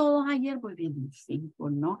fueron todos ayer, volviendo 5,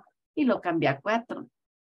 ¿no? Y lo cambié a 4.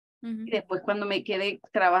 Y después cuando me quedé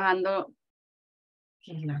trabajando,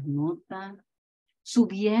 que las notas,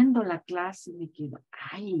 subiendo la clase, me quedo,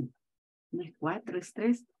 ay, no es 4, es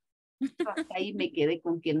 3. Hasta ahí me quedé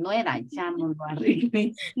con que no era, ya no lo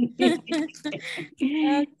arreglé. Ok,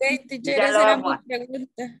 teacher, Ya lo esa era vamos mi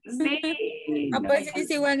pregunta. Sí. Pues sí,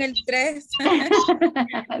 sigo en el 3. Sí.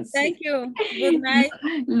 Thank you. Good night.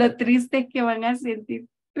 Lo triste es que van a sentir,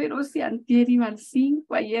 pero si antier iba al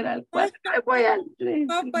 5, ayer al 4, voy al 3.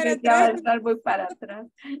 Voy para Y atrás. voy para atrás.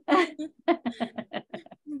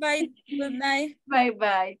 Bye. Good night. Bye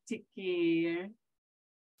bye. Take care.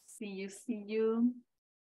 See you.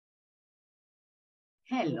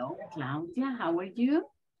 Hello, Claudia. How are you?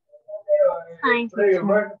 Fine,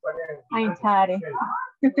 teacher. I'm tired.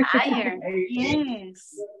 Tired,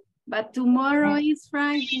 yes. But tomorrow is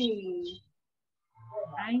Friday.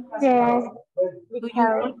 Right? Yes.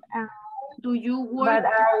 Do you work?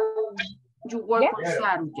 You work on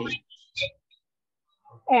Saturday.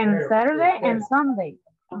 And Saturday and Sunday.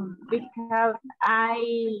 Because I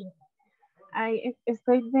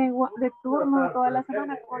estoy de turno toda la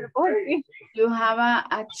semana. You have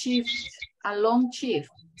a shift, a long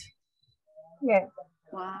shift. Yes.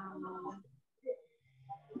 Wow.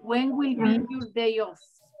 When will be your day off?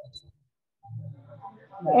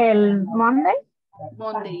 El Monday.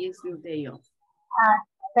 Monday is your day off. At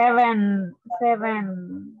 7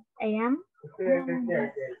 a.m.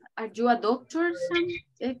 Are you a doctor,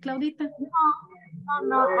 Claudita?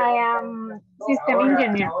 No, I am system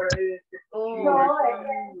engineer. Oh,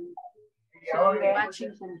 so you're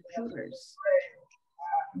watching computers.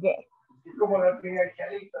 Yes.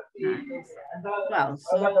 Nice. Well,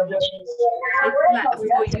 so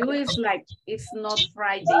for you, it's like it's not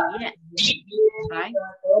Friday yet, right?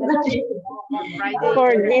 Friday.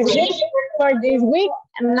 For this week,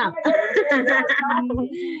 no. The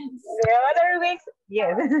other weeks,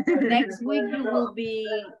 yes. Next week you will be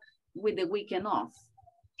with the weekend off.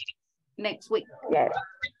 Next week. Yes.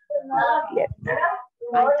 Yes.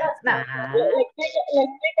 Le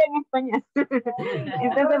explico en español.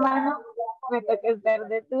 Esta semana me toca estar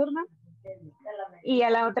de turno y a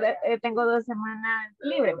la otra tengo 2 semanas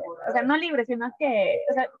libres. O sea, no libres, sino que,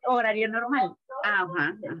 o sea, horario normal.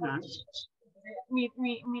 Ajá, ajá. Mi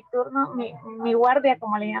turno, mi guardia,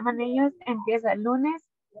 como le llaman ellos, empieza el lunes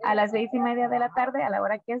a las 6:30 de la tarde, a la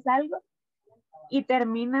hora que salgo, y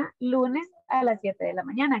termina lunes a las 7 de la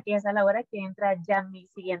mañana, que es a la hora que entra ya mi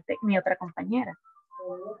otra compañera.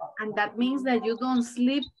 And that means that you don't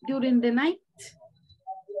sleep during the night?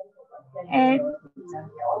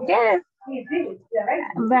 Yes.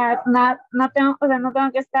 But no tengo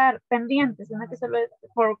que estar pendiente, sino que solo es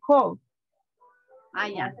for call. Ah,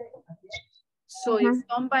 yeah. So if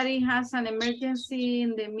somebody has an emergency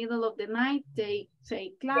in the middle of the night, they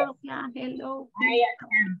say, Claudia, hello.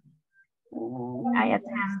 I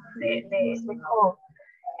attend the call.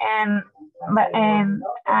 And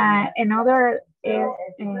another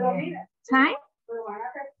time,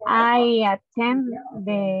 I attend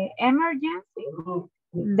the emergency,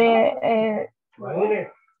 the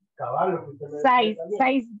size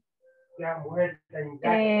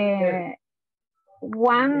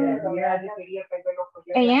 1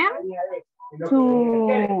 a.m.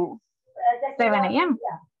 to 7 a.m.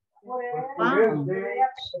 Wow.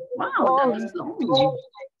 Wow, that's long.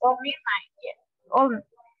 All midnight, yes. All.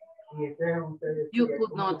 You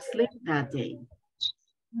could not sleep that day.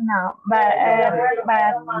 No, but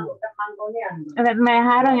me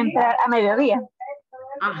dejaron entrar a mediodía.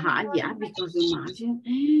 Ajá, yeah, because imagine,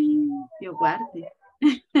 you guarde.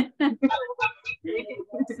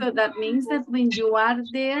 So that means that when you are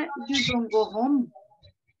there, you don't go home.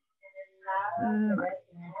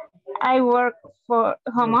 I work for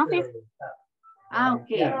home office. Ah,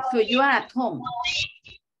 okay. So you are at home.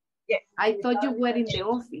 Yes. I thought you were in the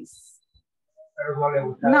office.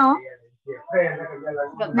 No.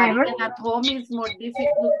 But being at home is more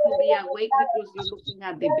difficult to be awake because you're looking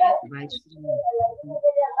at the bed, right?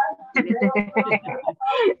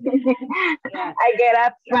 Yeah. I get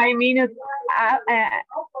up 5 minutes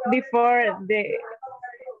before the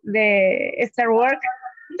start work.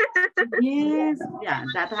 Yes, yeah,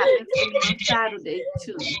 that happens to me on Saturday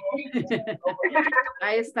too.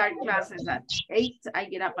 I start classes at 8, I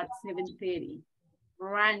get up at 7:30,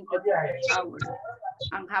 run to the shower,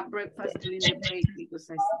 and have breakfast during the break because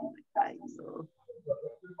I sleep like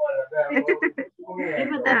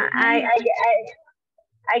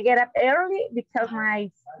I get up early because my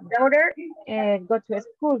daughter go to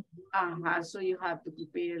school. So you have to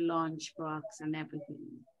prepare your lunch box and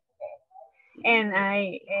everything. And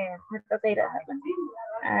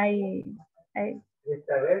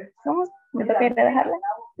 ¿cómo? ¿Me toca ir a dejarla?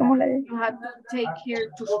 ¿Cómo la digo? You have to take her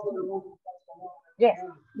to school. Yes,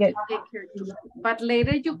 yes. Take her to school. But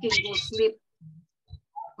later you can go sleep.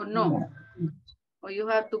 Or no? Or you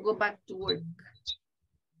have to go back to work?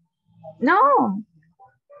 No.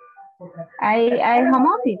 I home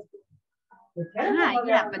office.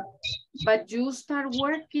 Yeah, but you start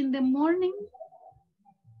work in the morning?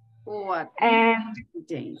 Or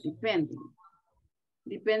day,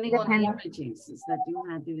 depending on the emergencies that you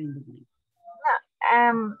have during the day.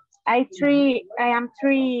 I am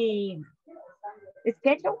three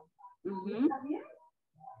schedule.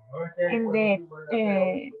 In the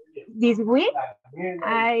this week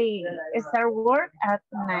I start work at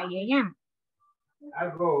 9 a.m.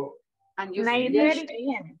 And you 9:30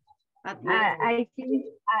 p.m. I finish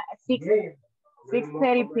at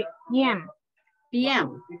 6:30 p.m.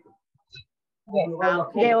 p.m. Yes.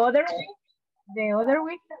 Okay. The other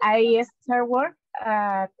week I start work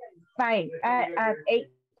at 8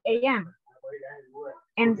 a.m.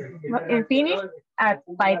 and finish at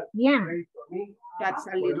 5 p.m. That's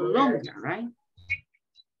a little longer, right?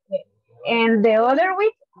 And the other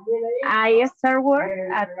week I start work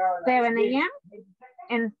at 7 a.m.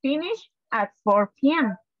 and finish at 4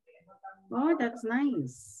 p.m. Oh, that's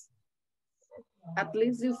nice. At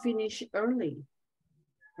least you finish early,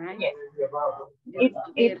 right? Yes.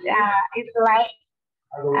 It's like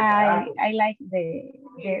I like the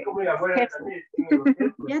schedule.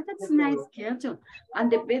 Yeah, that's a nice schedule.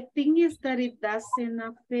 And the bad thing is that it doesn't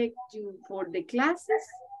affect you for the classes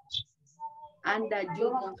and that you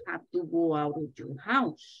don't have to go out of your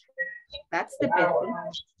house. That's the bad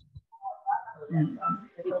thing.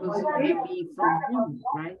 Because you can be from home,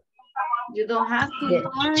 right? You don't have to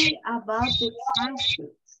worry about the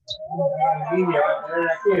traffic.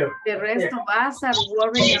 The rest of us are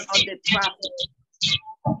worrying about the traffic.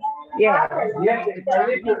 Yeah. The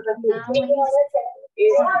traffic now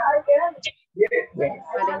but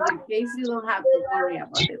in your case, you don't have to worry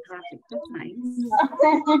about the traffic. That's nice.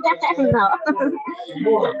 No.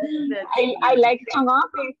 I like home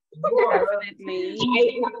office.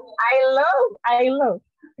 Definitely. I love.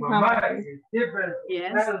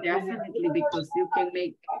 Yes, definitely, because you can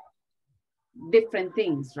make different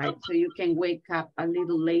things, right? So you can wake up a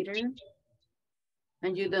little later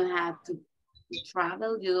and you don't have to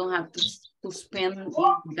travel. You don't have to spend in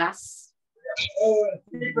gas.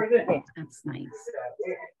 That's nice.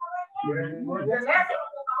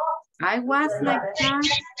 I was like that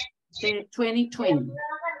in 2020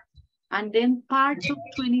 and then part of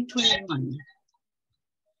 2021,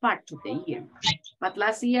 part of the year. But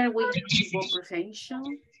last year we had to go presential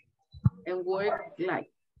and work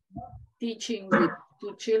like teaching with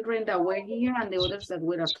 2 children that were here and the others that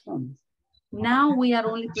were at home. Now we are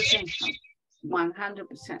only presential,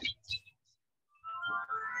 100%.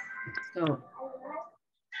 So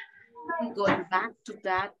going back to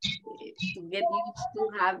that, to get used to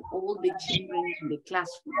have all the children in the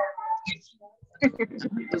classroom.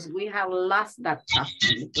 Because we have lost that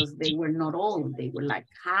classroom because they were not all, they were like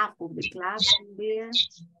half of the classroom there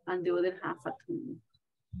and the other half at home.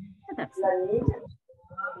 That's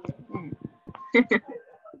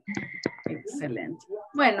excelente.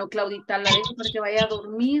 Bueno, Claudita, la dejo para que vaya a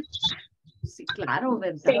dormir. Sí, claro,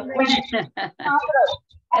 ¿verdad? Sí, bueno. No, pero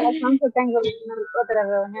a las 11 tengo otra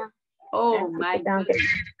reunión. Oh, my goodness.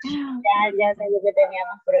 Ya sé lo que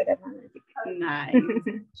teníamos programado. Nice.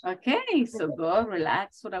 Okay, so go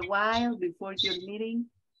relax for a while before your meeting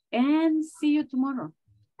and see you tomorrow.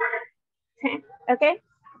 Okay,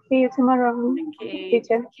 see you tomorrow. Okay,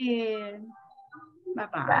 teacher. Okay.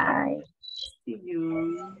 Bye-bye. Bye. See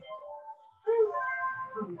you.